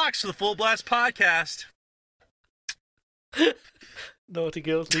Samantha Fox for the Full Blast podcast. Naughty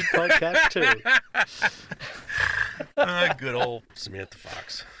Girls Need podcast too. Good old Samantha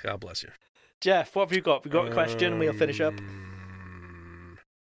Fox. God bless you. Jeff, what have you got? We've got a question and we'll finish up.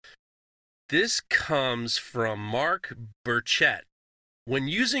 This comes from Mark Burchett. When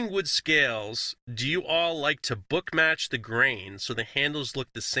using wood scales, do you all like to book match the grain so the handles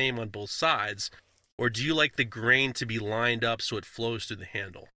look the same on both sides, or do you like the grain to be lined up so it flows through the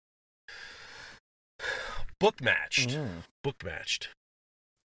handle? Book matched.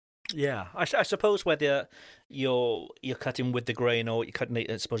 Yeah, I suppose whether you're cutting with the grain or you're cutting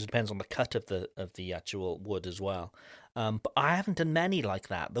it, I suppose it depends on the cut of the actual wood as well. But I haven't done many like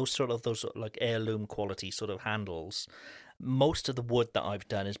that. Those sort of like heirloom quality sort of handles. Most of the wood that I've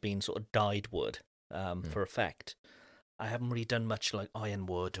done has been sort of dyed wood for effect. I haven't really done much like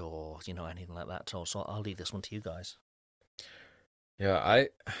ironwood or anything like that at all. So I'll leave this one to you guys. Yeah,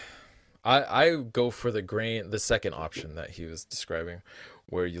 I go for the second option that he was describing,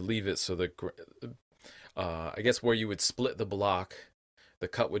 where you leave it so I guess where you would split the block, the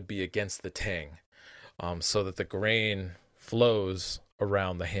cut would be against the tang, so that the grain flows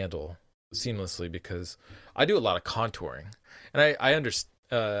around the handle seamlessly because I do a lot of contouring, and I understand.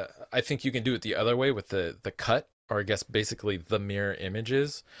 I think you can do it the other way with the cut, or I guess basically the mirror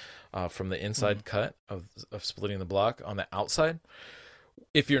images from the inside cut of splitting the block on the outside.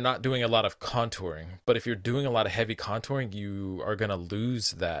 If you're not doing a lot of contouring, but if you're doing a lot of heavy contouring, you are going to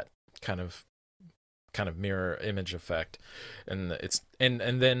lose that kind of mirror image effect. And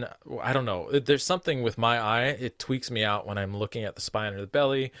and then I don't know, there's something with my eye, it tweaks me out when I'm looking at the spine or the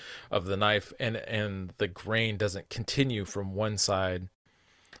belly of the knife, and the grain doesn't continue from one side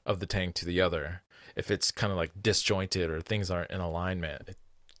of the tang to the other. If it's kind of like disjointed or things aren't in alignment, it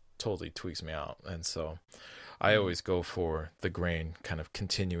totally tweaks me out. And so I always go for the grain kind of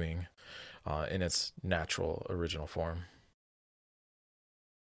continuing in its natural original form.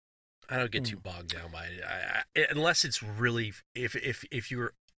 I don't get too bogged down by it, unless it's really if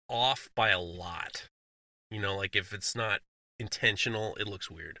you're off by a lot, like if it's not intentional, it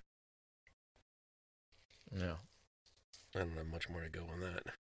looks weird. Yeah, I don't have much more to go on that.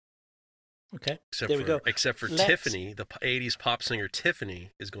 Okay, we go. Except for Tiffany, the '80s pop singer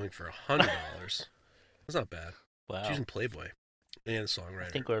Tiffany is going for $100. That's not bad. Wow, she's in Playboy and songwriter. I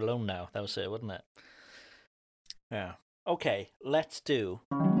think we're alone now. That was it, wasn't it? Yeah. Okay, let's do.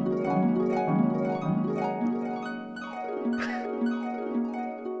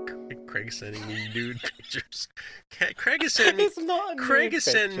 Craig sending me nude pictures. Craig is sending me. It's not a Craig nude is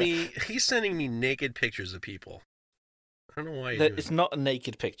sending picture. me. He's sending me naked pictures of people. I don't know why. It's not a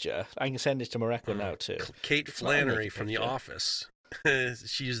naked picture. I can send it to Morocco now too. Kate It's Flannery from The Office.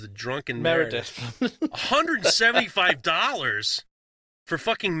 She's the drunken Meredith. $175 for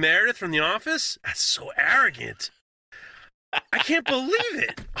fucking Meredith from The Office? That's so arrogant. I can't believe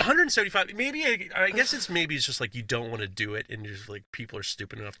it. $175. Maybe I guess it's just like you don't want to do it, and just like people are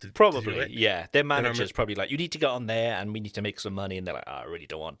stupid enough to Probably, do it. yeah. Their manager's probably like, you need to get on there, and we need to make some money, and they're like, I really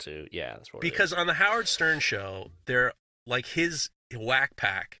don't want to. Yeah, that's what. Because on the Howard Stern show, they're like his Whack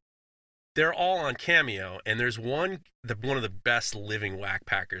Pack. They're all on Cameo, and there's one of the best living Whack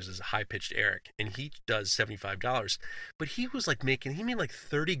Packers is High Pitched Eric, and he does $75. But he was like made like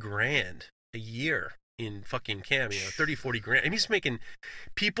 $30,000 a year in fucking Cameo, 40 grand. And he's making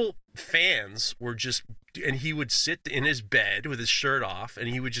fans were just, and he would sit in his bed with his shirt off, and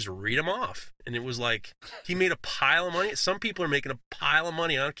he would just read them off. And it was like, he made a pile of money. Some people are making a pile of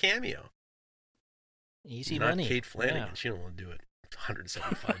money on Cameo. Easy Not money. Kate Flanagan. Yeah. She don't want to do it.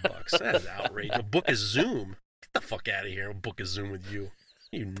 $175. That is outrageous. A book is Zoom. Get the fuck out of here. I'll book a Zoom with you.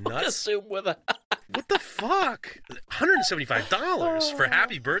 You nuts? Book a Zoom with her. What the fuck? $175 for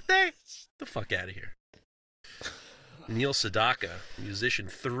happy birthday? Get the fuck out of here. Neil Sedaka, musician,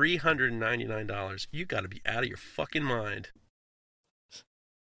 $399. You got to be out of your fucking mind.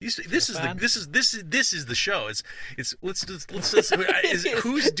 This is the show. It's let's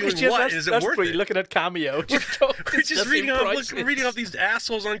who's doing what? Is it worth it? Looking at Cameo. We're just reading off these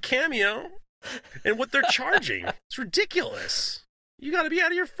assholes on Cameo and what they're charging. It's ridiculous. You got to be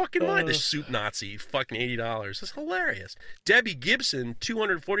out of your fucking mind. The Soup Nazi, fucking $80. That's hilarious. Debbie Gibson,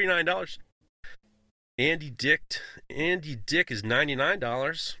 $249. Andy Dick is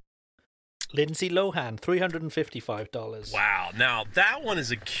 $99. Lindsay Lohan, $355. Wow. Now, that one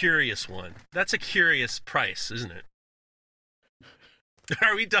is a curious one. That's a curious price, isn't it?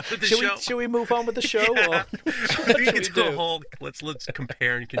 Are we done with the show? Should we move on with the show? Yeah. Or we can do a whole, let's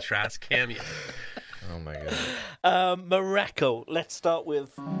compare and contrast Cameo. Oh, my God. Morocco, let's start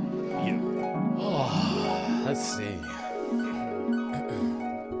with you. Oh, let's see.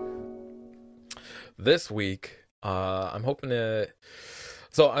 This week, I'm hoping to...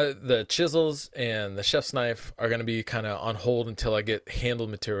 So the chisels and the chef's knife are going to be kind of on hold until I get handled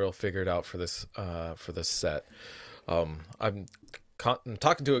material figured out for this set. I'm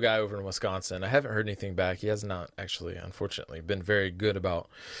talking to a guy over in Wisconsin. I haven't heard anything back. He has not actually, unfortunately, been very good about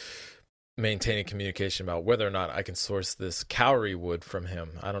maintaining communication about whether or not I can source this Kauri wood from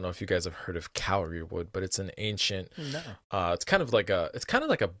him. I don't know if you guys have heard of Kauri wood, but it's an ancient. No. It's kind of like a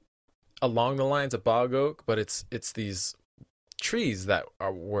along the lines of bog oak, but it's these trees that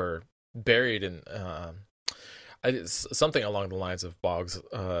were buried in something along the lines of bogs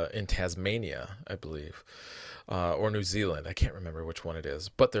in Tasmania, I believe, or New Zealand. I can't remember which one it is,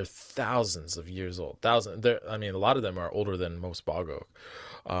 but they're thousands of years old. A lot of them are older than most bog oak,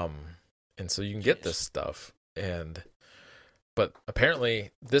 and so you can get this stuff. But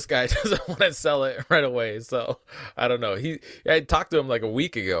apparently this guy doesn't want to sell it right away. So I don't know. I talked to him like a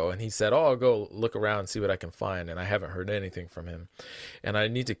week ago, and he said, I'll go look around and see what I can find. And I haven't heard anything from him. And I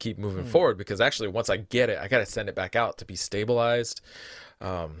need to keep moving forward, because actually once I get it, I got to send it back out to be stabilized.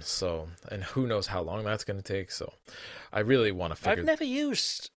 And who knows how long that's going to take. So I really want to figure. I've never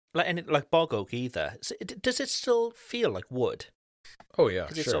used like bog oak either. Does it still feel like wood? Oh yeah,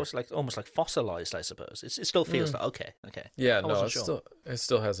 Because it's sure. almost like fossilized, I suppose. It still feels like okay. Yeah, I no, wasn't sure. it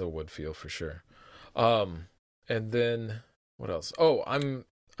still has a wood feel for sure. And then what else? Oh, I'm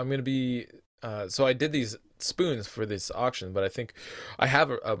gonna be. So I did these spoons for this auction, but I think I have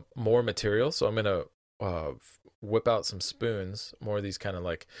a more material, so I'm gonna whip out some spoons, more of these kind of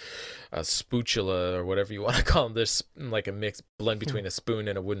like a spatula or whatever you want to call them. There's like a mix blend between a spoon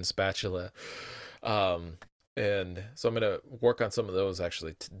and a wooden spatula. And so I'm gonna work on some of those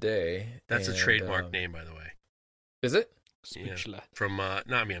actually today. That's a And, trademark name, by the way. Is it? Spatula. From no,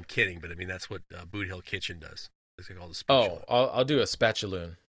 I mean I'm kidding, but I mean that's what Boot Hill Kitchen does. It's called the Oh, spatula. I'll do a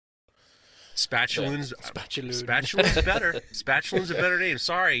spatuloon. Spatulun's Spatulun. Spatulun's better. Spatulun's a better name.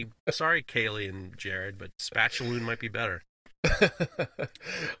 Sorry, Kaylee and Jared, but Spatulun might be better.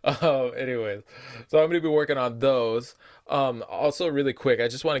 Anyways, so I'm going to be working on those. Also, really quick, I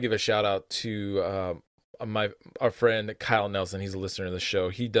just want to give a shout out to our friend Kyle Nelson. He's a listener of the show.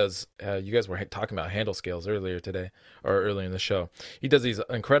 He does. You guys were talking about handle scales earlier today, or earlier in the show. He does these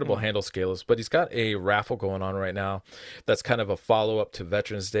incredible handle scales, but he's got a raffle going on right now. That's kind of a follow up to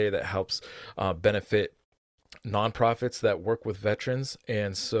Veterans Day that helps benefit nonprofits that work with veterans.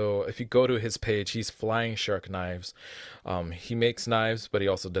 And so if you go to his page, he's Flying Shark Knives. He makes knives, but he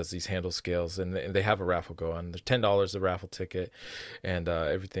also does these handle scales, and they have a raffle going. They're $10 a raffle ticket, and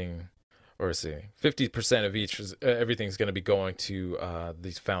everything, or see, 50% of each everything's going to be going to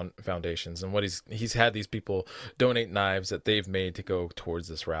these foundations. And what he's had these people donate knives that they've made to go towards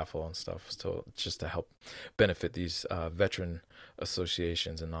this raffle and stuff, so just to help benefit these veteran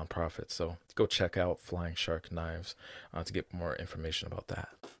associations and nonprofits. So go check out Flying Shark Knives to get more information about that.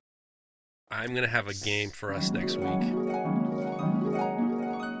 I'm gonna have a game for us next week.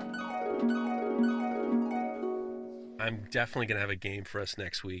 I'm definitely gonna have a game for us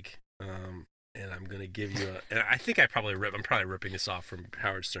next week, and I'm gonna give you a. And I think I'm probably ripping this off from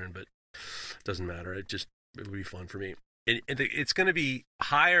Howard Stern, but it doesn't matter. It would be fun for me. It's gonna be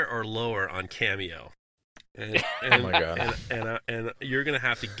higher or lower on Cameo. And, Oh my God. And you're gonna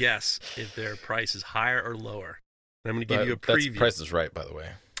have to guess if their price is higher or lower. And I'm gonna give you a preview. That's Price is Right, by the way.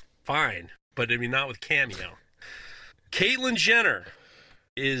 Fine, but I mean not with Cameo. Caitlyn Jenner,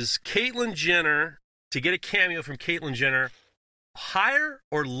 to get a cameo from Caitlyn Jenner, higher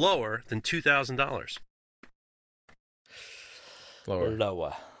or lower than $2,000?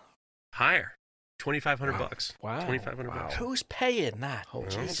 Lower. Higher. $2,500. Wow. $2,500. Who's paying that? Holy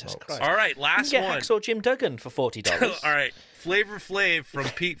Jesus smokes. Christ. All right, You can last get one. Hacksaw Jim Duggan for $40. All right, Flavor Flav from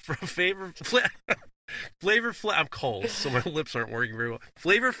Flavor Flav. I'm cold, so my lips aren't working very well.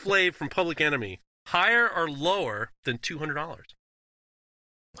 Flavor Flav from Public Enemy, higher or lower than $200?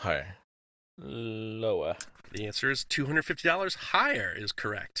 Higher. Lower. The answer is $250. Higher is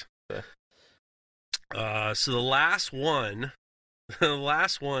correct. So the last one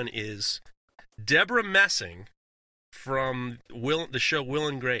is Deborah Messing from the show Will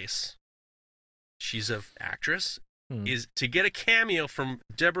and Grace. She's an actress. Is to get a cameo from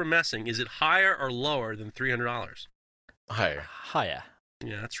Deborah Messing, is it higher or lower than $300? Higher. Higher.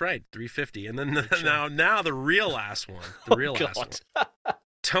 Yeah, that's right, $350. And then now the real last one. The real last one.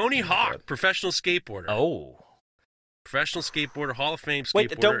 Tony Hawk, professional skateboarder. Oh. Professional skateboarder, Hall of Fame Wait,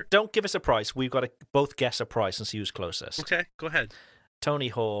 skateboarder. don't give us a price. We've got to both guess a price and see who's closest. Okay, go ahead. Tony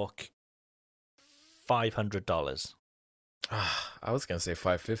Hawk, $500. I was gonna say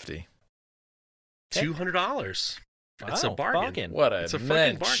 $550. $200. It's a Wow, bargain. What a It's a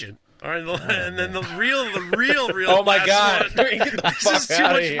fucking mensch. bargain. All right, and then the real Oh my last God! one. Get the This fuck is too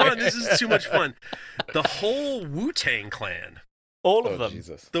outta much here. fun. This is too much fun. The whole Wu-Tang Clan. All of Oh, them.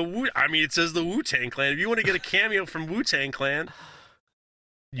 Jesus. It says the Wu-Tang Clan. If you want to get a cameo from Wu-Tang Clan,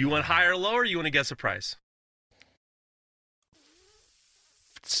 you want higher or lower, or you want to guess a price?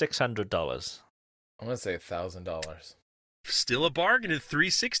 $600. I'm gonna say $1,000. Still a bargain at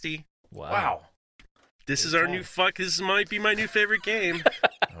 $360. Wow. This is our new This might be my new favorite game.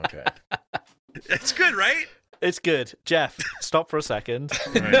 Okay. It's good, right? It's good. Jeff, stop for a second.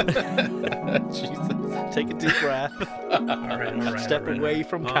 Jesus. Take a deep breath. All right. Step away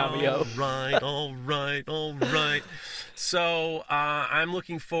from Cameo. All right. So I'm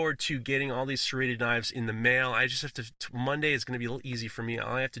looking forward to getting all these serrated knives in the mail. I just have to. Monday is going to be a little easy for me.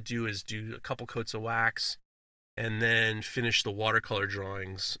 All I have to do is do a couple coats of wax, and then finish the watercolor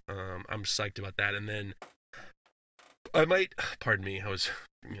drawings. I'm psyched about that, and then I might. Pardon me. I was,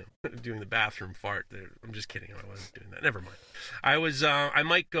 doing the bathroom fart. I'm just kidding. I wasn't doing that. Never mind. I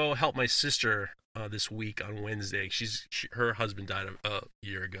might go help my sister this week on Wednesday. Her husband died a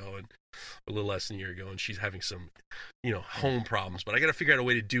year ago, and a little less than a year ago, and she's having some, home problems. But I got to figure out a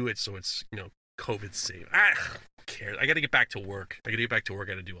way to do it so it's, COVID safe. Who cares? I got to get back to work. I got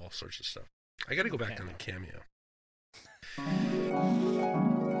to do all sorts of stuff. I got to go back on the Cameo.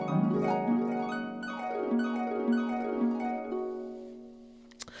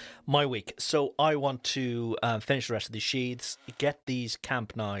 My week. So I want to finish the rest of the sheaths, get these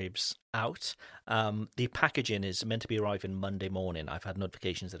camp knives out. The packaging is meant to be arriving Monday morning. I've had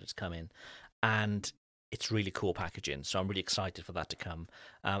notifications that it's coming, and it's really cool packaging. So I'm really excited for that to come.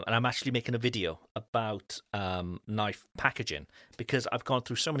 And I'm actually making a video about knife packaging because I've gone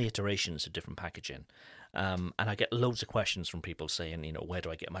through so many iterations of different packaging. And I get loads of questions from people saying, where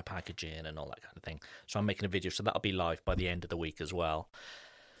do I get my packaging and all that kind of thing. So I'm making a video. So that'll be live by the end of the week as well.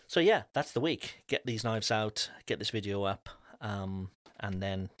 So yeah, that's the week. Get these knives out, get this video up, and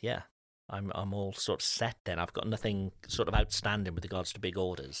then I'm all sort of set. Then I've got nothing sort of outstanding with regards to big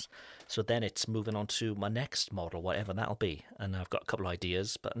orders. So then it's moving on to my next model, whatever that'll be, and I've got a couple of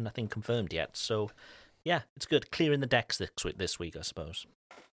ideas, but nothing confirmed yet. So yeah, it's good. Clearing the decks this week, I suppose.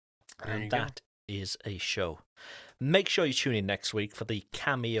 And that is a show. Make sure you tune in next week for the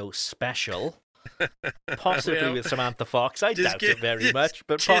Cameo special. Possibly with Samantha Fox. I doubt it very much,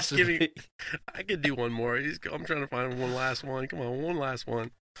 but possibly. I could do one more. I'm trying to find one last one. Come on, one last one.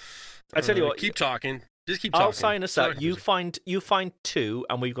 I tell you what, keep talking. Just keep talking. I'll sign us out. You find two,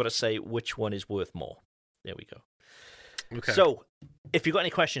 and we've got to say which one is worth more. There we go. Okay. So, if you've got any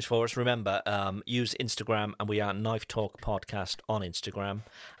questions for us, remember, use Instagram, and we are Knife Talk Podcast on Instagram.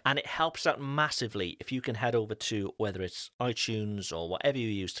 And it helps out massively if you can head over to whether it's iTunes or whatever you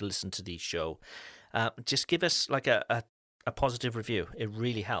use to listen to the show. Just give us like a positive review. It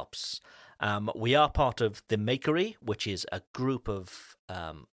really helps. We are part of The Makery, which is a group of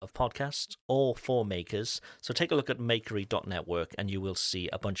podcasts, all for makers. So take a look at makery.network and you will see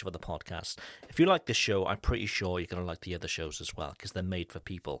a bunch of other podcasts. If you like this show, I'm pretty sure you're going to like the other shows as well, because they're made for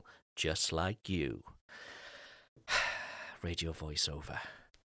people just like you. Radio voiceover.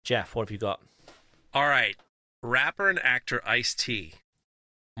 Jeff, what have you got? All right. Rapper and actor Ice-T.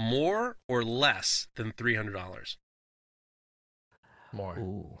 More or less than $300? More.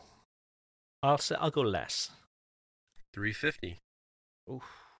 Ooh. I'll go less. $350. Oof.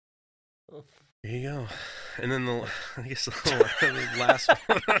 There you go. And then the last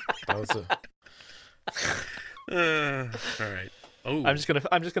one. That was all right. Oh, I'm just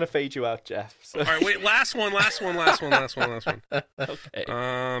gonna fade you out, Jeff. So. All right, wait. Last one. Okay.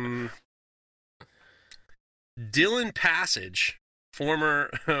 Dylan Passage, former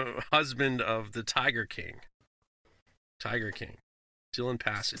husband of the Tiger King. Dylan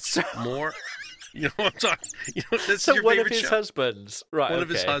Passage. More. You know what I'm talking. That's so your one favorite of his show. Husbands, right? One of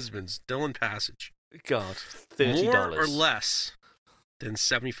his husbands, Dylan Passage. God, $30. More or less than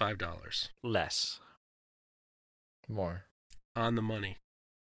 $75? Less. More. On the money.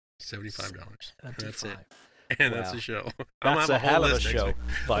 $75. That's it. Wow. And that's the show. That's a hell of a show.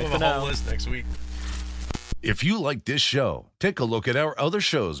 Bye for now. Whole list next week. If you like this show, take a look at our other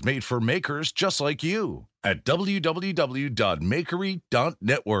shows made for makers just like you at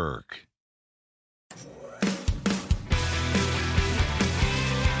www.makery.network.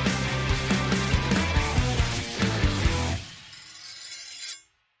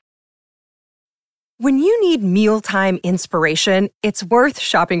 When you need mealtime inspiration, it's worth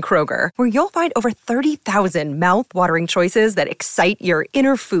shopping Kroger, where you'll find over 30,000 mouth-watering choices that excite your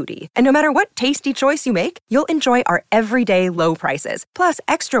inner foodie. And no matter what tasty choice you make, you'll enjoy our everyday low prices, plus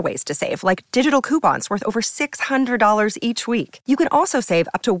extra ways to save, like digital coupons worth over $600 each week. You can also save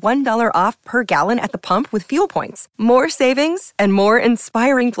up to $1 off per gallon at the pump with fuel points. More savings and more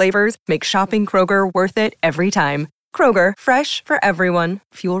inspiring flavors make shopping Kroger worth it every time. Kroger, fresh for everyone.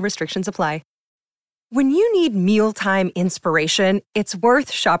 Fuel restrictions apply. When you need mealtime inspiration, it's worth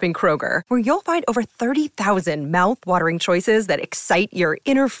shopping Kroger, where you'll find over 30,000 mouth-watering choices that excite your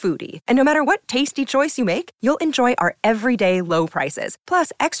inner foodie. And no matter what tasty choice you make, you'll enjoy our everyday low prices,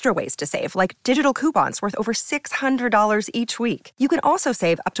 plus extra ways to save, like digital coupons worth over $600 each week. You can also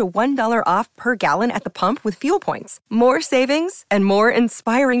save up to $1 off per gallon at the pump with fuel points. More savings and more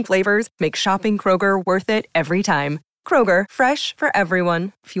inspiring flavors make shopping Kroger worth it every time. Kroger, fresh for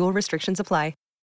everyone. Fuel restrictions apply.